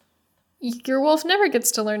wolf, your wolf never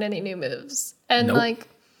gets to learn any new moves. And Nope. like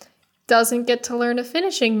doesn't get to learn a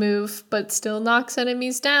finishing move, but still knocks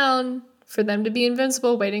enemies down for them to be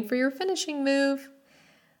invincible, waiting for your finishing move.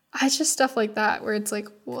 I just stuff like that where it's like,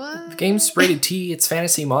 what? The game's rated T. It's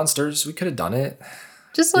fantasy monsters. We could have done it.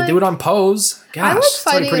 Just They like do it on pose. Gosh, I would it's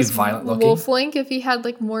like fighting pretty as violent looking. Wolf Link if he had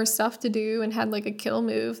like more stuff to do and had like a kill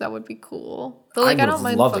move. That would be cool. But like I I would don't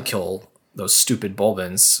mind. love to kill those stupid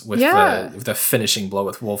Bulbins with the finishing blow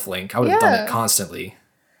with Wolf Link. I would have done it constantly.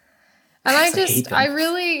 And I hate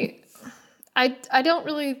them.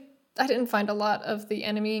 I didn't find a lot of the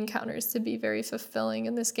enemy encounters to be very fulfilling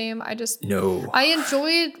in this game. No. I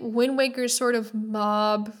enjoyed Wind Waker's sort of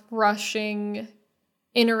mob rushing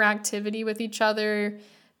interactivity with each other,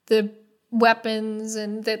 the weapons,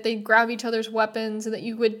 and that they grab each other's weapons and that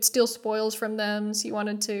you would steal spoils from them. So you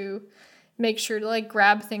wanted to make sure to like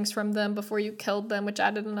grab things from them before you killed them, which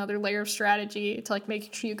added another layer of strategy to like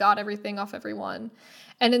making sure you got everything off everyone.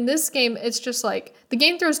 And in this game, it's just like the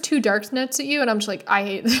game throws 2 dark nets at you, and I'm just like, I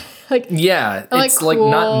hate like yeah, I'm it's like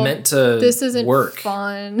not meant to this isn't work.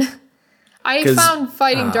 Fun. I found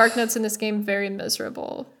fighting dark nets in this game very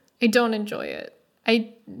miserable. I don't enjoy it.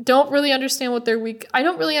 I don't really understand what they're weak. I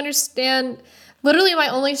don't really understand. Literally, my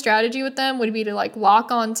only strategy with them would be to like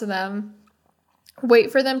lock onto them,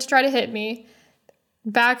 wait for them to try to hit me,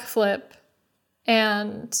 backflip,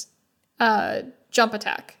 and jump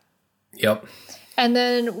attack. Yep. And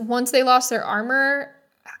then once they lost their armor,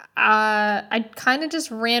 I kind of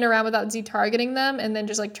just ran around without Z-targeting them and then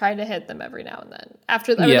just like tried to hit them every now and then.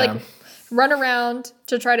 After that, I would like run around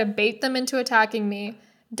to try to bait them into attacking me,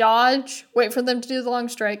 dodge, wait for them to do the long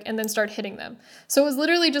strike, and then start hitting them. So it was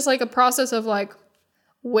literally just like a process of like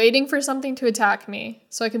waiting for something to attack me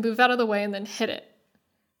so I can move out of the way and then hit it.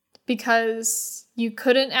 Because you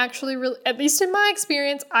couldn't actually really, at least in my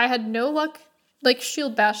experience, I had no luck like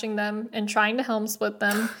shield bashing them and trying to helm split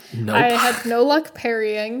them. Nope. I had no luck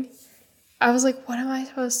parrying. I was like, what am I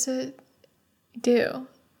supposed to do?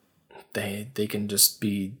 They can just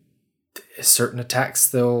be certain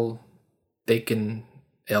attacks. It'll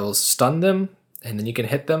stun them and then you can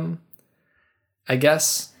hit them, I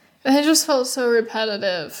guess. And it just felt so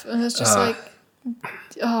repetitive. And it's just I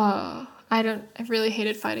really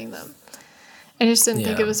hated fighting them. I just didn't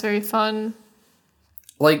think it was very fun.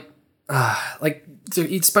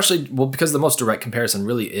 Especially because the most direct comparison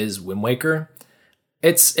really is Wind Waker.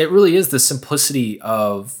 It really is the simplicity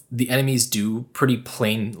of the enemies do pretty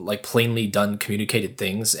plainly done communicated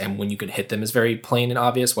things, and when you can hit them is very plain and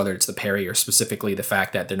obvious, whether it's the parry or specifically the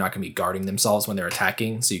fact that they're not going to be guarding themselves when they're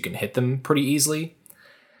attacking, so you can hit them pretty easily.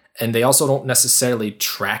 And they also don't necessarily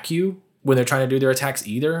track you when they're trying to do their attacks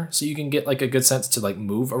either, so you can get like a good sense to like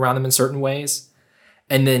move around them in certain ways.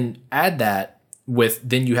 And then add that with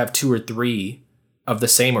then you have 2 or 3 of the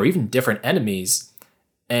same or even different enemies,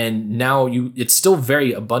 and now it's still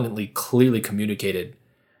very abundantly clearly communicated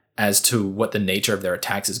as to what the nature of their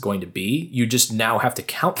attacks is going to be. You just now have to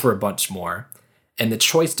count for a bunch more, and the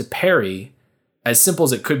choice to parry, as simple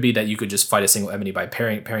as it could be that you could just fight a single enemy by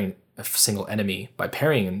parrying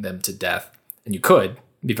them to death, and you could,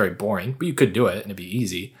 it'd be very boring, but you could do it and it'd be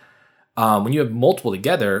easy. When you have multiple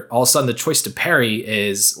together, all of a sudden the choice to parry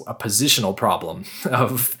is a positional problem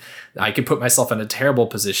of I could put myself in a terrible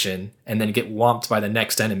position and then get whomped by the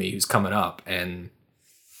next enemy who's coming up. And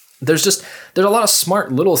there's a lot of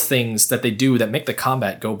smart little things that they do that make the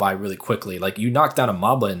combat go by really quickly. Like you knock down a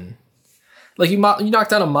moblin,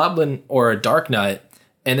 or a dark nut,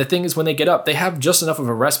 and the thing is when they get up, they have just enough of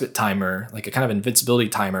a respite timer, like a kind of invincibility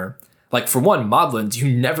timer. Like, for one, moblins,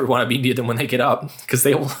 you never want to be near them when they get up because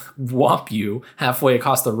they will whomp you halfway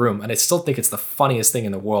across the room. And I still think it's the funniest thing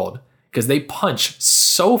in the world because they punch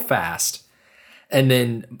so fast. And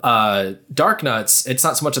then Dark Nuts, it's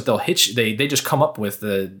not so much that they'll hit you. They just come up with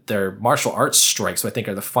their martial arts strikes, which I think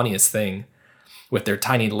are the funniest thing with their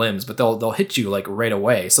tiny limbs. But they'll hit you, like, right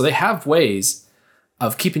away. So they have ways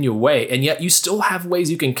of keeping you away. And yet you still have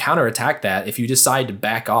ways you can counterattack that if you decide to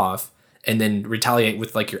back off and then retaliate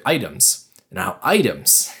with like your items. Now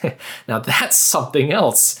items, now that's something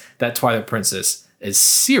else that Twilight Princess is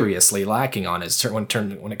seriously lacking on is when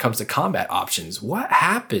it comes to combat options. What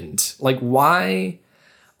happened? Like, why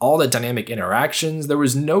all the dynamic interactions? There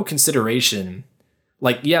was no consideration.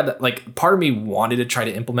 Like, yeah, like part of me wanted to try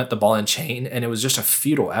to implement the ball and chain, and it was just a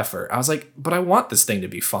futile effort. I was like, but I want this thing to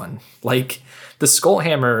be fun. Like the skull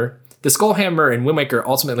hammer in Wind Waker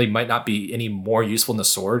ultimately might not be any more useful than the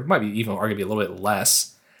sword. Might be even arguably a little bit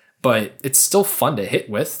less, but it's still fun to hit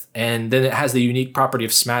with. And then it has the unique property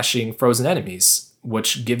of smashing frozen enemies,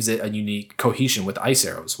 which gives it a unique cohesion with ice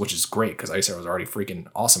arrows, which is great because ice arrows are already freaking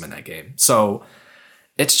awesome in that game. So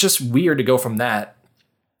it's just weird to go from that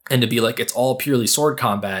and to be like, it's all purely sword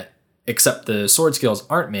combat, except the sword skills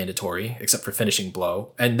aren't mandatory, except for finishing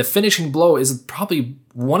blow. And the finishing blow is probably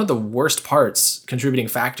one of the worst parts, contributing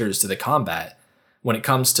factors to the combat when it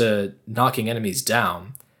comes to knocking enemies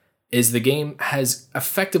down, is the game has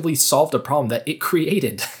effectively solved a problem that it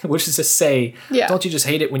created, which is to say, don't you just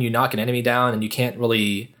hate it when you knock an enemy down and you can't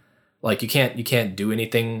really, like, you can't do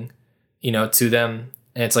anything, to them?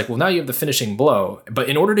 And it's like, well, now you have the finishing blow, but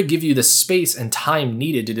in order to give you the space and time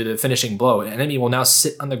needed to do the finishing blow, an enemy will now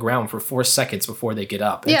sit on the ground for 4 seconds before they get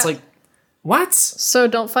up. And it's like, what? So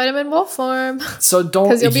don't fight him in wolf form. So don't,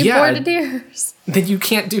 because you'll be bored to tears. Then you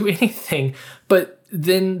can't do anything. But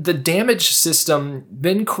then the damage system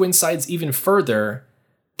then coincides even further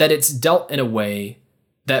that it's dealt in a way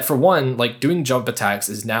that, for one, like doing jump attacks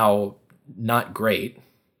is now not great,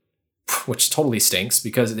 which totally stinks,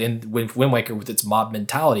 because in Wind Waker, with its mob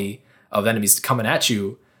mentality of enemies coming at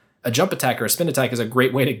you, a jump attack or a spin attack is a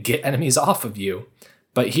great way to get enemies off of you.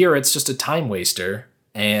 But here it's just a time waster.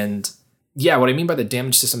 And yeah, what I mean by the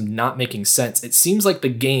damage system not making sense, it seems like the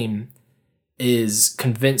game is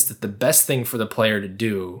convinced that the best thing for the player to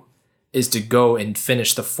do is to go and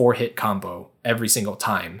finish the 4-hit combo every single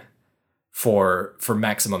time for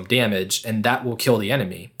maximum damage, and that will kill the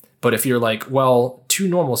enemy. But if you're like, well, 2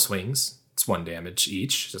 normal swings, it's 1 damage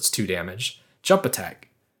each, that's 2 damage. Jump attack,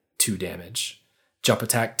 2 damage. Jump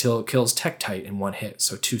attack till it kills Tektite in 1 hit,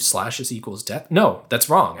 so 2 slashes equals death? No, that's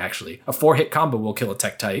wrong, actually. A 4-hit combo will kill a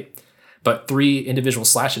Tektite, but 3 individual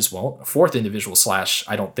slashes won't. A 4th individual slash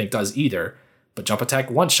I don't think does either, but jump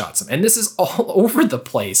attack one-shots them. And this is all over the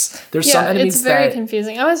place. There's some enemies it's very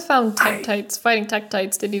confusing. I always found fighting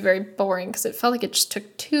Tektites to be very boring because it felt like it just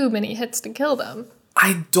took too many hits to kill them.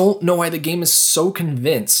 I don't know why the game is so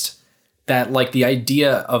convinced that, like, the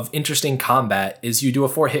idea of interesting combat is you do a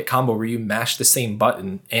 4-hit combo where you mash the same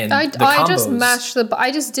button, and I just mashed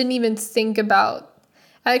I just didn't even think about.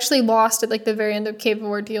 I actually lost at like the very end of Cave of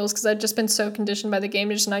Ordeals because I'd just been so conditioned by the game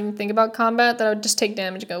to just not even think about combat that I would just take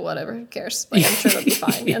damage and go, whatever, who cares? Like, I'm sure it'll be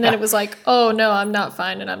fine. And then it was like, oh no, I'm not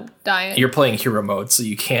fine and I'm dying. You're playing hero mode, so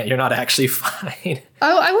you're not actually fine.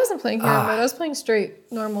 Oh, I wasn't playing hero mode. I was playing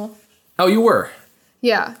straight normal. Oh, you were?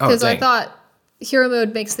 Yeah, because I thought hero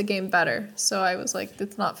mode makes the game better. So I was like,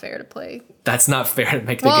 it's not fair to play. That's not fair to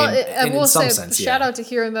make the game in some sense. Shout out to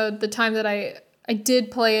hero mode. The time that I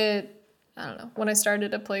did play it, I don't know, when I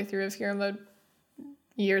started a playthrough of hero mode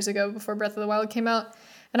years ago before Breath of the Wild came out.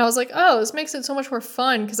 And I was like, oh, this makes it so much more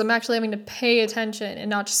fun because I'm actually having to pay attention and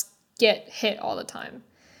not just get hit all the time.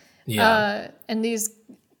 Yeah. And these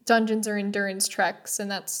dungeons are endurance treks, and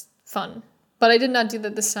that's fun. But I did not do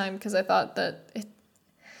that this time because I thought that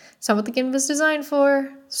it's not what the game was designed for.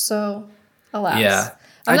 So, alas. Yeah.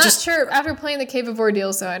 I'm not sure. After playing the Cave of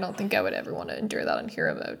Ordeals, though, I don't think I would ever want to endure that on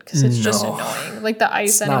hero mode because it's just annoying. Like the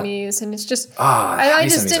ice enemies, and it's just. I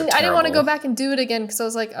didn't want to go back and do it again because I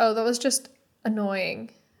was like, oh, that was just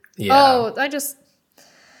annoying. Yeah. Oh,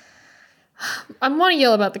 I want to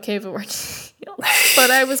yell about the Cave of Ordeals,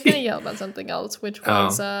 but I was going to yell about something else, which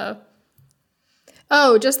was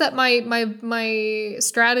just that my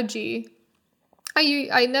strategy.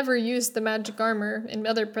 I never used the magic armor in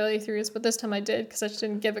other playthroughs, but this time I did because I just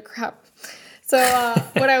didn't give a crap. So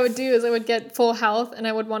what I would do is I would get full health and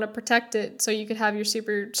I would want to protect it so you could have your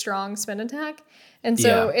super strong spin attack. And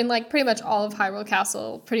so in like pretty much all of Hyrule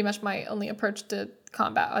Castle, pretty much my only approach to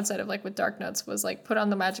combat outside of like with Dark Notes was like put on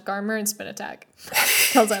the magic armor and spin attack.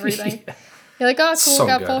 Kills everything. You're like, oh cool,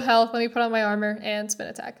 got full health, let me put on my armor and spin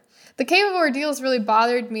attack. The Cave of Ordeals really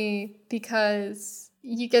bothered me because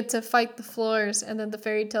you get to fight the floors, and then the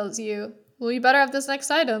fairy tells you, well, you better have this next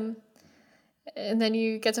item. And then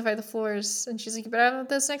you get to fight the floors, and she's like, you better have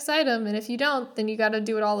this next item, and if you don't, then you got to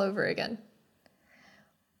do it all over again.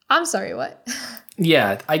 I'm sorry, what?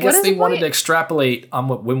 Yeah, I guess they wanted to extrapolate on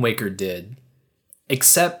what Wind Waker did,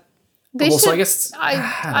 except... So I guess...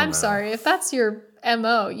 I'm sorry, if that's your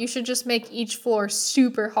MO, you should just make each floor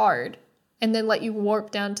super hard, and then let you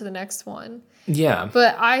warp down to the next one. Yeah.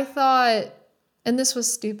 But I thought, and this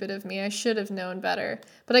was stupid of me, I should have known better,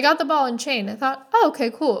 but I got the ball and chain. I thought, oh, okay,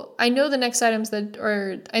 cool. I know the next items like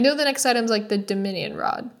the Dominion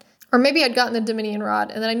Rod. Or maybe I'd gotten the Dominion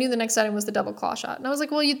Rod, and then I knew the next item was the double claw shot. And I was like,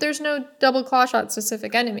 well, there's no double claw shot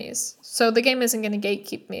specific enemies. So the game isn't going to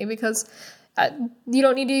gatekeep me because you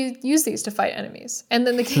don't need to use these to fight enemies. And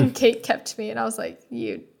then the game gate kept me, and I was like,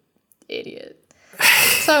 you idiot.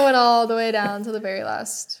 So I went all the way down to the very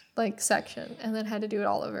last section, and then had to do it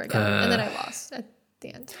all over again. And then I lost at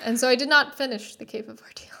the end. And so I did not finish the Cave of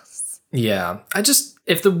Ordeals. Yeah,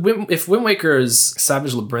 if Wind Waker's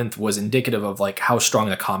Savage Labyrinth was indicative of how strong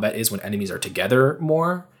the combat is when enemies are together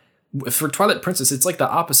more, for Twilight Princess it's the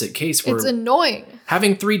opposite case where it's annoying.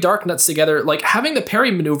 Having 3 Dark Nuts together, having the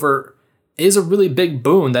parry maneuver is a really big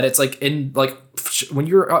boon that it's when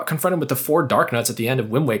you're confronted with the 4 Dark Nuts at the end of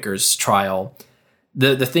Wind Waker's trial.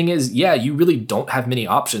 The thing is, yeah, you really don't have many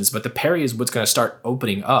options, but the parry is what's going to start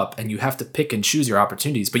opening up, and you have to pick and choose your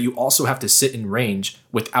opportunities, but you also have to sit in range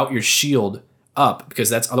without your shield up,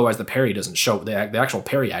 because otherwise the parry doesn't show, the actual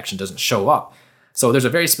parry action doesn't show up. So there's a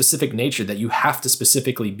very specific nature that you have to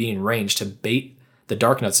specifically be in range to bait the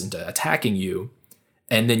Dark Nuts into attacking you,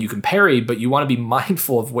 and then you can parry, but you want to be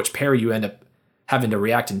mindful of which parry you end up having to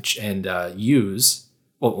react and use.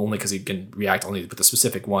 Well, only because you can react only with a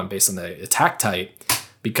specific one based on the attack type,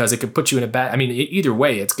 because it could put you in a bad... I mean, either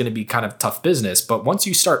way, it's going to be kind of tough business. But once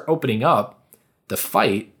you start opening up the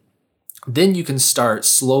fight, then you can start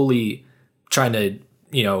slowly trying to,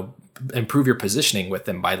 improve your positioning with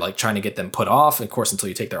them by trying to get them put off, of course, until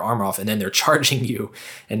you take their armor off, and then they're charging you.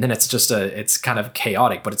 And then it's kind of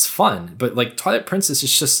chaotic, but it's fun. But Twilight Princess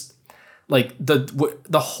is just... the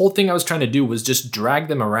whole thing I was trying to do was just drag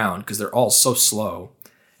them around because they're all so slow.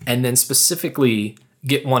 And then specifically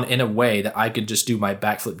get one in a way that I could just do my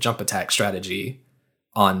backflip jump attack strategy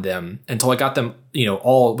on them until I got them,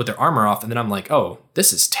 all with their armor off. And then I'm like, oh,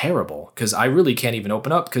 this is terrible because I really can't even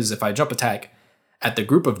open up, because if I jump attack at the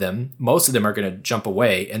group of them, most of them are going to jump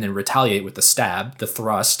away and then retaliate with the stab, the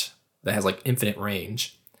thrust that has infinite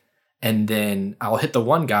range. And then I'll hit the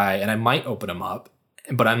one guy and I might open him up,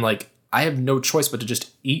 but I'm I have no choice but to just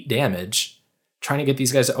eat damage trying to get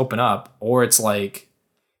these guys to open up. Or it's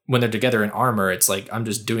when they're together in armor, it's I'm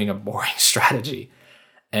just doing a boring strategy.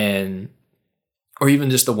 Or even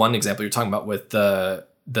just the one example you're talking about with the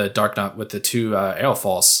Dark Knot with the 2 arrow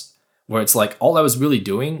false, where it's all I was really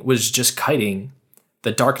doing was just kiting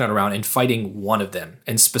the Dark Knot around and fighting one of them,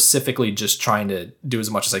 and specifically just trying to do as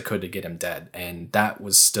much as I could to get him dead. And that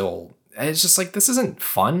was still, it's just this isn't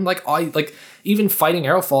fun. Even fighting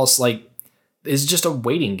arrow false is just a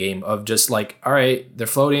waiting game of just all right, they're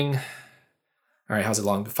floating. All right, how's it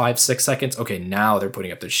long? 5-6 seconds? Okay, now they're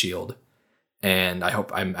putting up their shield. And I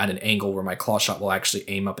hope I'm at an angle where my claw shot will actually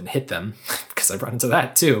aim up and hit them, because I've run into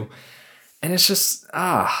that too. And it's just,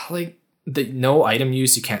 no item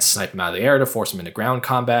use. You can't snipe them out of the air to force them into ground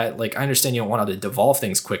combat. I understand you don't want to devolve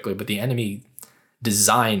things quickly, but the enemy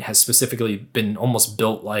design has specifically been almost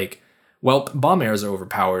built bomb arrows are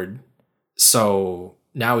overpowered. So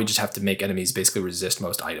now we just have to make enemies basically resist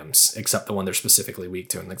most items, except the one they're specifically weak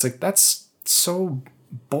to. And it's that's so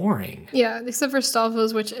boring. Yeah, except for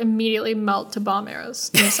Stalfos, which immediately melt to bomb arrows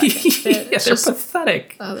in a second. They're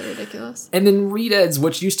pathetic. Oh, they're ridiculous. And then Redeads,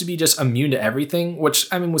 which used to be just immune to everything,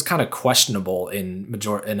 which was kind of questionable in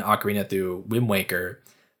Ocarina through Wind Waker.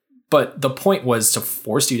 But the point was to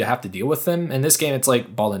force you to have to deal with them. In this game, it's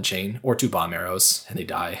ball and chain or 2 bomb arrows, and they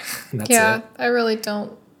die. And that's it. I really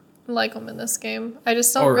don't like them in this game. I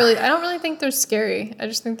just don't I don't really think they're scary. I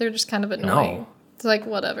just think they're just kind of annoying. No. It's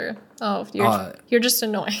whatever. Oh, you're just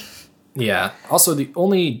annoying. Yeah. Also, the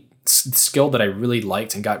only skill that I really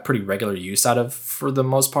liked and got pretty regular use out of for the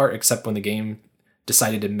most part, except when the game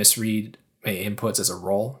decided to misread my inputs as a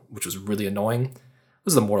roll, which was really annoying,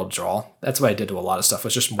 was the mortal draw. That's what I did to a lot of stuff.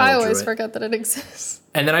 Was just mortal. I always forget that it exists.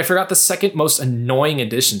 And then I forgot the second most annoying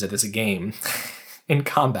addition to this game in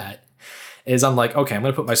combat is I'm okay, I'm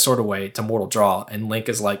going to put my sword away to mortal draw. And Link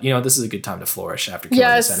is this is a good time to flourish after killing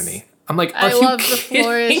this enemy. I'm are I you love kidding the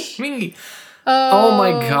flourish. Me? Oh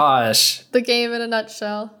my gosh. The game in a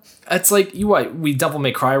nutshell. It's we Devil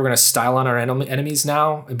May Cry, we're going to style on our enemies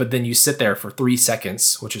now, but then you sit there for 3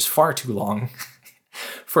 seconds, which is far too long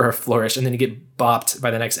for a flourish, and then you get bopped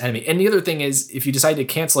by the next enemy. And the other thing is, if you decide to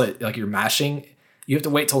cancel it, you're mashing, you have to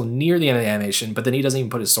wait till near the end of the animation, but then he doesn't even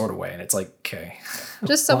put his sword away, and it's okay.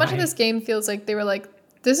 Just so much of this game feels they were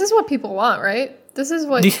this is what people want, right? This is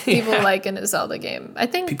what people like in a Zelda game. I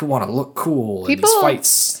think people want to look cool, and these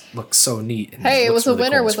fights look so neat. Hey, it was really a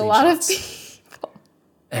winner with a lot of people.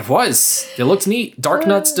 It was. It looked neat.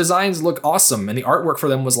 Darknut's designs look awesome, and the artwork for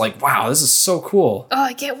them was like, wow, this is so cool. Oh,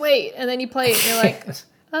 I can't wait. And then you play it, and you're like,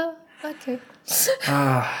 oh, okay.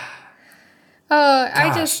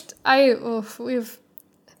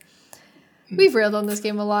 We've railed on this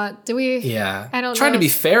game a lot. Do we? Yeah. I don't know. Trying to be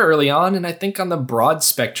fair early on, and I think on the broad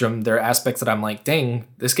spectrum, there are aspects that I'm like, dang,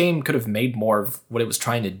 this game could have made more of what it was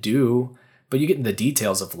trying to do. But you get in the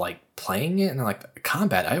details of like playing it, and like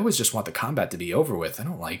combat. I always just want the combat to be over with. I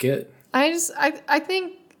don't like it. I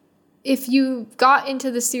think if you got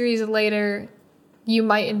into the series later, you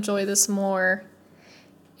might enjoy this more.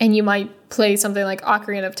 And you might play something like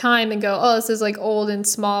Ocarina of Time and go, oh, this is like old and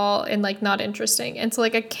small and like not interesting. And so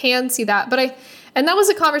like I can see that. And that was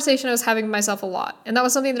a conversation I was having with myself a lot. And that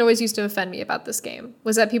was something that always used to offend me about this game,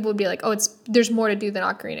 was that people would be like, oh, there's more to do than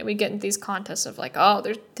Ocarina. We get into these contests of like, oh,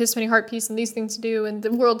 there's this many heart pieces and these things to do, and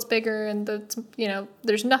the world's bigger, and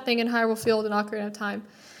there's nothing in Hyrule Field and Ocarina of Time.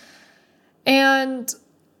 And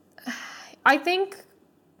I think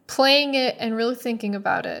playing it and really thinking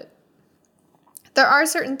about it, there are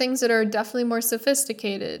certain things that are definitely more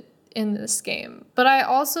sophisticated in this game. But I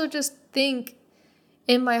also just think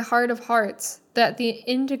in my heart of hearts that the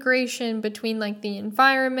integration between like the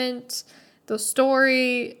environment, the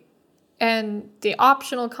story, and the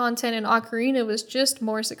optional content in Ocarina was just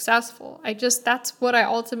more successful. That's what I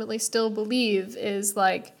ultimately still believe is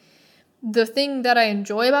like the thing that I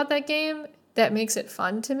enjoy about that game that makes it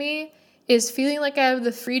fun to me is feeling like I have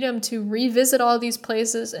the freedom to revisit all these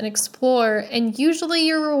places and explore, and usually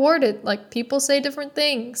you're rewarded. Like, people say different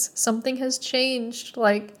things. Something has changed.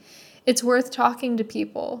 Like, it's worth talking to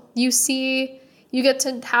people. You get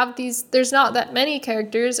to have these, there's not that many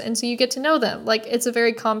characters, and so you get to know them. Like, it's a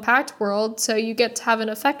very compact world, so you get to have an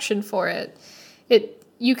affection for it.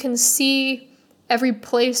 You can see every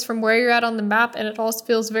place from where you're at on the map, and it all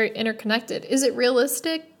feels very interconnected. Is it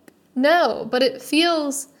realistic? No, but it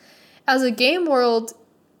feels... As a game world,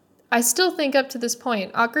 I still think up to this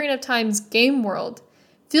point, Ocarina of Time's game world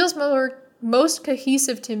feels most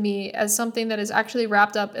cohesive to me as something that is actually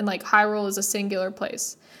wrapped up in like Hyrule as a singular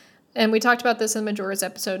place. And we talked about this in Majora's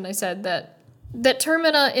episode, and I said that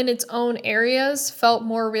Termina in its own areas felt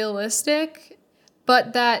more realistic,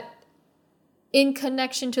 but that in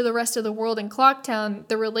connection to the rest of the world in Clocktown,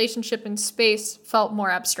 the relationship in space felt more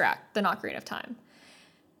abstract than Ocarina of Time.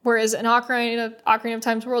 Whereas in Ocarina of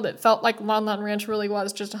Time's world, it felt like Lon Lon Ranch really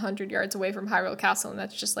was just 100 yards away from Hyrule Castle, and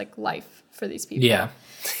that's just like life for these people. Yeah.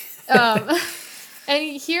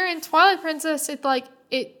 And here in Twilight Princess, it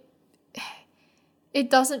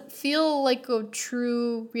doesn't feel like a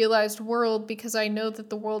true realized world, because I know that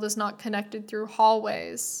the world is not connected through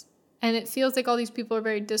hallways, and it feels like all these people are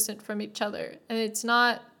very distant from each other, and it's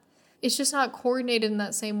just not coordinated in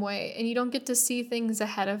that same way. And you don't get to see things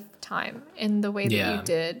ahead of time in the way that you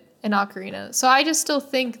did in Ocarina. So I just still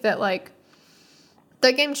think that like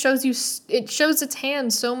that game shows its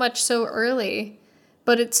hand so much so early,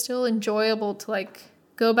 but it's still enjoyable to like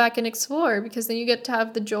go back and explore, because then you get to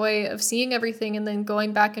have the joy of seeing everything and then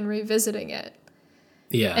going back and revisiting it.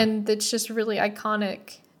 Yeah. And it's just really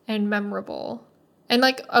iconic and memorable. And,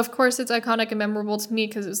 like, of course, it's iconic and memorable to me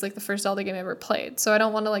because it was, like, the first Zelda game I ever played. So I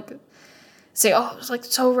don't want to, like, say, oh, it was, like,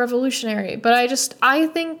 so revolutionary. But I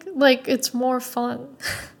think, like, it's more fun.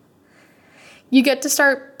 You get to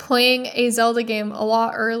start playing a Zelda game a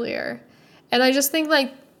lot earlier. And I just think,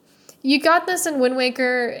 like, you got this in Wind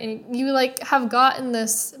Waker, and you, like, have gotten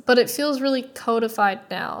this, but it feels really codified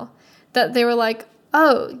now. That they were like,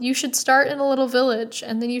 oh, you should start in a little village,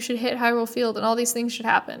 and then you should hit Hyrule Field, and all these things should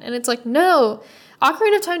happen. And it's like, no,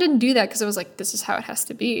 Ocarina of Time didn't do that, because it was like, this is how it has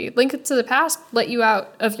to be. Link to the Past let you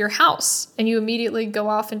out of your house, and you immediately go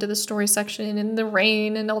off into the story section, and the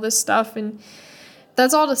rain, and all this stuff. And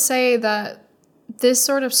that's all to say that this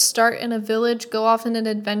sort of start in a village, go off in an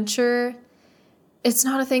adventure, it's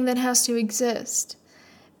not a thing that has to exist.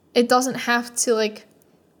 It doesn't have to, like,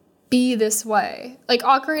 be this way. Like,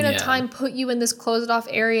 Ocarina of Time put you in this closed off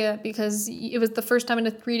area because it was the first time in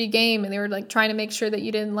a 3D game, and they were, like, trying to make sure that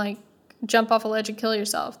you didn't, like, jump off a ledge and kill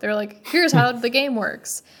yourself. They're like, here's how the game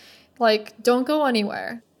works. Like, don't go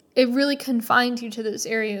anywhere. It really confined you to those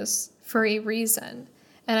areas for a reason.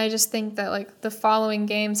 And I just think that, like, the following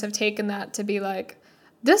games have taken that to be like,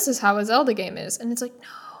 this is how a Zelda game is. And it's like,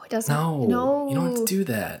 no, it doesn't. No, you don't have to do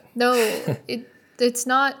that. No, it's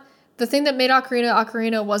not. The thing that made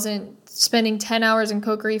Ocarina wasn't spending 10 hours in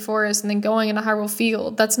Kokiri Forest and then going into Hyrule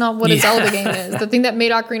Field. That's not what a Zelda game is. The thing that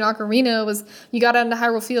made Ocarina was you got out into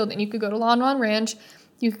Hyrule Field and you could go to Lon Lon Ranch,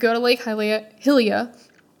 you could go to Lake Hylia,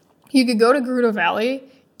 you could go to Gerudo Valley,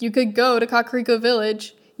 you could go to Kakariko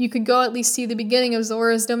Village, you could go at least see the beginning of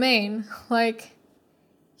Zora's Domain. Like,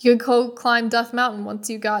 You could go climb Duff Mountain once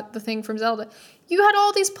you got the thing from Zelda. You had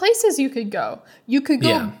all these places you could go. You could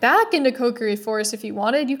go back into Kokiri Forest if you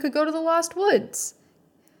wanted. You could go to the Lost Woods.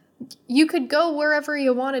 You could go wherever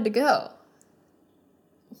you wanted to go.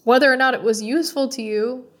 Whether or not it was useful to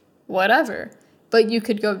you, whatever. But you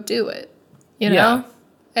could go do it, you know? Yeah.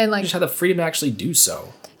 And like, you just had the freedom to actually do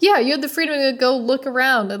so. Yeah, you had the freedom to go look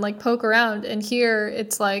around and like poke around. And here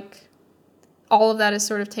it's like all of that is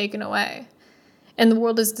sort of taken away. And the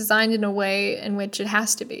world is designed in a way in which it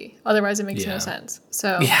has to be. Otherwise, it makes no sense.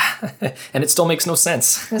 So yeah, and it still makes no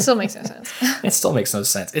sense. It still makes no sense. It still makes no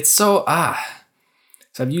sense. It's so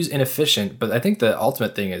So I've used inefficient, but I think the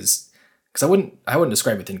ultimate thing is because I wouldn't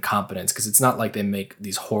describe it with incompetence because it's not like they make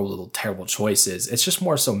these horrible, little, terrible choices. It's just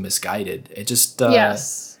more so misguided. It just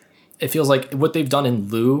yes. It feels like what they've done in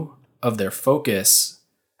lieu of their focus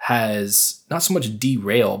has not so much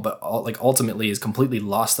derailed, but ultimately has completely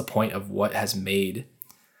lost the point of what has made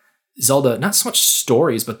Zelda, not so much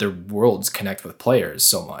stories, but their worlds connect with players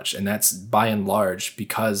so much. And that's by and large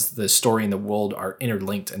because the story and the world are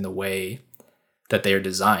interlinked in the way that they are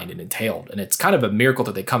designed and entailed. And it's kind of a miracle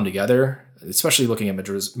that they come together, especially looking at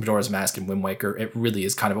Majora's Mask and Wind Waker. It really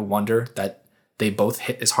is kind of a wonder that they both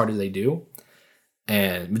hit as hard as they do.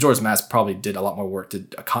 And Majora's Mask probably did a lot more work to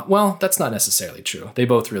well, that's not necessarily true. They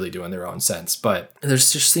both really do in their own sense, but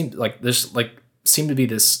there's just seemed to be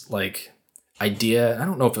this like idea. I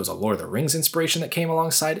don't know if it was a Lord of the Rings inspiration that came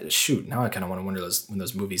alongside it. Shoot, now I kind of want to wonder when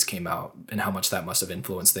those movies came out and how much that must have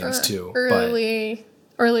influenced things too. Early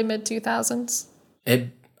mid 2000s.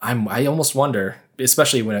 I almost wonder,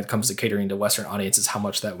 especially when it comes to catering to Western audiences, how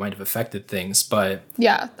much that might have affected things. But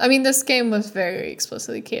yeah, I mean, this game was very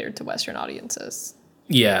explicitly catered to Western audiences.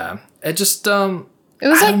 Yeah, it just it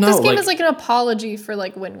was like this game is like an apology for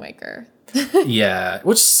like Wind Waker. Yeah,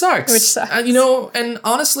 which sucks. And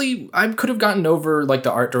honestly, I could have gotten over like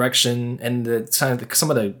the art direction and some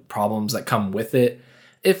of the problems that come with it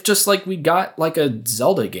if just like we got like a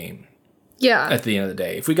Zelda game. Yeah. At the end of the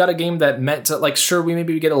day, if we got a game that meant to like, sure,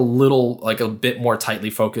 we get a bit more tightly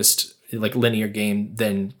focused, like linear game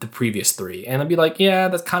than the previous three. And I'd be like, yeah,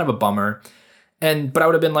 that's kind of a bummer. But I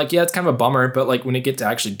would have been like, yeah, it's kind of a bummer. But like when you get to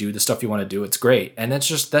actually do the stuff you want to do, it's great. And that's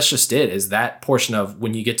just it is that portion of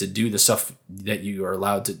when you get to do the stuff that you are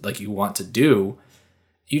allowed to, like you want to do,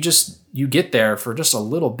 you get there for just a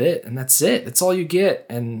little bit and that's it. That's all you get.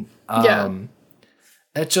 And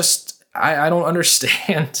it just, I don't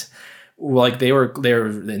understand. Like they were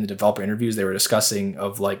in the developer interviews, they were discussing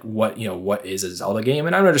of like what is a Zelda game.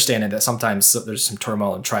 And I'm understanding that sometimes there's some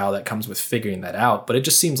turmoil and trial that comes with figuring that out. But it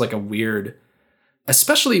just seems like a weird,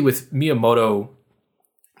 especially with Miyamoto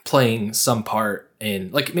playing some part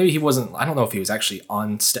in, like maybe he wasn't, I don't know if he was actually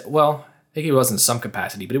on, I think he was in some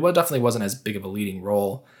capacity, but it definitely wasn't as big of a leading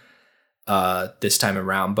role this time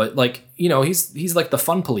around. But like, he's like the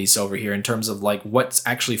fun police over here in terms of like what's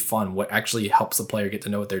actually fun, what actually helps the player get to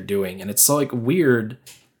know what they're doing. And it's so like weird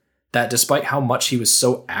that despite how much he was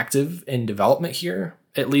so active in development here,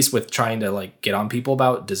 at least with trying to like get on people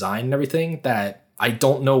about design and everything, that I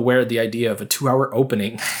don't know where the idea of a 2-hour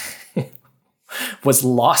opening was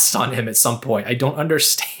lost on him at some point. I don't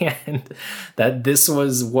understand that this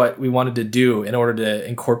was what we wanted to do in order to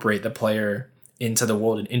incorporate the player into the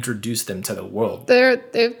world and introduce them to the world.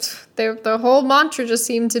 The whole mantra just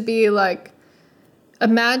seemed to be like,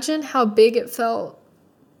 imagine how big it felt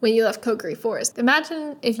when you left Kokiri Forest.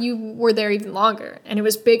 Imagine if you were there even longer and it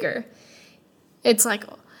was bigger. It's like,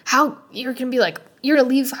 how you're going to be like, you're going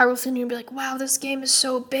to leave Hyrule Field and be like, wow, this game is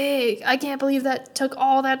so big. I can't believe that took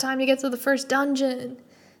all that time to get to the first dungeon.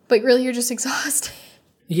 But really, you're just exhausted.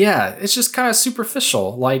 Yeah, it's just kind of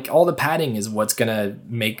superficial. Like, all the padding is what's going to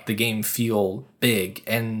make the game feel big.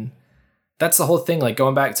 And that's the whole thing. Like,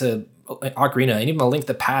 going back to Ocarina and even A Link to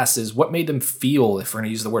the Past is what made them feel, if we're going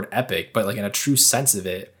to use the word epic, but like in a true sense of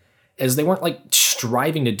it, is they weren't like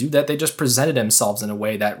striving to do that. They just presented themselves in a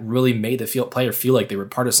way that really made the player feel like they were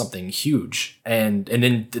part of something huge. And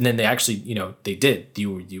then they actually, they did.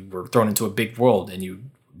 You were thrown into a big world and you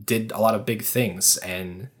did a lot of big things.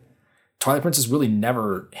 And Twilight Princess really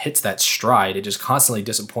never hits that stride. It just constantly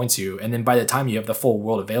disappoints you. And then by the time you have the full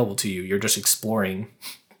world available to you, you're just exploring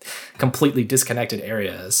completely disconnected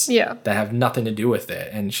areas that have nothing to do with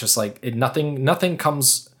it. And it's just like nothing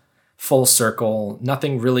comes full circle.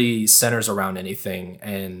 Nothing really centers around anything.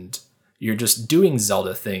 And you're just doing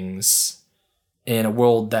Zelda things in a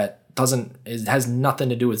world that has nothing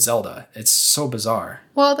to do with Zelda. It's so bizarre.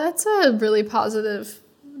 Well, that's a really positive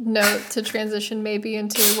note to transition maybe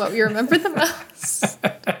into what we remember the most.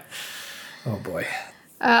 Oh boy.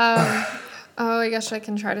 I guess I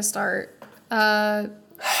can try to start.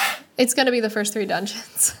 It's going to be the first 3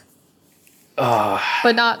 dungeons.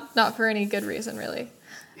 But not for any good reason, really.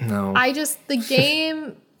 No. The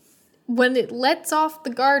game, when it lets off the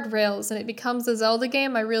guardrails and it becomes a Zelda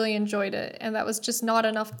game, I really enjoyed it. And that was just not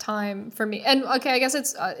enough time for me. And, okay, I guess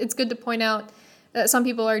it's good to point out that some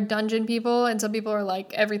people are dungeon people and some people are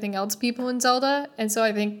like everything else people in Zelda. And so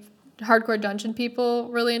I think hardcore dungeon people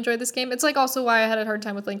really enjoy this game. It's like also why I had a hard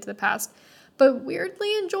time with Link to the Past. But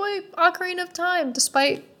weirdly enjoy Ocarina of Time,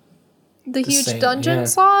 despite the huge dungeon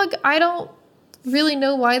slog. I don't really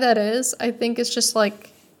know why that is. I think it's just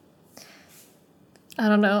like, I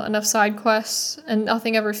don't know, enough side quests and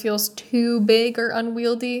nothing ever feels too big or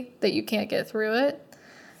unwieldy that you can't get through it.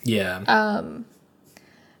 Yeah.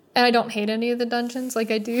 And I don't hate any of the dungeons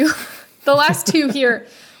like I do. The last 2 here,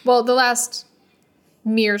 well, the last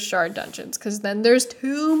Mirror Shard dungeons, because then there's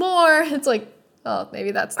 2 more. It's like, oh,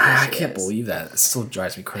 maybe that's the issue. I can't believe that. It still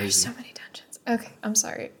drives me crazy. There's so many dungeons. Okay, I'm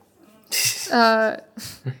sorry.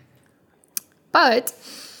 But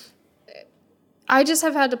I just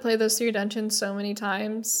have had to play those 3 dungeons so many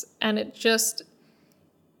times, and it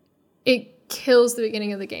kills the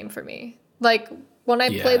beginning of the game for me. Like, when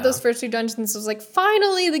I played those first 2 dungeons, I was like,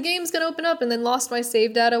 finally, the game's gonna open up, and then lost my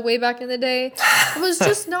save data way back in the day. I was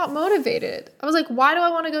just not motivated. I was like, why do I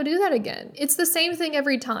want to go do that again? It's the same thing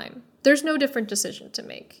every time. There's no different decision to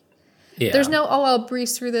make. Yeah. There's no, I'll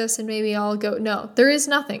breeze through this and maybe I'll go. No, there is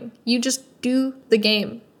nothing. You just do the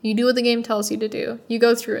game. You do what the game tells you to do. You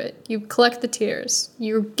go through it. You collect the tears.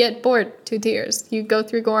 You get bored 2 tears. You go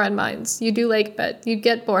through Goron Mines. You do Lake Bed. You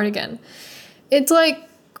get bored again. It's like,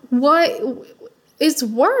 what? It's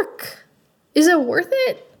work. Is it worth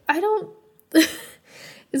it? I don't...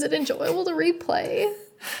 Is it enjoyable to replay?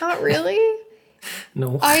 Not really.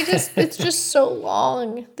 No. It's just so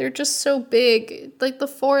long. They're just so big. Like the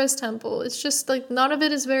Forest Temple. It's just like, none of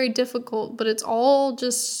it is very difficult, but it's all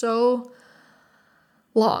just so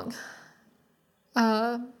long.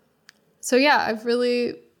 So yeah,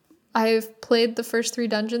 I've played the first 3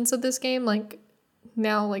 dungeons of this game like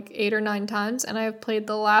 8 or 9 times, and I have played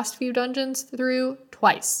the last few dungeons through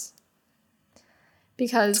twice.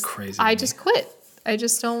 Because I just quit. I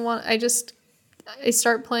just don't want, I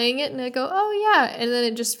start playing it and I go, oh yeah, and then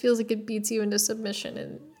it just feels like it beats you into submission,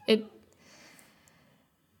 and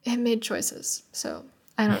it made choices. So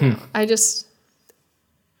I don't know.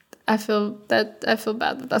 I feel bad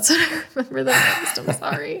that that's what I remember the most. I'm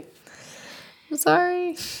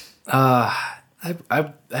sorry.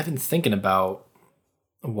 I've been thinking about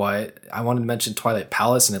what I wanted to mention Twilight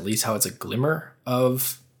Palace, and at least how it's a glimmer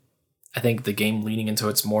of, I think, the game leaning into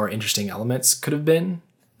its more interesting elements could have been.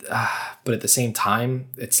 But at the same time,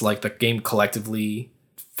 it's like the game collectively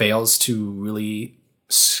fails to really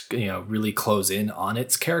close in on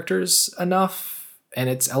its characters enough and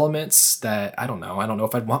its elements that I don't know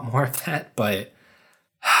if I'd want more of that, but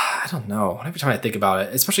I don't know. Every time I think about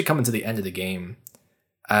it, especially coming to the end of the game,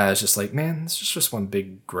 it's just like, man, it's just one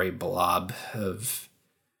big gray blob of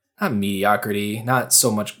not mediocrity, not so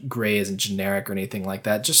much gray as in generic or anything like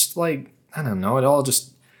that. Just like, I don't know, it all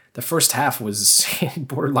just, the first half was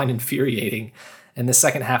borderline infuriating, and the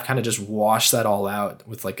second half kind of just washed that all out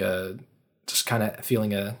with like just kind of feeling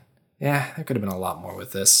there could have been a lot more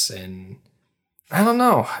with this, and I don't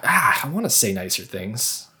know. I want to say nicer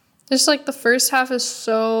things. It's like the first half is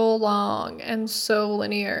so long and so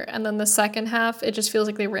linear, and then the second half, it just feels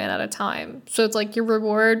like they ran out of time. So it's like your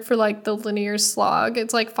reward for like the linear slog.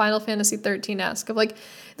 It's like Final Fantasy 13-esque of like,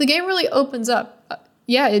 the game really opens up.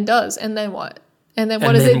 Yeah, it does. And then what? And then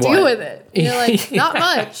what does it do with it? You're like, not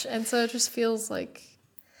much. And so it just feels like,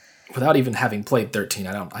 without even having played 13,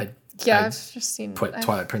 I've just seen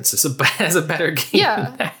Twilight Princess as a better game.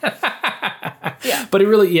 Yeah. Yeah. But it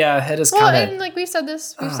really, it is kind of... Well, and like we've said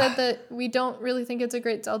that we don't really think it's a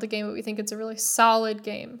great Zelda game, but we think it's a really solid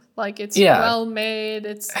game. Like, it's well made.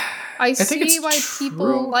 I see why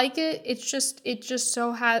people like it. It's just, it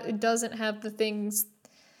doesn't have the things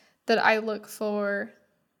that I look for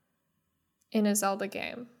in a Zelda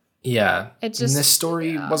game. Yeah. It just... And this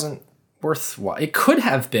story wasn't worthwhile. It could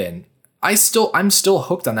have been. I'm still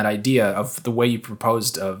hooked on that idea of the way you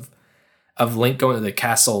proposed of Link going to the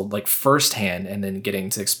castle like firsthand and then getting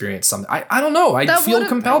to experience something. I don't know. I feel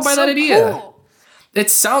compelled by that idea. Cool. It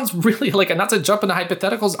sounds really like, not to jump into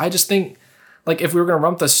hypotheticals, I just think like if we were going to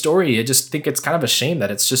rump the story, I just think it's kind of a shame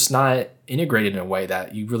that it's just not integrated in a way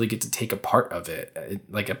that you really get to take a part of it,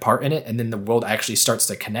 like a part in it, and then the world actually starts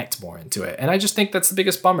to connect more into it. And I just think that's the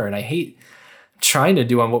biggest bummer. And I hate trying to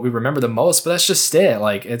do on what we remember the most, but that's just it.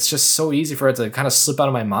 Like, it's just so easy for it to kind of slip out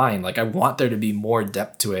of my mind. Like, I want there to be more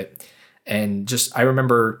depth to it. And just, I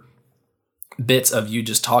remember bits of you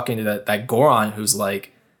just talking to that Goron who's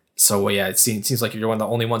like, So yeah, it seems like you're one of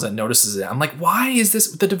the only ones that notices it. I'm like, why is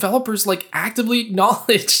this? The developers like actively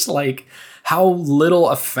acknowledge like how little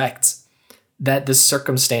effect that the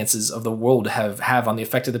circumstances of the world have on the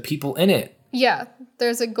effect of the people in it. Yeah,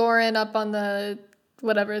 there's a Gorin up on the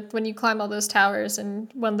whatever when you climb all those towers,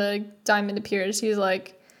 and when the diamond appears, he's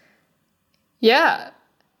like, "Yeah,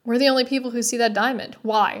 we're the only people who see that diamond.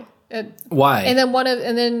 Why?" Why? And then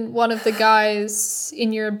one of the guys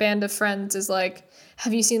in your band of friends is like,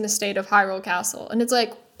 "Have you seen the state of Hyrule Castle?" And it's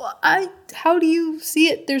like, well, how do you see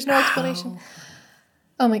it? There's no explanation.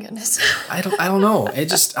 Oh my goodness. I don't know. It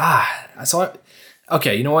just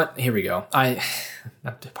okay, you know what? Here we go. I'm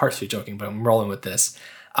partially joking, but I'm rolling with this.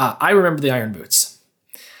 I remember the iron boots.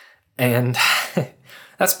 And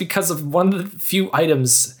that's because of one of the few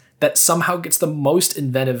items that somehow gets the most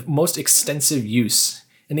inventive, most extensive use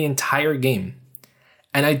in the entire game.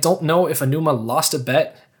 And I don't know if Anuma lost a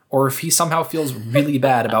bet or if he somehow feels really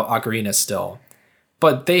bad about Ocarina still.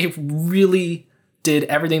 But they really did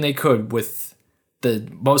everything they could with the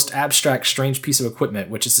most abstract, strange piece of equipment,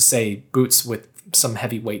 which is to say boots with some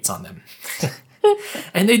heavy weights on them.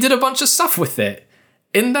 And they did a bunch of stuff with it.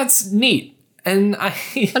 And that's neat. And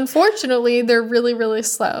unfortunately, they're really, really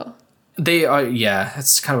slow. They are, yeah,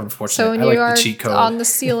 that's kind of unfortunate. So when I like you are the cheat code on the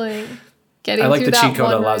ceiling, getting I like through the that cheat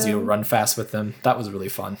code that one allows you to room. run fast with them. That was really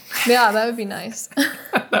fun. Yeah, that would be nice.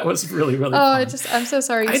 That was really, really fun. I'm so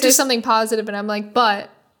sorry. You say something positive and I'm like,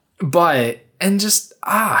 but, and just,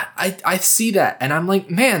 I see that and I'm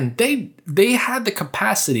like, man, they had the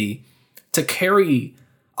capacity to carry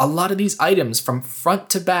a lot of these items from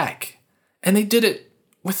front to back. And they did it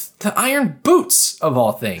with the iron boots, of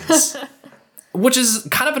all things. Which is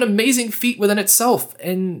kind of an amazing feat within itself.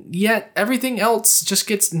 And yet everything else just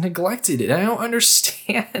gets neglected. And I don't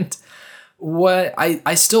understand what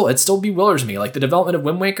it still bewilders me. Like the development of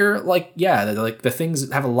Wind Waker, like, yeah, like the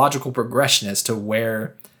things have a logical progression as to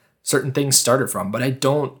where certain things started from. But I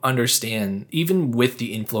don't understand, even with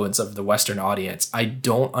the influence of the Western audience, I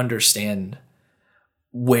don't understand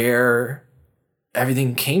where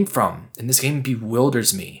everything came from. And this game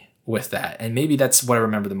bewilders me with that. And maybe that's what I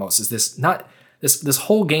remember the most, is this, not this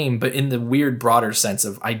whole game, but in the weird broader sense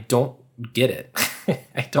of I don't get it.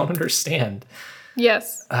 I don't understand.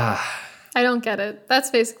 Yes. I don't get it. That's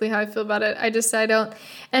basically how I feel about it. I don't.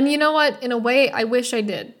 And you know what? In a way, I wish I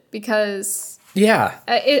did, because yeah,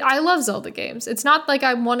 I love Zelda games. It's not like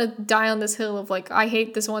I want to die on this hill of like, I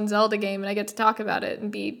hate this one Zelda game and I get to talk about it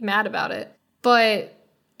and be mad about it. But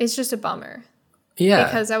it's just a bummer. Yeah.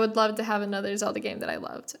 Because I would love to have another Zelda game that I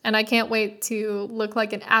loved. And I can't wait to look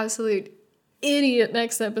like an absolute idiot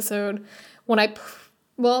next episode when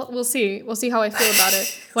we'll see. We'll see how I feel about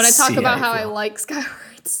it. When I talk about how I like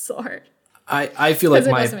Skyward Sword. I feel like it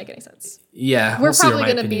doesn't make any sense. Yeah. We're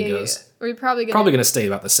probably going to stay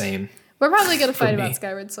about the same. We're probably going to fight about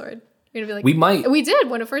Skyward Sword. You're going to be like, we might. We did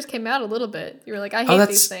when it first came out a little bit. You were like, I hate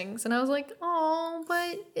these things. And I was like, oh,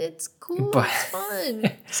 but it's cool. It's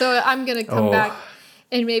fun. So I'm going to come back,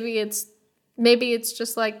 and maybe it's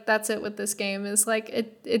just like, that's it with this game. It's like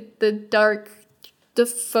the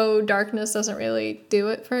faux darkness doesn't really do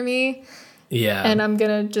it for me. Yeah. And I'm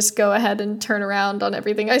going to just go ahead and turn around on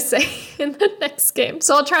everything I say in the next game.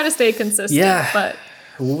 So I'll try to stay consistent. Yeah. But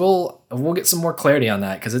we'll get some more clarity on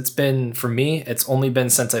that, because it's been, for me, it's only been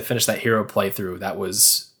since I finished that hero playthrough. That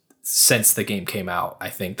was since the game came out, I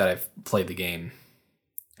think, that I've played the game.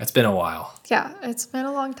 It's been a while. Yeah, it's been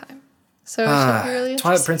a long time. So it should be really interesting.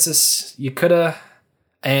 Twilight Princess, you coulda,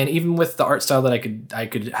 and even with the art style that I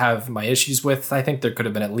could have my issues with, I think there could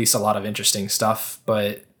have been at least a lot of interesting stuff,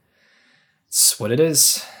 but it's what it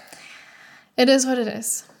is. It is what it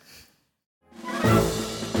is.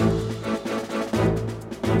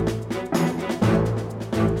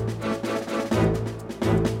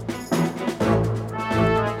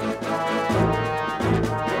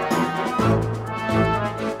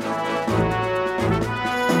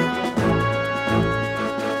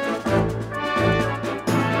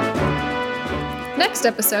 Next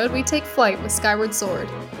episode, we take flight with Skyward Sword.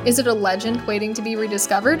 Is it a legend waiting to be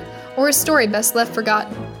rediscovered, or a story best left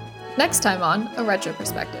forgotten? Next time on A Retro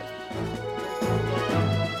Perspective.